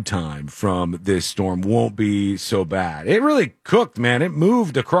downtime from this storm won't be so bad. It really cooked, man. It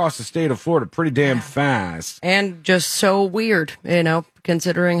moved across the state of Florida pretty damn fast. And just so weird,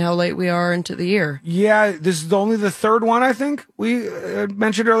 considering how late we are into the year. Yeah, this is only the third one, I think, we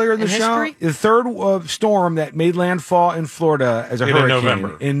mentioned earlier in the show. History? The third storm that made landfall in Florida as a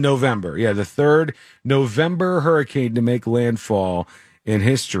hurricane. In November. Yeah, the third November hurricane to make landfall in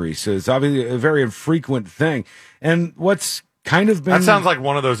history. So it's obviously a very infrequent thing. And what's kind of been... That sounds like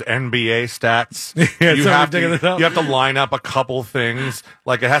one of those NBA stats. Yeah, you have to line up a couple things.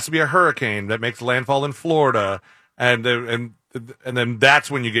 Like it has to be a hurricane that makes landfall in Florida, and then that's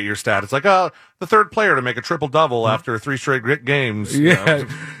when you get your stat. It's like, the third player to make a triple-double after 3 straight games. Yeah.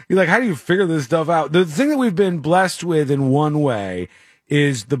 You're like, how do you figure this stuff out? The thing that we've been blessed with in one way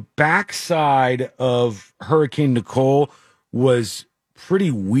is the backside of Hurricane Nicole was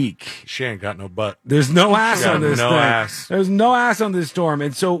pretty weak. She ain't got no butt. There's no ass on this thing. Ass. There's no ass on this storm.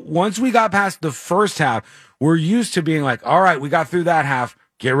 And so once we got past the first half, we're used to being like, all right, we got through that half.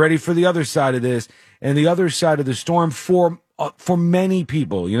 Get ready for the other side of this. And the other side of the storm for many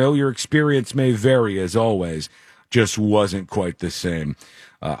people, your experience may vary as always, just wasn't quite the same.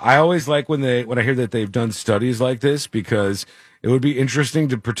 I always like when I hear that they've done studies like this, because it would be interesting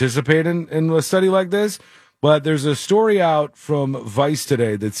to participate in a study like this. But there's a story out from Vice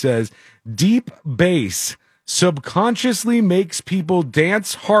today that says deep bass subconsciously makes people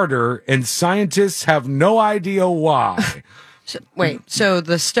dance harder, and scientists have no idea why. So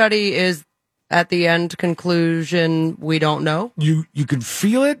the study is at the end conclusion, we don't know? You can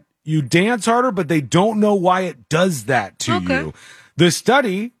feel it, you dance harder, but they don't know why it does that to you. The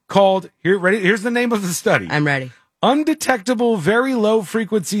study called, here's the name of the study. I'm ready. Undetectable, very low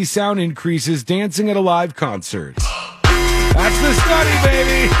frequency sound increases dancing at a live concert. That's the study,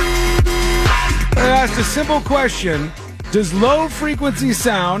 baby. I asked a simple question. Does low frequency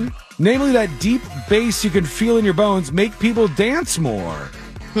sound, namely that deep bass you can feel in your bones, make people dance more?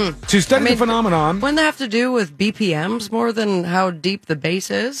 To study the phenomenon. Wouldn't that have to do with BPMs more than how deep the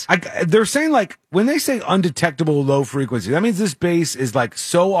bass is? They're saying, like, when they say undetectable low frequency, that means this bass is, like,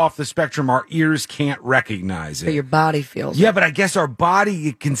 so off the spectrum our ears can't recognize it. But your body feels it. Yeah, it. But I guess our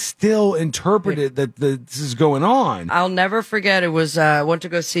body can still interpret it that this is going on. I'll never forget, it was, I went to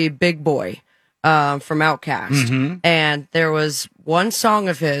go see Big Boy from Outkast. And there was one song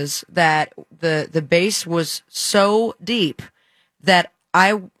of his that the bass was so deep that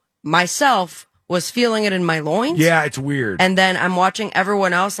I myself was feeling it in my loins. Yeah, it's weird. And then I'm watching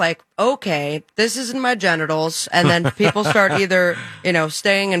everyone else like, okay, this is in my genitals. And then people start either,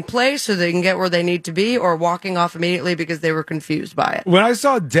 staying in place so they can get where they need to be, or walking off immediately because they were confused by it. When I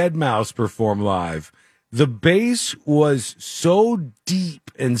saw Deadmau5 perform live, the bass was so deep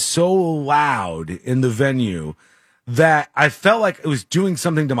and so loud in the venue that I felt like it was doing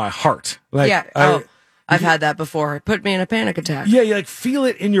something to my heart. I've had that before. It put me in a panic attack. Yeah, you feel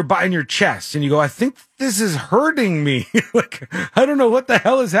it in your chest, and you go, I think this is hurting me. I don't know what the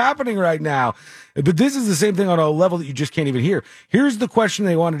hell is happening right now. But this is the same thing on a level that you just can't even hear. Here's the question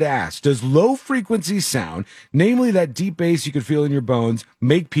they wanted to ask. Does low frequency sound, namely that deep bass you can feel in your bones,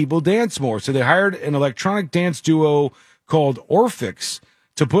 make people dance more? So they hired an electronic dance duo called Orphix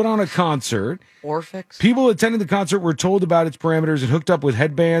to put on a concert. Orphix? People attending the concert were told about its parameters and hooked up with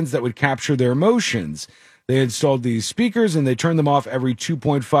headbands that would capture their emotions. They installed these speakers and they turned them off every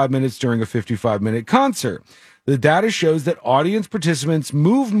 2.5 minutes during a 55-minute concert. The data shows that audience participants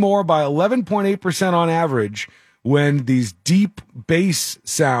moved more by 11.8% on average when these deep bass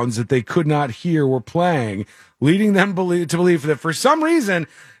sounds that they could not hear were playing, leading them to believe that for some reason,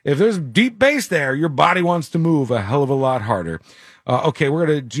 if there's deep bass there, your body wants to move a hell of a lot harder. Okay, we're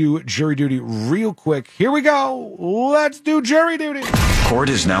going to do jury duty real quick. Here we go. Let's do jury duty. Court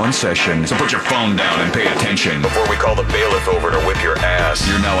is now in session, so put your phone down and pay attention before we call the bailiff over to whip your ass.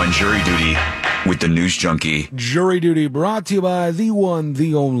 You're now on jury duty with the News Junkie. Jury duty brought to you by the one,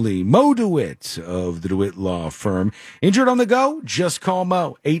 the only, Mo DeWitt of the DeWitt Law Firm. Injured on the go? Just call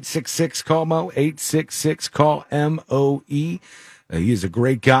Mo. 866-CALL-MO, 866-CALL-MOE. He is a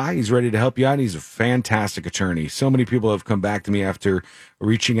great guy. He's ready to help you out. He's a fantastic attorney. So many people have come back to me after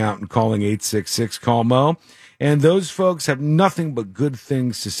reaching out and calling 866-CALL-MO. And those folks have nothing but good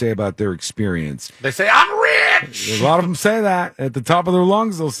things to say about their experience. They say, I'm rich! A lot of them say that. At the top of their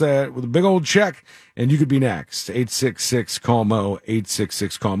lungs, they'll say it with a big old check. And you could be next. 866-CALL-MO,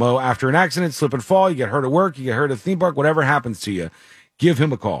 866-CALL-MO. After an accident, slip and fall, you get hurt at work, you get hurt at a theme park, whatever happens to you, give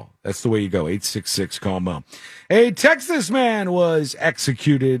him a call. That's the way you go. 866-CALL-MO. A Texas man was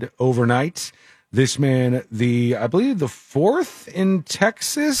executed overnight. This man, I believe the fourth in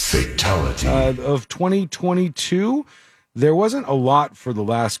Texas fatality of 2022. There wasn't a lot for the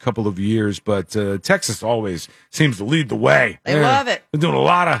last couple of years, but Texas always seems to lead the way. They love it. They're doing a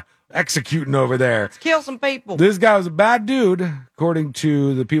lot of executing over there. Let's kill some people. This guy was a bad dude, according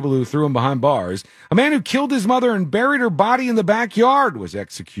to the people who threw him behind bars. A man who killed his mother and buried her body in the backyard was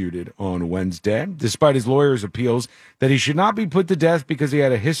executed on Wednesday, despite his lawyer's appeals that he should not be put to death because he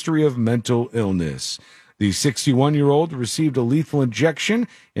had a history of mental illness. The 61-year-old received a lethal injection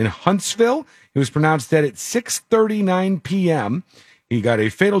in Huntsville. He was pronounced dead at 6:39 p.m. He got a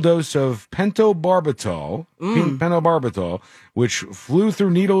fatal dose of pentobarbital, which flowed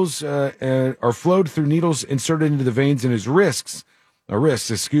through needles inserted into the veins in his wrists. They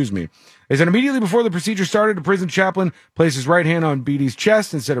said immediately before the procedure started, a prison chaplain placed his right hand on Beatty's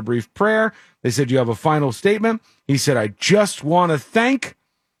chest and said a brief prayer. They said, "You have a final statement." He said, "I just want to thank."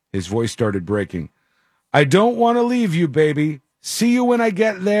 His voice started breaking. "I don't want to leave you, baby. See you when I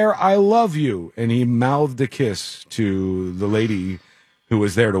get there. I love you." And he mouthed a kiss to the lady who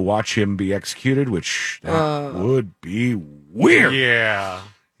was there to watch him be executed, which that would be weird. Yeah.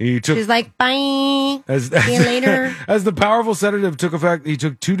 She's like, bye. See you later. As the powerful sedative took effect, he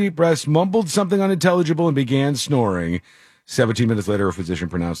took 2 deep breaths, mumbled something unintelligible, and began snoring. 17 minutes later, a physician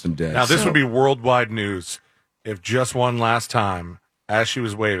pronounced him dead. Now, this would be worldwide news if just one last time, as she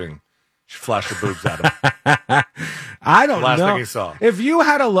was waving, she flashed her boobs at him. I don't Last know. thing he saw. If you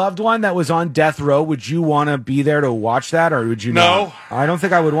had a loved one that was on death row, would you want to be there to watch that, or would you No. not? I don't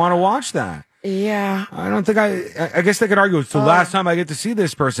think I would want to watch that. Yeah. I don't think I guess they could argue it's the last time I get to see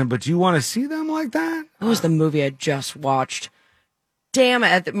this person, but do you want to see them like that? What was the movie I just watched? Damn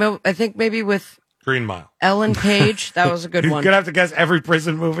it. I think maybe with Green Mile. Ellen Page. That was a good You're one. going to have to guess every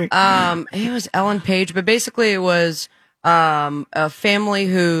prison movie. It was Ellen Page, but basically it was a family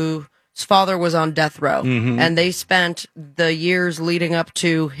whose father was on death row, and they spent the years leading up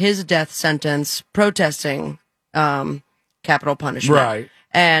to his death sentence protesting capital punishment. Right.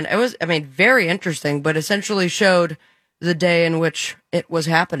 And it was, very interesting, but essentially showed the day in which it was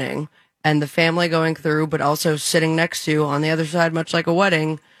happening and the family going through, but also sitting next to, on the other side, much like a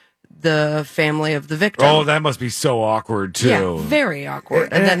wedding, the family of the victim. Oh, that must be so awkward, too. Yeah, very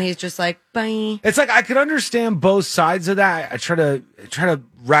awkward. And then he's just like, bye. It's like I could understand both sides of that. I try to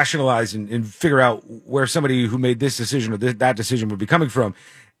rationalize and figure out where somebody who made this decision or that decision would be coming from.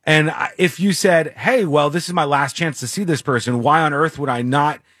 And if you said, "Hey, well, this is my last chance to see this person. Why on earth would I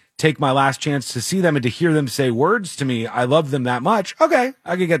not take my last chance to see them and to hear them say words to me? I love them that much." Okay,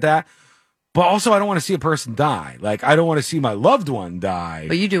 I can get that. But also, I don't want to see a person die. Like, I don't want to see my loved one die.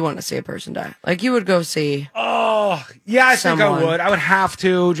 But you do want to see a person die. Like, you would go see. Oh, yeah, I think I would. I would have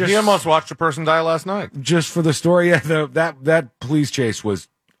to. He almost watched a person die last night. Just for the story. Yeah, that police chase was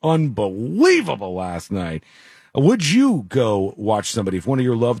unbelievable last night. Would you go watch somebody, if one of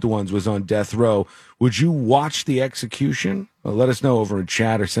your loved ones was on death row, would you watch the execution? Well, let us know over in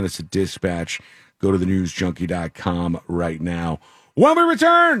chat or send us a dispatch. Go to thenewsjunkie.com right now. When we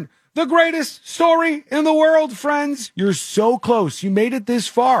return, the greatest story in the world, friends. You're so close. You made it this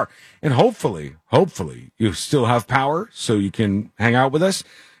far. And hopefully, you still have power so you can hang out with us.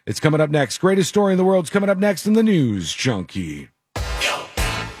 It's coming up next. Greatest story in the world is coming up next in the News Junkie.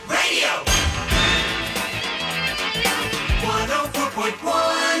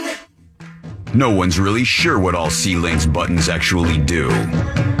 No one's really sure what all C-Lane's buttons actually do.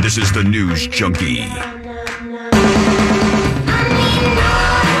 This is the News Junkie.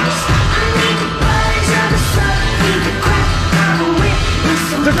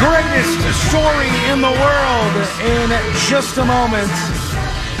 The greatest story in the world in just a moment.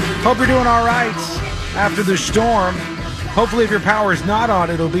 Hope you're doing all right after the storm. Hopefully, if your power is not on,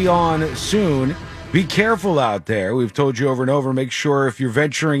 it'll be on soon. Be careful out there. We've told you over and over, make sure if you're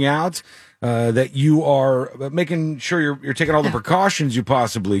venturing out, that you are making sure you're taking all the precautions you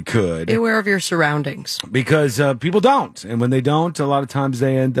possibly could. Be aware of your surroundings. Because people don't. And when they don't, a lot of times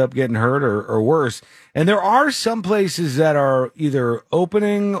they end up getting hurt or worse. And there are some places that are either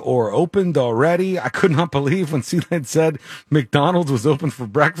opening or opened already. I could not believe when C-Lane said McDonald's was open for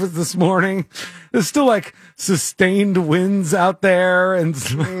breakfast this morning. There's still like sustained winds out there. And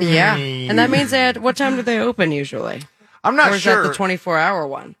yeah. And that means what time do they open usually? I'm not or is sure. That the 24-hour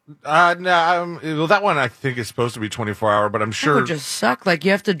one? No, well, that one I think is supposed to be 24-hour, but I'm sure. That would just suck. Like, you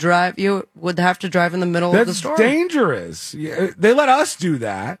would have to drive in the middle of the store. That's dangerous. Yeah, they let us do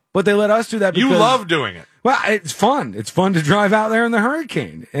that, but they let us do that because... You love doing it. Well, it's fun. It's fun to drive out there in the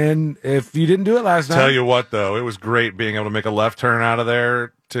hurricane. And if you didn't do it last night... Tell you what, though, it was great being able to make a left turn out of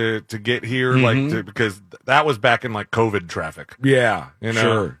there to get here, because that was back in, like, COVID traffic. Yeah, you know?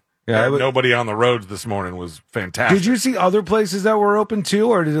 Sure. Yeah, nobody on the roads this morning was fantastic. Did you see other places that were open too,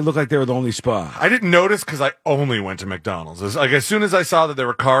 or did it look like they were the only spot? I didn't notice because I only went to McDonald's. As soon as I saw that there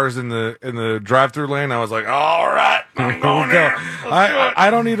were cars in the drive-through lane, I was like, all right, I'm going there. I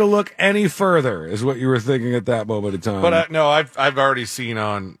don't need to look any further, is what you were thinking at that moment in time. But no, I've already seen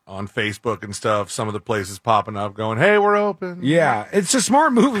on Facebook and stuff some of the places popping up, going, "Hey, we're open." Yeah, it's a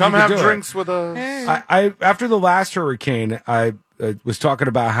smart move. Come have drinks with us. I after the last hurricane, I was talking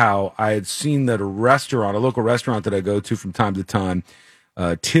about how I had seen that a local restaurant that I go to from time to time,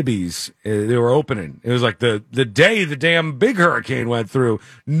 Tibby's, they were opening. It was like the day the damn big hurricane went through.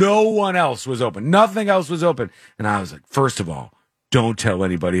 No one else was open. Nothing else was open. And I was like, first of all, don't tell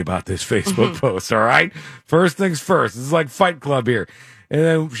anybody about this Facebook post, all right? First things first. This is like Fight Club here. And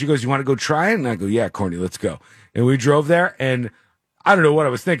then she goes, you want to go try it? And I go, yeah, Courtney, let's go. And we drove there, and I don't know what I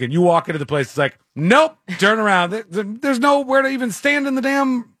was thinking. You walk into the place, it's like, nope, turn around. There's nowhere to even stand in the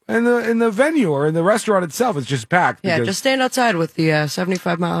damn in the venue or in the restaurant itself. It's just packed. Yeah, just stand outside with the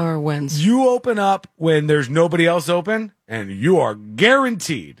 75-mile-an-hour winds. You open up when there's nobody else open, and you are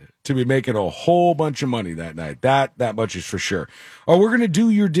guaranteed to be making a whole bunch of money that night. That much is for sure. Oh, we're going to do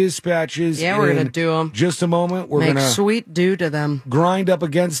your dispatches. Yeah, we're going to do them. Just a moment. We're going to sweet due to them. Grind up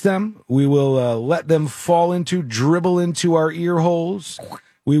against them. We will let them dribble into our ear holes.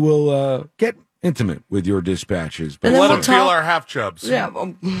 We will get intimate with your dispatches. But let them feel our half chubs. Yeah.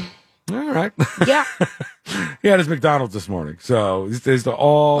 All right. Yeah. He had his McDonald's this morning, so there's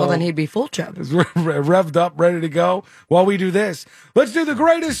all. Well, then he'd be full chub. Revved up, ready to go. While we do this, let's do the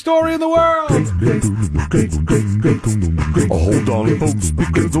greatest story in the world. Hold on, folks,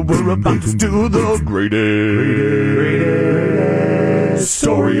 because we're about to do the greatest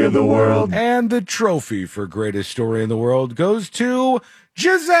story in the world. And the trophy for greatest story in the world goes to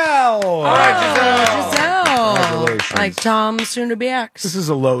Giselle. All right, Giselle. Congratulations. Like Tom's soon-to-be ex. This is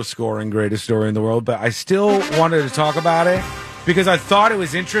a low-scoring greatest story in the world, but I still wanted to talk about it because I thought it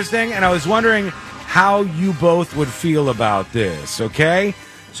was interesting, and I was wondering how you both would feel about this, okay?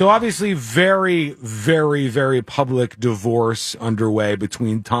 So obviously very, very, very public divorce underway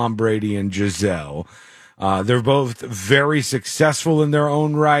between Tom Brady and Giselle. They're both very successful in their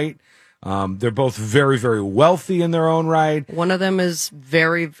own right. They're both very, very wealthy in their own right. One of them is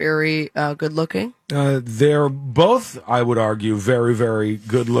very, very good looking. They're both, I would argue, very, very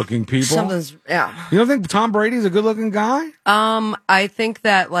good looking people. Yeah. You don't think Tom Brady's a good looking guy? I think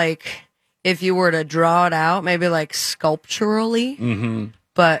that, like, if you were to draw it out, maybe like sculpturally,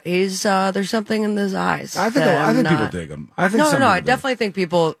 but he's, there's something in his eyes. I think people dig him. I think I definitely think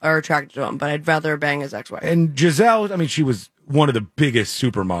people are attracted to him, but I'd rather bang his ex-wife. And Giselle, I mean, she was one of the biggest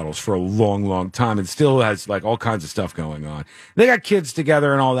supermodels for a long, long time and still has like all kinds of stuff going on. They got kids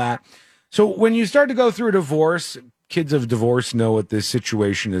together and all that. So when you start to go through a divorce, kids of divorce know what this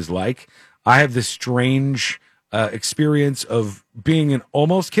situation is like. I have this strange experience of being an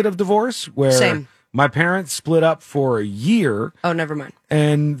almost kid of divorce where my parents split up for a year. Oh, never mind.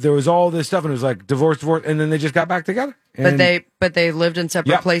 And there was all this stuff and it was like divorce, and then they just got back together. But they lived in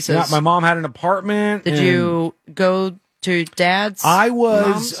separate places. Yeah, my mom had an apartment. Did you go to dad's? I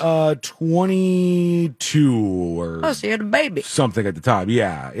was 22 or so you had a baby. Something at the time.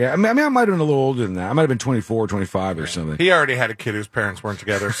 Yeah. I mean, I might have been a little older than that. I might have been 24, 25 or something. He already had a kid whose parents weren't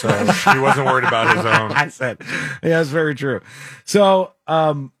together, so he wasn't worried about his own. I said, yeah, that's very true. So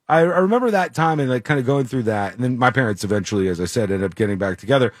I remember that time and like kind of going through that. And then my parents eventually, as I said, ended up getting back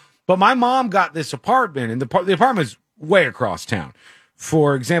together. But my mom got this apartment, and the apartment is way across town.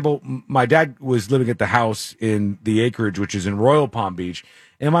 For example, my dad was living at the house in the acreage, which is in Royal Palm Beach.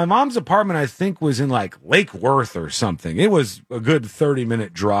 And my mom's apartment, I think, was in like Lake Worth or something. It was a good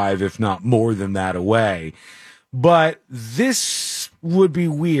 30-minute drive, if not more than that away. But this would be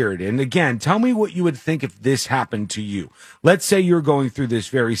weird. And again, tell me what you would think if this happened to you. Let's say you're going through this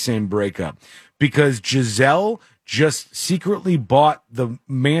very same breakup. Because Giselle just secretly bought the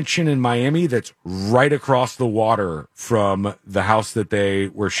mansion in Miami that's right across the water from the house that they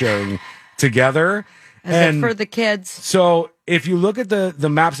were sharing together. Is it for the kids? So if you look at the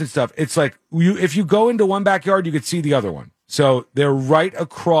maps and stuff, it's like if you go into one backyard, you could see the other one. So they're right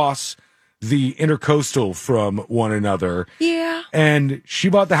across the intercoastal from one another. Yeah. And she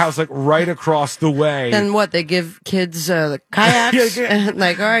bought the house like right across the way. Then what? They give kids the kayaks?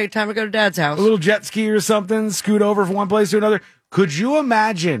 Like, all right, time to go to dad's house. A little jet ski or something, scoot over from one place to another. Could you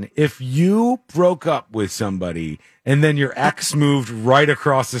imagine if you broke up with somebody and then your ex moved right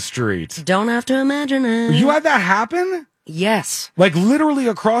across the street? Don't have to imagine it. You had that happen? Yes. Like literally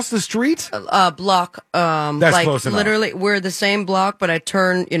across the street? Block. That's like close enough. Literally, we're the same block, but I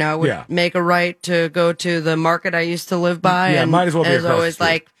turn, I would make a right to go to the market I used to live by. Yeah, and might as well be it was across always the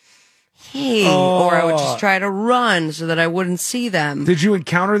street. like, hey, or I would just try to run so that I wouldn't see them. Did you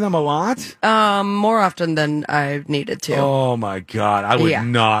encounter them a lot? More often than I needed to. Oh my God, I would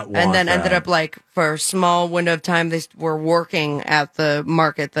not want And then that. ended up like for a small window of time, they were working at the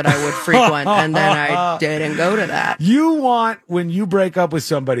market that I would frequent, and then I didn't go to that. You want, when you break up with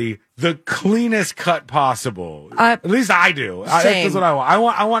somebody, the cleanest cut possible. At least I do. That's what I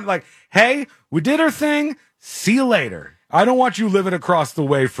want. I want like, hey, we did our thing. See you later. I don't want you living across the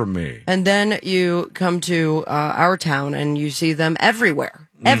way from me. And then you come to our town and you see them everywhere,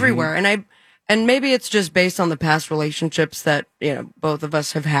 everywhere. And maybe it's just based on the past relationships that, both of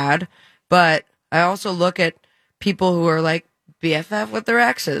us have had. But I also look at people who are like BFF with their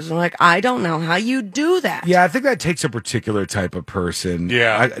exes. And like, I don't know how you do that. Yeah, I think that takes a particular type of person.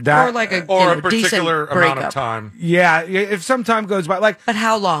 Yeah. Or like a particular decent amount breakup. of time. Yeah, if some time goes by, like. But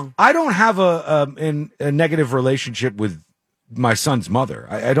how long? I don't have a negative relationship with my son's mother.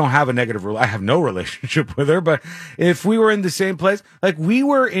 I don't have a negative. I have no relationship with her. But if we were in the same place, like we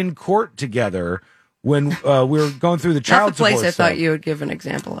were in court together when we were going through the child support. That's the place I stuff. thought you would give an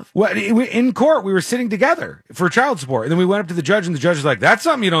example of. Well, in court, we were sitting together for child support, and then we went up to the judge, and the judge was like, "That's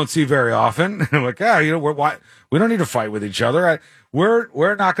something you don't see very often." And I'm like, we don't need to fight with each other.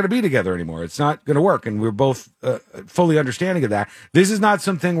 We're not going to be together anymore. It's not going to work, and we're both fully understanding of that. This is not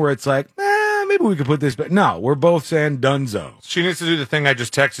something where it's like, maybe we could put this, but no, we're both saying dunzo. She needs to do the thing I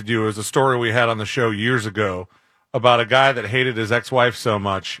just texted you. It was a story we had on the show years ago about a guy that hated his ex-wife so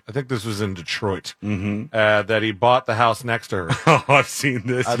much. I think this was in Detroit, that he bought the house next to her. Oh, I've seen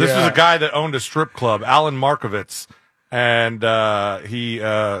this. This was a guy that owned a strip club, Alan Markovitz, and he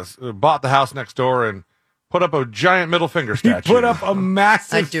bought the house next door and put up a giant middle finger statue. He put up a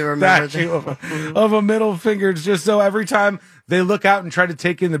massive I do remember statue of a middle finger, just so every time they look out and try to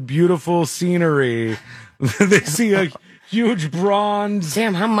take in the beautiful scenery, they see a huge bronze.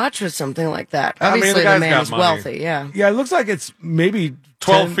 Damn, how much was something like that? I mean, Obviously, the guy's the man got is money. wealthy, yeah. Yeah, it looks like it's maybe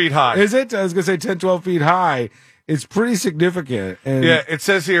 12 feet high. Is it? I was going to say 10, 12 feet high. It's pretty significant. And Yeah, it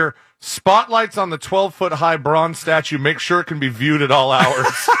says here, spotlights on the 12-foot high bronze statue. Make sure it can be viewed at all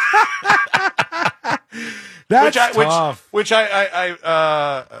hours. That's tough. Which I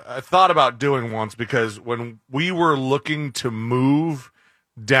thought about doing once, because when we were looking to move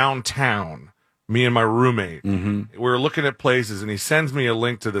downtown, me and my roommate, we were looking at places, and he sends me a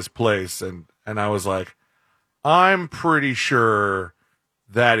link to this place, and I was like, I'm pretty sure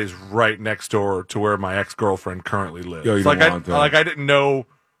that is right next door to where my ex-girlfriend currently lives. Yo, you don't want that. I didn't know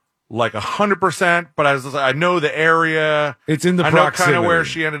 100%, but I know the area. It's in the I know kind proximity. of where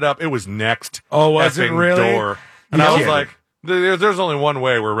she ended up. It was next. Oh, was it effing really? Door. And You I was kidding. like, there's only one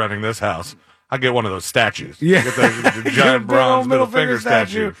way we're renting this house. I get one of those statues. Yeah. Get the giant bronze middle finger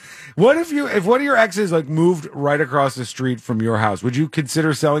statue. What if one of your exes like moved right across the street from your house? Would you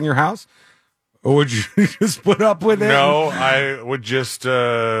consider selling your house? Or would you just put up with it? No, I would just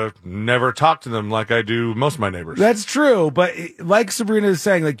never talk to them like I do most of my neighbors. That's true, but like Sabrina is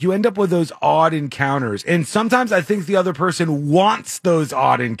saying, like you end up with those odd encounters, and sometimes I think the other person wants those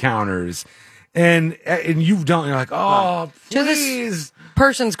odd encounters, and you don't. You're like, oh, To please. this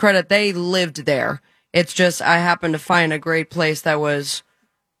person's credit, they lived there. It's just I happened to find a great place that was.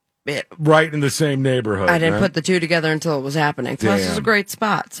 Right in the same neighborhood. I didn't right? put the two together until it was happening. Plus, it was a Damn. great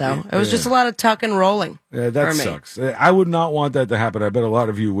spot, so it was Yeah. just a lot of tuck and rolling. Yeah, that for me. sucks. I would not want that to happen. I bet a lot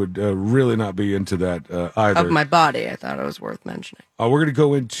of you would really not be into that either. Of my body, I thought it was worth mentioning. We're going to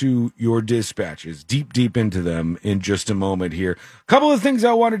go into your dispatches, deep into them in just a moment here. A couple of things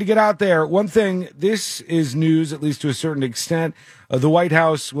I wanted to get out there. One thing, this is news, at least to a certain extent. The White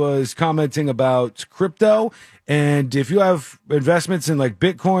House was commenting about crypto. And if you have investments in like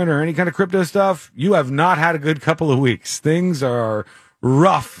Bitcoin or any kind of crypto stuff, you have not had a good couple of weeks. Things are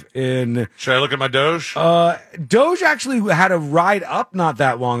rough in. Should I look at my Doge? Doge actually had a ride up not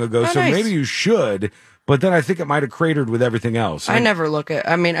that long ago, so nice. maybe you should. But then I think it might have cratered with everything else. I never look at.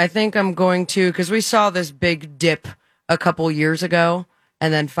 I mean, I think I'm going to because we saw this big dip a couple years ago,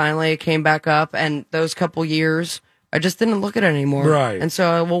 and then finally it came back up. And those couple years, I just didn't look at it anymore. Right. And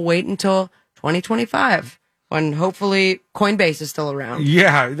so I will wait until 2025 when hopefully Coinbase is still around.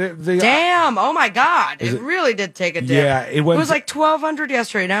 Yeah. Damn! Oh my God! It really did take a dip. Yeah, it went was like 1,200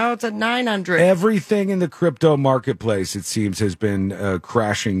 yesterday. Now it's at 900. Everything in the crypto marketplace, it seems, has been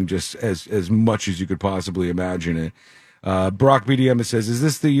crashing just as much as you could possibly imagine it. Brock BDM says, is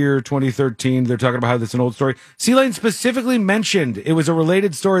this the year 2013? They're talking about how that's an old story. C-Lane specifically mentioned it was a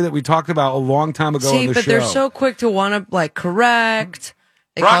related story that we talked about a long time ago on the but show. they're so quick to want to like correct.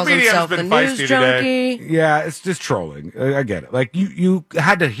 He Brock calls BDM's himself been the feisty news today. junkie. Yeah, it's just trolling. I get it. Like you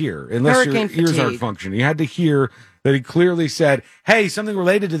had to hear, unless Hurricane your ears aren't fatigue. functioning. You had to hear that he clearly said, hey, something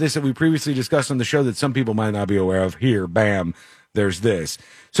related to this that we previously discussed on the show that some people might not be aware of. Here, bam, there's this.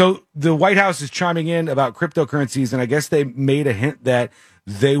 So the White House is chiming in about cryptocurrencies, and I guess they made a hint that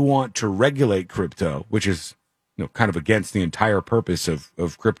they want to regulate crypto, which is kind of against the entire purpose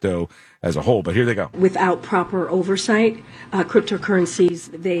of crypto as a whole. But here they go. Without proper oversight,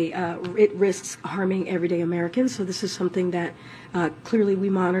 cryptocurrencies, it risks harming everyday Americans. So this is something that clearly we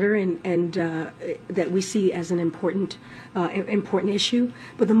monitor and that we see as an important issue.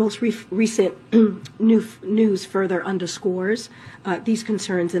 But the most recent news further underscores these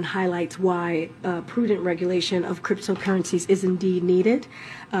concerns and highlights why prudent regulation of cryptocurrencies is indeed needed.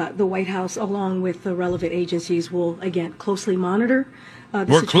 The White House, along with the relevant agencies, will again closely monitor.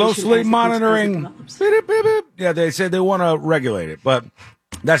 We're closely monitoring. Yeah, they said they want to regulate it, but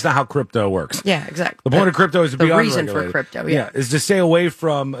that's not how crypto works. Yeah, exactly. The point of crypto is to be unregulated. The reason for crypto, yeah, is to stay away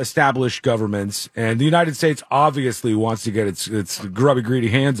from established governments. And the United States obviously wants to get its grubby, greedy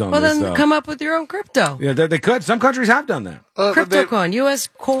hands on this. Well, then come up with your own crypto. Yeah, they could. Some countries have done that. Crypto coin, U.S.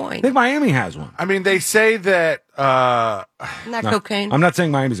 coin. I think Miami has one. I mean, they say that. Not cocaine. I'm not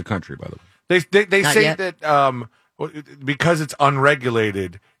saying Miami's a country, by the way. They Not say yet. that because it's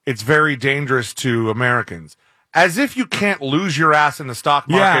unregulated, it's very dangerous to Americans. As if you can't lose your ass in the stock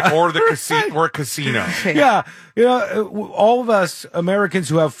market or the casino. Yeah. All of us Americans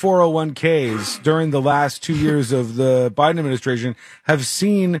who have 401ks during the last 2 years of the Biden administration have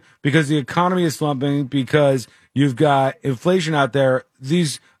seen, because the economy is slumping, because you've got inflation out there,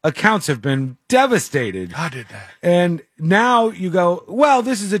 these accounts have been devastated. I did that. And now you go, well,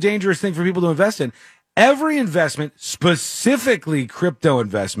 this is a dangerous thing for people to invest in. Every investment, specifically crypto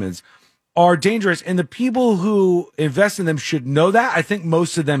investments, are dangerous, and the people who invest in them should know that. I think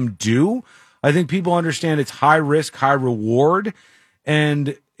most of them do. I think people understand it's high risk, high reward,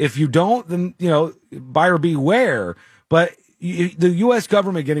 and if you don't, then buyer beware. But the U.S.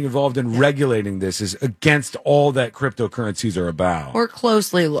 government getting involved in regulating this is against all that cryptocurrencies are about. We're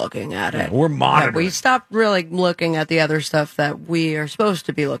closely looking at it. We're monitoring. We stopped really looking at the other stuff that we are supposed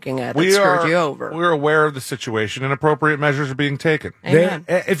to be looking at. That screwed you over. We're aware of the situation, and appropriate measures are being taken.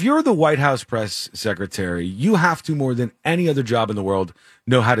 If you're the White House press secretary, you have to, more than any other job in the world,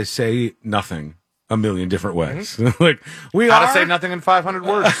 know how to say nothing a million different ways. How to say nothing in 500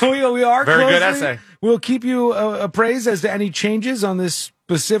 words. we are very closely, good essay. We'll keep you appraised as to any changes on this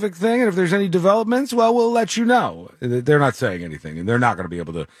specific thing, and if there's any developments, well, we'll let you know. They're not saying anything, and they're not going to be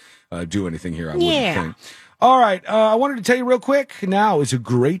able to do anything here. I wouldn't think. All right, I wanted to tell you real quick. Now is a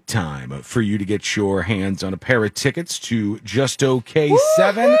great time for you to get your hands on a pair of tickets to Just OK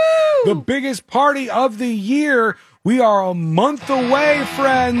 7, the biggest party of the year. We are a month away,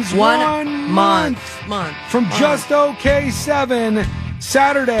 friends. One month from Just OK 7,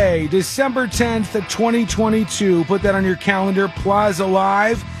 Saturday, December 10th, 2022. Put that on your calendar, Plaza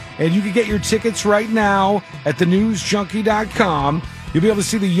Live, and you can get your tickets right now at thenewsjunkie.com. You'll be able to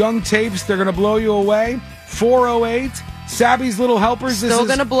see the Young Tapes. They're going to blow you away. 408, Sabby's Little Helpers. Still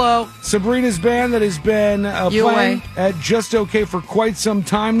going to blow. Sabrina's band that has been playing at Just OK for quite some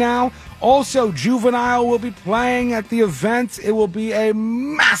time now. Also, Juvenile will be playing at the event. It will be a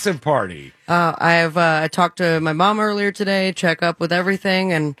massive party. I talked to my mom earlier today, check up with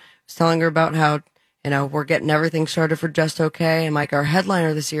everything, and was telling her about how, we're getting everything started for Just OK. And our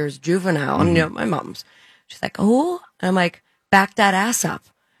headliner this year is Juvenile. And, my mom's, she's like, oh, and I'm like, back that ass up.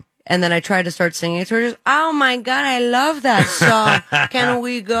 And then I tried to start singing it to her. Just, oh my God, I love that song. Can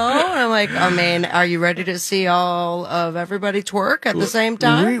we go? And I'm like, are you ready to see all of everybody twerk at the same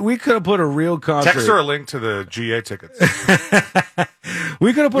time? We could have put a real concert. Text her a link to the GA tickets.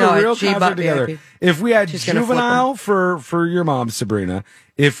 We could have put a real concert together. VIP. If we had Juvenile for your mom, Sabrina.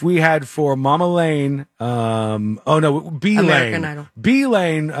 If we had for Mama Lane, American Idol. B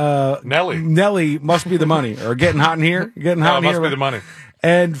Lane, Nelly must be the money. Or Getting Hot in Here. Getting Hot in Here. Must be the money.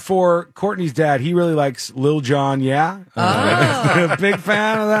 And for Courtney's dad, he really likes Lil Jon, big fan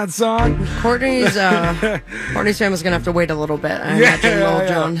of that song. Courtney's family's going to have to wait a little bit. I imagine Lil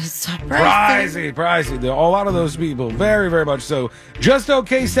Jon is pricey. A lot of those people, very, very much so. Just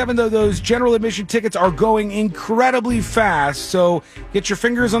OK 7, though, those general admission tickets are going incredibly fast. So get your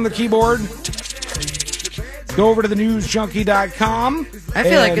fingers on the keyboard. Go over to thenewsjunkie.com. I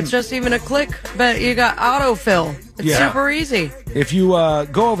feel like it's just even a click, but you got autofill. It's super easy. If you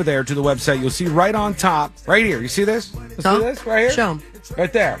go over there to the website, you'll see right on top, right here. You see this? You see this right here? Show 'em.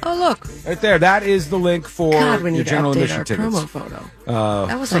 Right there. Oh, look. Right there. That is the link for God, we your need to general update admission our tickets. promo photo.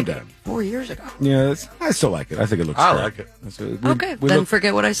 That was someday. like 4 years ago. Yeah, I still like it. I think it looks I great. like it. Okay, then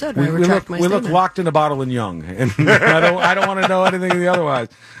forget what I said. I retract my we look statement. locked in a bottle and young, and I don't want to know anything otherwise.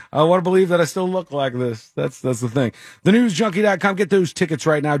 I want to believe that I still look like this. That's the thing. TheNewsJunkie.com. Get those tickets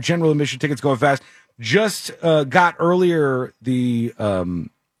right now. General admission tickets going fast. Just got earlier the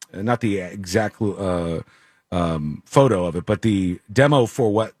not the exact photo of it, but the demo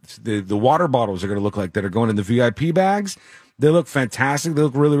for what the water bottles are going to look like that are going in the VIP bags. They look fantastic. They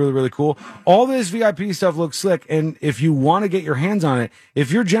look really, really, really cool. All this VIP stuff looks slick. And if you want to get your hands on it,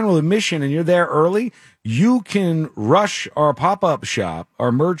 if you're general admission and you're there early, you can rush our pop-up shop,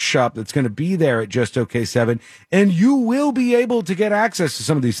 our merch shop that's going to be there at Just OK 7, and you will be able to get access to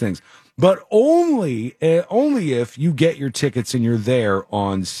some of these things. But only if you get your tickets and you're there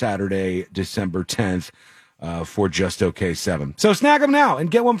on Saturday, December 10th. For Just OK 7. So snag them now and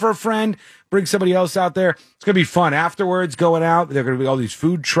get one for a friend. Bring somebody else out there. It's going to be fun. Afterwards, going out, there are going to be all these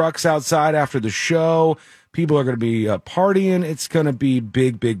food trucks outside after the show. People are going to be partying. It's going to be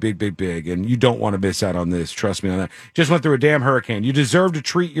big, big, big, big, big. And you don't want to miss out on this. Trust me on that. Just went through a damn hurricane. You deserve to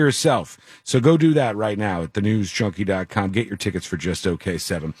treat yourself. So go do that right now at thenewsjunkie.com. Get your tickets for Just OK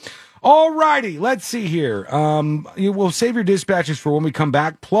 7. All righty. Let's see here. You will save your dispatches for when we come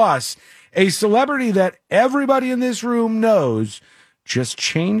back. Plus, a celebrity that everybody in this room knows just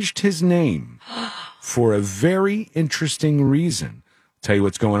changed his name for a very interesting reason. I'll tell you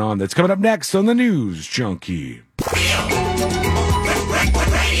what's going on. That's coming up next on the News Junkie.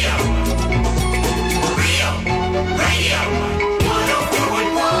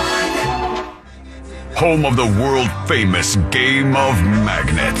 Home of the world famous game of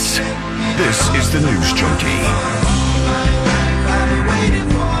magnets. This is the News Junkie.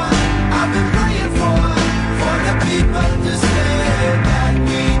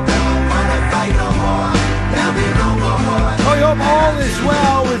 I hope all is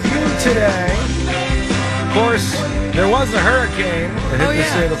well with you today. Of course, there was a hurricane that hit the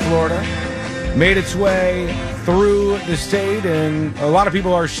state of Florida, made its way through the state, and a lot of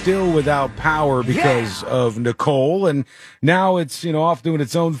people are still without power because of Nicole, and now it's off doing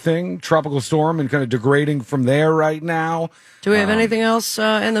its own thing, tropical storm, and kind of degrading from there right now. Do we have anything else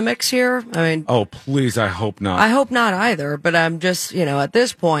in the mix here? I mean, oh please, I hope not. I hope not either. But I'm just at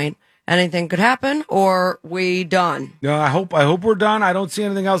this point, anything could happen, or we done. No, I hope we're done. I don't see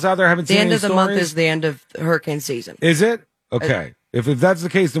anything else out there. I haven't seen the end any of the stories. month is the end of hurricane season. Is it? Okay. If that's the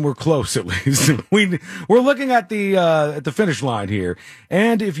case, then we're close at least. We're looking at the finish line here.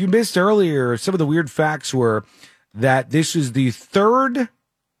 And if you missed earlier, some of the weird facts were that this is the third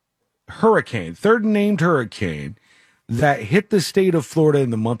named hurricane that hit the state of Florida in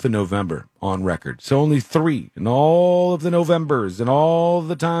the month of November on record. So only 3 in all of the Novembers and all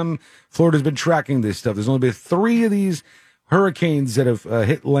the time Florida's been tracking this stuff. There's only been 3 of these hurricanes that have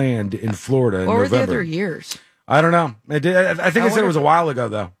hit land in Florida in November. What were the other years? I don't know. I think I said it was a while ago,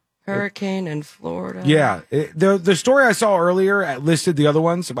 though. Hurricane in Florida. Yeah. The story I saw earlier listed the other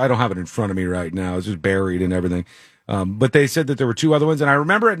ones. I don't have it in front of me right now. It's just buried and everything. But they said that there were 2 other ones, and I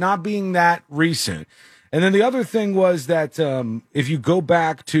remember it not being that recent. And then the other thing was that if you go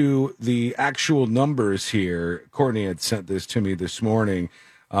back to the actual numbers here, Courtney had sent this to me this morning.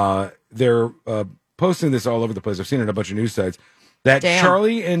 They're posting this all over the place. I've seen it on a bunch of news sites. That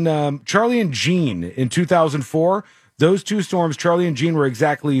Charlie and Jean in 2004, those 2 storms, Charlie and Jean, were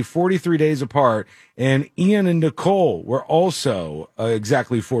exactly 43 days apart, and Ian and Nicole were also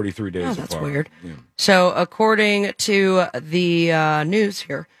exactly 43 days apart. That's weird. Yeah. So according to the news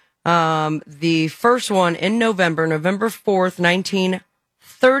here, the first one in November 4th,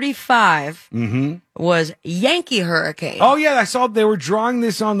 1935, was Yankee Hurricane. Oh, yeah, I saw they were drawing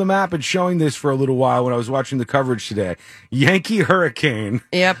this on the map and showing this for a little while when I was watching the coverage today. Yankee Hurricane.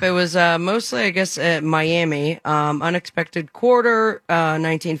 Yep, it was mostly, I guess, at Miami. Unexpected quarter,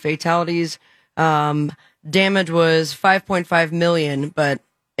 19 fatalities. Damage was $5.5 million, but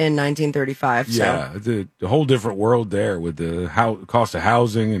in 1935. Yeah, it's a whole different world there with the cost of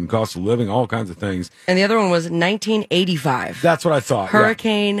housing and cost of living, all kinds of things. And the other one was 1985. That's what I thought.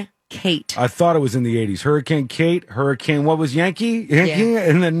 Hurricane Kate. I thought it was in the 80s. Hurricane Kate, what was Yankee?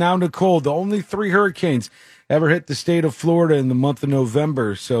 And then now Nicole. The only 3 hurricanes ever hit the state of Florida in the month of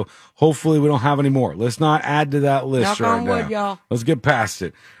November. So hopefully we don't have any more. Let's not add to that list Knock right on now. wood, y'all. Let's get past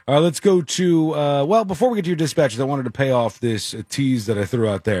it. All right, let's go to, before we get to your dispatches, I wanted to pay off this tease that I threw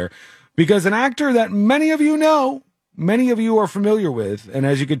out there. Because an actor that many of you know, many of you are familiar with, and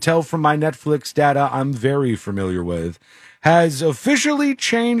as you can tell from my Netflix data, I'm very familiar with, has officially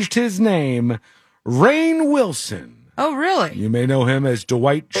changed his name, Rainn Wilson. Oh, really? You may know him as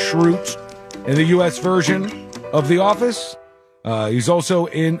Dwight Schrute in the U.S. version of The Office. He's also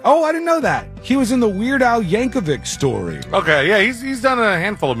in... Oh, I didn't know that. He was in the Weird Al Yankovic story. Okay, yeah, he's done a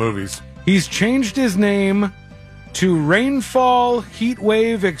handful of movies. He's changed his name to Rainfall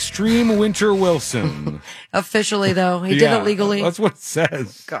Heatwave Extreme Winter Wilson. Officially, though. He did it legally. That's what it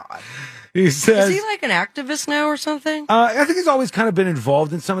says. God. He says... Is he like an activist now or something? I think he's always kind of been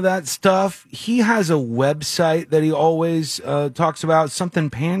involved in some of that stuff. He has a website that he always talks about, something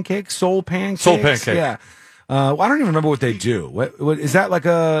pancakes, soul pancakes. Soul pancake. Yeah. I don't even remember what they do. What is that like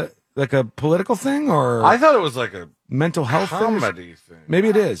a political thing or? I thought it was like a mental health comedy thing. Maybe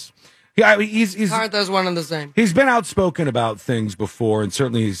it is. Yeah, he's aren't those one and the same? He's been outspoken about things before, and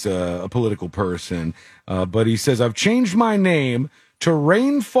certainly he's a political person. But he says, "I've changed my name to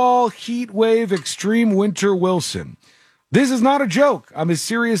Rainfall Heatwave Extreme Winter Wilson. This is not a joke. I'm as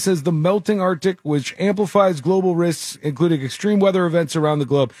serious as the melting Arctic, which amplifies global risks, including extreme weather events around the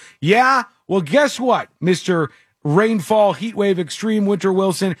globe." Yeah, well, guess what, Mr. Rainfall Heatwave Extreme Winter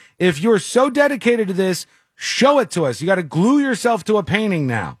Wilson? If you're so dedicated to this, show it to us. You got to glue yourself to a painting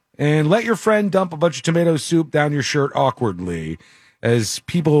now. And let your friend dump a bunch of tomato soup down your shirt awkwardly as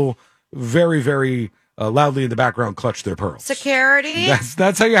people very, very loudly in the background clutch their pearls. Security?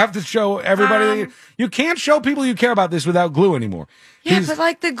 That's how you have to show everybody. You can't show people you care about this without glue anymore. Yeah, but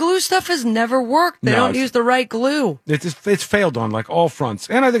like the glue stuff has never worked. They don't use the right glue. It's failed on like all fronts.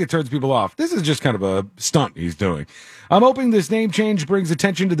 And I think it turns people off. This is just kind of a stunt he's doing. I'm hoping this name change brings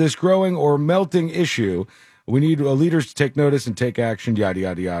attention to this growing or melting issue. We need leaders to take notice and take action, yada,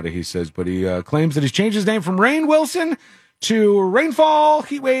 yada, yada, he says. But he claims that he's changed his name from Rainn Wilson to Rainfall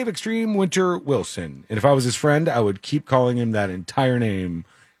Heatwave Extreme Winter Wilson. And if I was his friend, I would keep calling him that entire name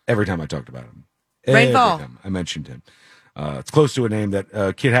every time I talked about him. Rainfall. Every time I mentioned him. It's close to a name that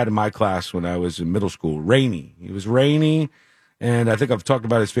a kid had in my class when I was in middle school, Rainy. He was Rainy, and I think I've talked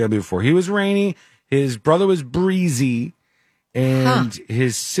about his family before. He was Rainy. His brother was Breezy. And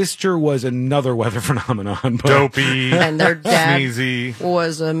his sister was another weather phenomenon. Dopey. And their dad Sneezy.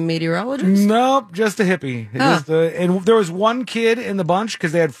 was a meteorologist? Nope, just a hippie. And there was one kid in the bunch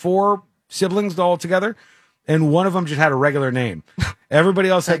because they had 4 siblings all together, and one of them just had a regular name. Everybody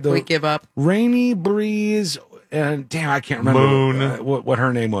else had we give up. Rainy, Breeze, and damn, I can't remember Moon. What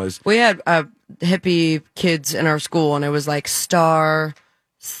her name was. We had hippie kids in our school, and it was like Star,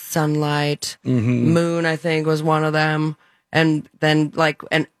 Sunlight, Moon, I think, was one of them. And then,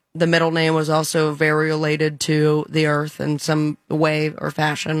 and the middle name was also very related to the Earth in some way or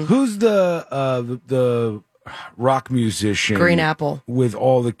fashion. Who's the rock musician? Green Apple. With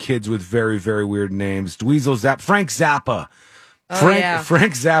all the kids with very, very weird names. Dweezil Zappa. Frank Zappa.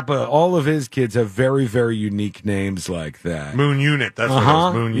 Frank Zappa. All of his kids have very, very unique names like that. Moon Unit. That's what it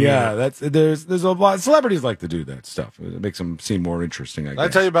was. Moon Unit. Yeah, there's a lot. Celebrities like to do that stuff. It makes them seem more interesting, I guess. Did I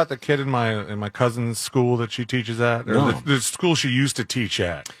tell you about the kid in my cousin's school that she teaches at? Or No. the school she used to teach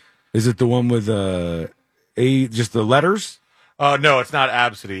at. Is it the one with just the letters? No, it's not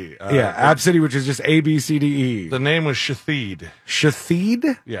Absidy. Absidy, which is just A, B, C, D, E. The name was Shathid.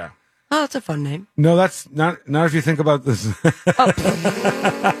 Shathid? Yeah. Oh, that's a fun name. No, that's not if you think about this. Was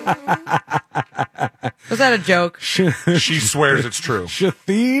that a joke? She swears it's true.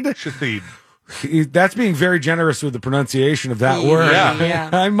 Shathid? Shathid. That's being very generous with the pronunciation of that word. Yeah.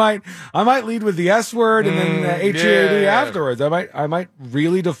 I might lead with the S word and then H-E-A-D afterwards. I might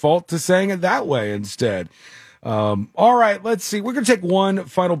really default to saying it that way instead. All right, let's see. We're going to take one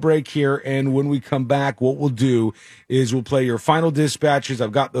final break here, and when we come back, what we'll do is we'll play your final dispatches.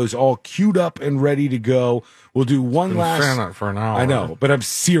 I've got those all queued up and ready to go. We'll do one last... for an hour. I know, but I'm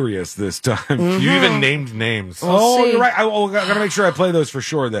serious this time. You even named names. You're right. I got to make sure I play those for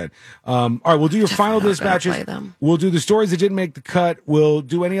sure then. All right, we'll do your final dispatches. We'll do the stories that didn't make the cut. We'll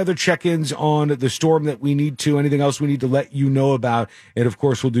do any other check-ins on the storm that we need to, anything else we need to let you know about. And, of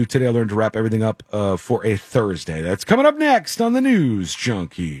course, we'll do Today I Learned to wrap everything up for a Thursday. That's coming up next on the News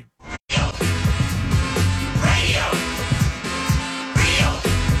Junkie.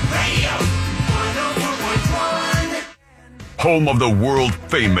 Home of the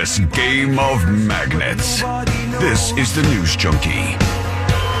world-famous game of magnets. This is the News Junkie.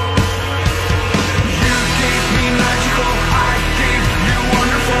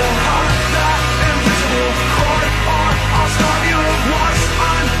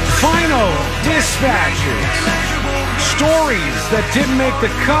 Final dispatches. Stories that didn't make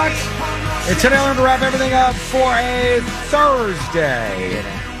the cut. And today I'm going to wrap everything up for a Thursday.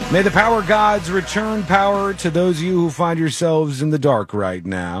 May the power gods return power to those of you who find yourselves in the dark right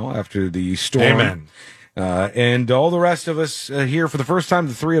now after the storm. Amen. And all the rest of us here, for the first time,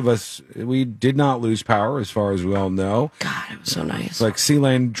 the three of us, we did not lose power, as far as we all know. God, it was so nice. Like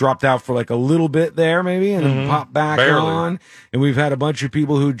C-Lane dropped out for like a little bit there, maybe, and then popped back on. And we've had a bunch of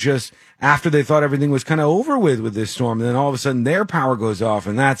people who just, after they thought everything was kind of over with this storm, and then all of a sudden their power goes off,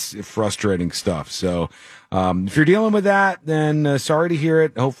 and that's frustrating stuff. So if you're dealing with that, then sorry to hear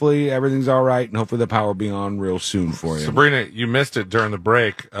it. Hopefully everything's all right, and hopefully the power will be on real soon for you. Sabrina, you missed it during the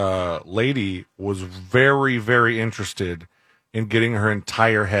break. Lady was very, very interested in getting her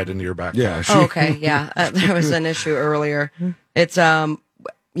entire head into your back. Yeah. Okay, yeah. There was an issue earlier. It's,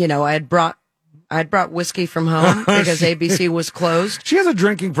 I'd brought whiskey from home because ABC was closed. She has a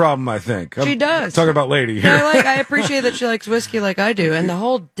drinking problem, I think. She does. Talking about Lady here. No, I appreciate that she likes whiskey like I do, and the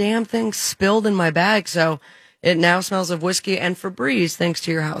whole damn thing spilled in my bag, so it now smells of whiskey and Febreze thanks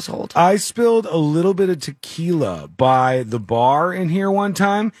to your household. I spilled a little bit of tequila by the bar in here one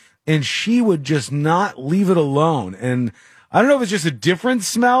time, and she would just not leave it alone. And I don't know if it's just a different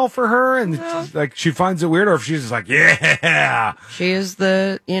smell for her, and like she finds it weird, or if she's just like, yeah. She is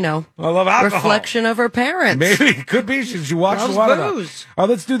the, I love alcohol. reflection of her parents. Maybe it could be. She watches a lot of that. All right,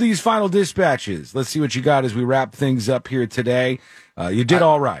 let's do these final dispatches. Let's see what you got as we wrap things up here today. You did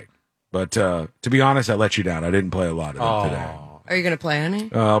all right, but to be honest, I let you down. I didn't play a lot of them today. Are you going to play any?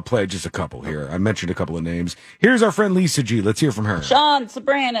 I'll play just a couple here. I mentioned a couple of names. Here's our friend Lisa G. Let's hear from her. Shawn,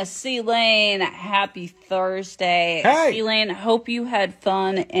 Sabrina, C-Lane, happy Thursday. Hey. C-Lane, hope you had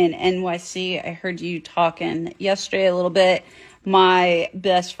fun in NYC. I heard you talking yesterday a little bit. My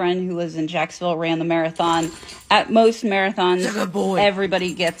best friend who lives in Jacksonville ran the marathon. At most marathons,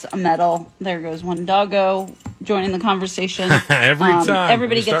 everybody gets a medal. There goes one doggo joining the conversation. Every time.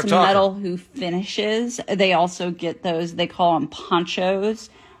 Everybody gets a medal who finishes. They also get those, they call them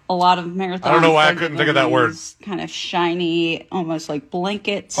ponchos. A lot of marathons. I don't know why I couldn't think of that word. Kind of shiny, almost like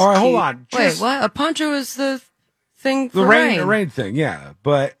blankets. All right, hold on. Wait, what? A poncho is the thing for The rain thing, yeah.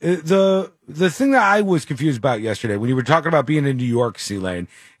 But the thing that I was confused about yesterday, when you were talking about being in New York, C-Lane,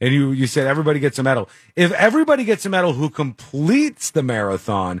 and you said everybody gets a medal. If everybody gets a medal who completes the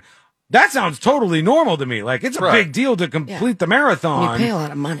marathon, that sounds totally normal to me. Like, it's a big deal to complete the marathon. You pay a lot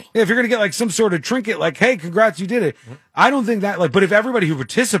of money. If you're going to get, like, some sort of trinket, like, hey, congrats, you did it. I don't think that, like, but if everybody who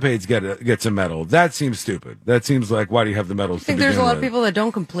participates gets a medal, that seems stupid. That seems like, why do you have the medals? You think there's a lot of people that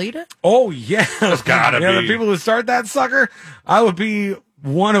don't complete it? Oh, yeah. There's gotta be. The people who start that sucker, I would be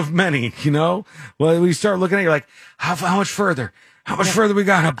one of many, Well, we start looking at it, you're like, how much further? How much further we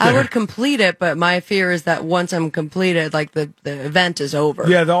got up there? I would complete it, but my fear is that once I'm completed, like the event is over.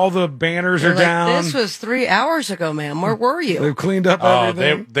 Yeah, all the banners are down. This was 3 hours ago, ma'am. Where were you? They've cleaned up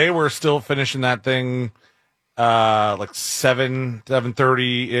everything. They were still finishing that thing like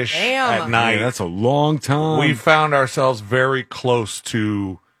 7:30-ish at night. Yeah, that's a long time. We found ourselves very close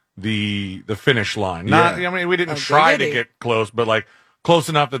to the finish line. We didn't try to get close, but like close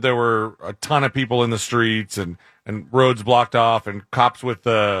enough that there were a ton of people in the streets and roads blocked off and cops with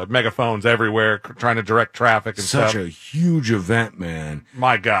megaphones everywhere trying to direct traffic and stuff. Such a huge event, man.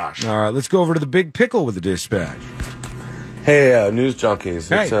 My gosh. All right, let's go over to the Big Pickle with the dispatch. Hey, news junkies.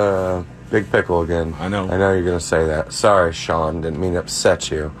 Hey. It's Big Pickle again. I know you're going to say that. Sorry, Shawn. Didn't mean to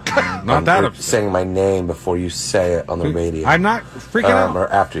upset you. Not that upset. Saying my name before you say it on the radio. I'm not freaking out.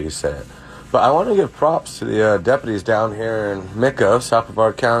 Or after you say it. But I want to give props to the deputies down here in Mico, South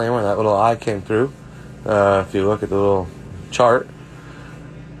Brevard County, where that little eye came through. If you look at the little chart.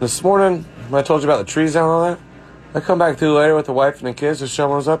 This morning, when I told you about the trees down and all that, I come back through later with the wife and the kids, the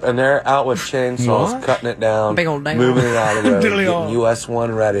shovel's up, and they're out with chainsaws, cutting it down, Big old moving it out of the road, getting US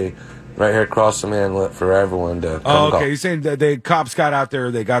 1 ready, right here across the inlet for everyone to come Oh, okay. call. You're saying that the cops got out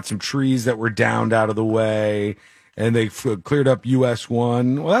there, they got some trees that were downed out of the way, and they cleared up US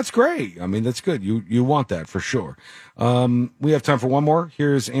 1. Well, that's great. I mean, that's good. You want that for sure. We have time for one more.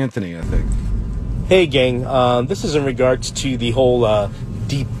 Here's Anthony, I think. Hey, gang. This is in regards to the whole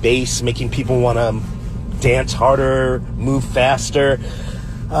deep bass making people want to dance harder, move faster.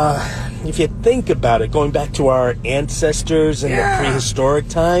 If you think about it, going back to our ancestors in the prehistoric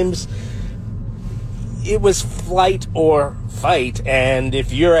times, it was flight or fight. And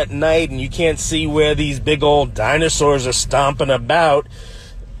if you're at night and you can't see where these big old dinosaurs are stomping about,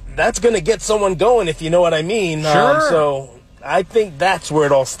 that's going to get someone going, if you know what I mean. Sure. So I think that's where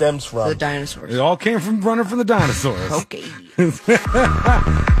it all stems from. The dinosaurs. It all came from running from the dinosaurs. Okay.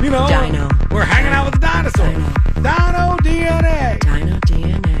 Dino. We're hanging out with the dinosaurs. Dino DNA. Dino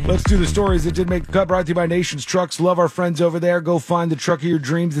DNA. Let's do the stories that did make the cut. Brought to you by Nations Trucks. Love our friends over there. Go find the truck of your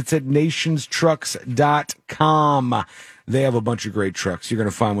dreams. It's at nationstrucks.com. They have a bunch of great trucks. You're going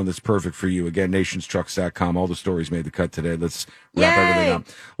to find one that's perfect for you. Again, nationstrucks.com. All the stories made the cut today. Let's wrap everything up.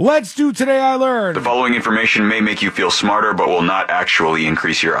 Let's do Today I Learned. The following information may make you feel smarter, but will not actually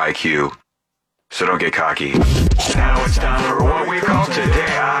increase your IQ. So don't get cocky. Now it's time for what we call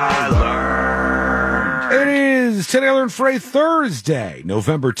Today I Learned. It is Today I Learned for a Thursday,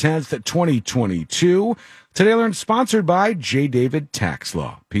 November 10th, 2022. Today I Learned sponsored by J. David Tax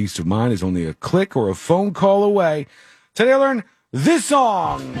Law. Peace of mind is only a click or a phone call away. Today I Learned this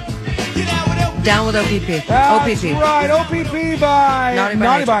song. Down with OPP. That's OPP. right, OPP by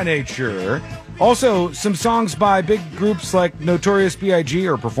Naughty by Nature. Also, some songs by big groups like Notorious B.I.G.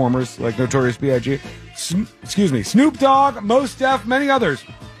 or performers like Notorious B.I.G. Snoop Dogg, Mos Def, many others.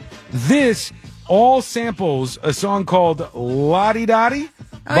 This all samples a song called Lottie Dottie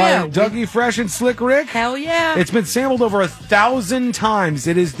by Dougie Fresh and Slick Rick. Hell yeah. It's been sampled over 1,000 times.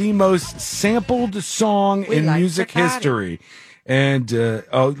 It is the most sampled song in music history. And, a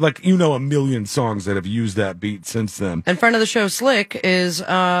million songs that have used that beat since then. And friend of the show, Slick, is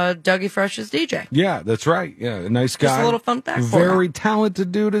Dougie Fresh's DJ. Yeah, that's right. Yeah, a nice guy. Just a little fun fact. Very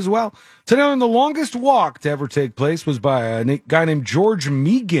talented dude as well. Today, the longest walk to ever take place was by a guy named George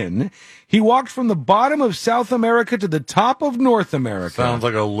Megan. He walked from the bottom of South America to the top of North America. Sounds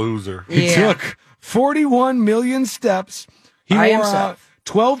like a loser. He took 41 million steps. He wore out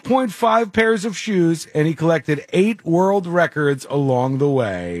 12.5 pairs of shoes, and he collected 8 world records along the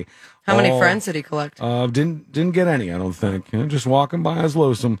way. How many friends did he collect? Didn't get any, I don't think. Just walking by as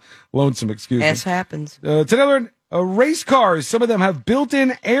lonesome, excuse me. As happens. Today I learned race cars, some of them have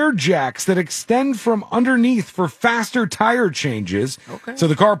built-in air jacks that extend from underneath for faster tire changes. Okay. So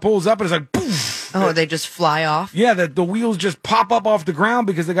the car pulls up and it's like, poof. Oh, they just fly off? Yeah, the wheels just pop up off the ground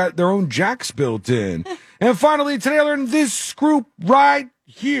because they got their own jacks built in. And finally, today I learned this group right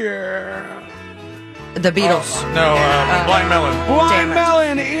here. The Beatles. Blind Melon. Blind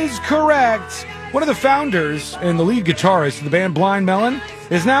Melon is correct. One of the founders and the lead guitarist of the band Blind Melon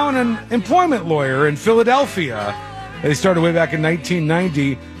is now an employment lawyer in Philadelphia. They started way back in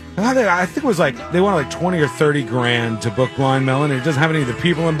 1990. I think it was like they wanted like 20 or 30 grand to book Blind Melon, and it doesn't have any of the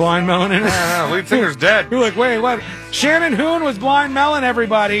people in Blind Melon in it. Lead singer's dead. You're like, wait, what? Shannon Hoon was Blind Melon,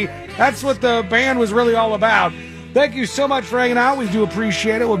 everybody. That's what the band was really all about. Thank you so much for hanging out. We do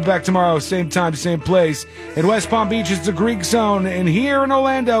appreciate it. We'll be back tomorrow, same time, same place. In West Palm Beach, it's the Greek Zone. And here in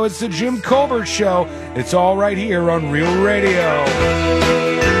Orlando, it's the Jim Colbert Show. It's all right here on Real Radio.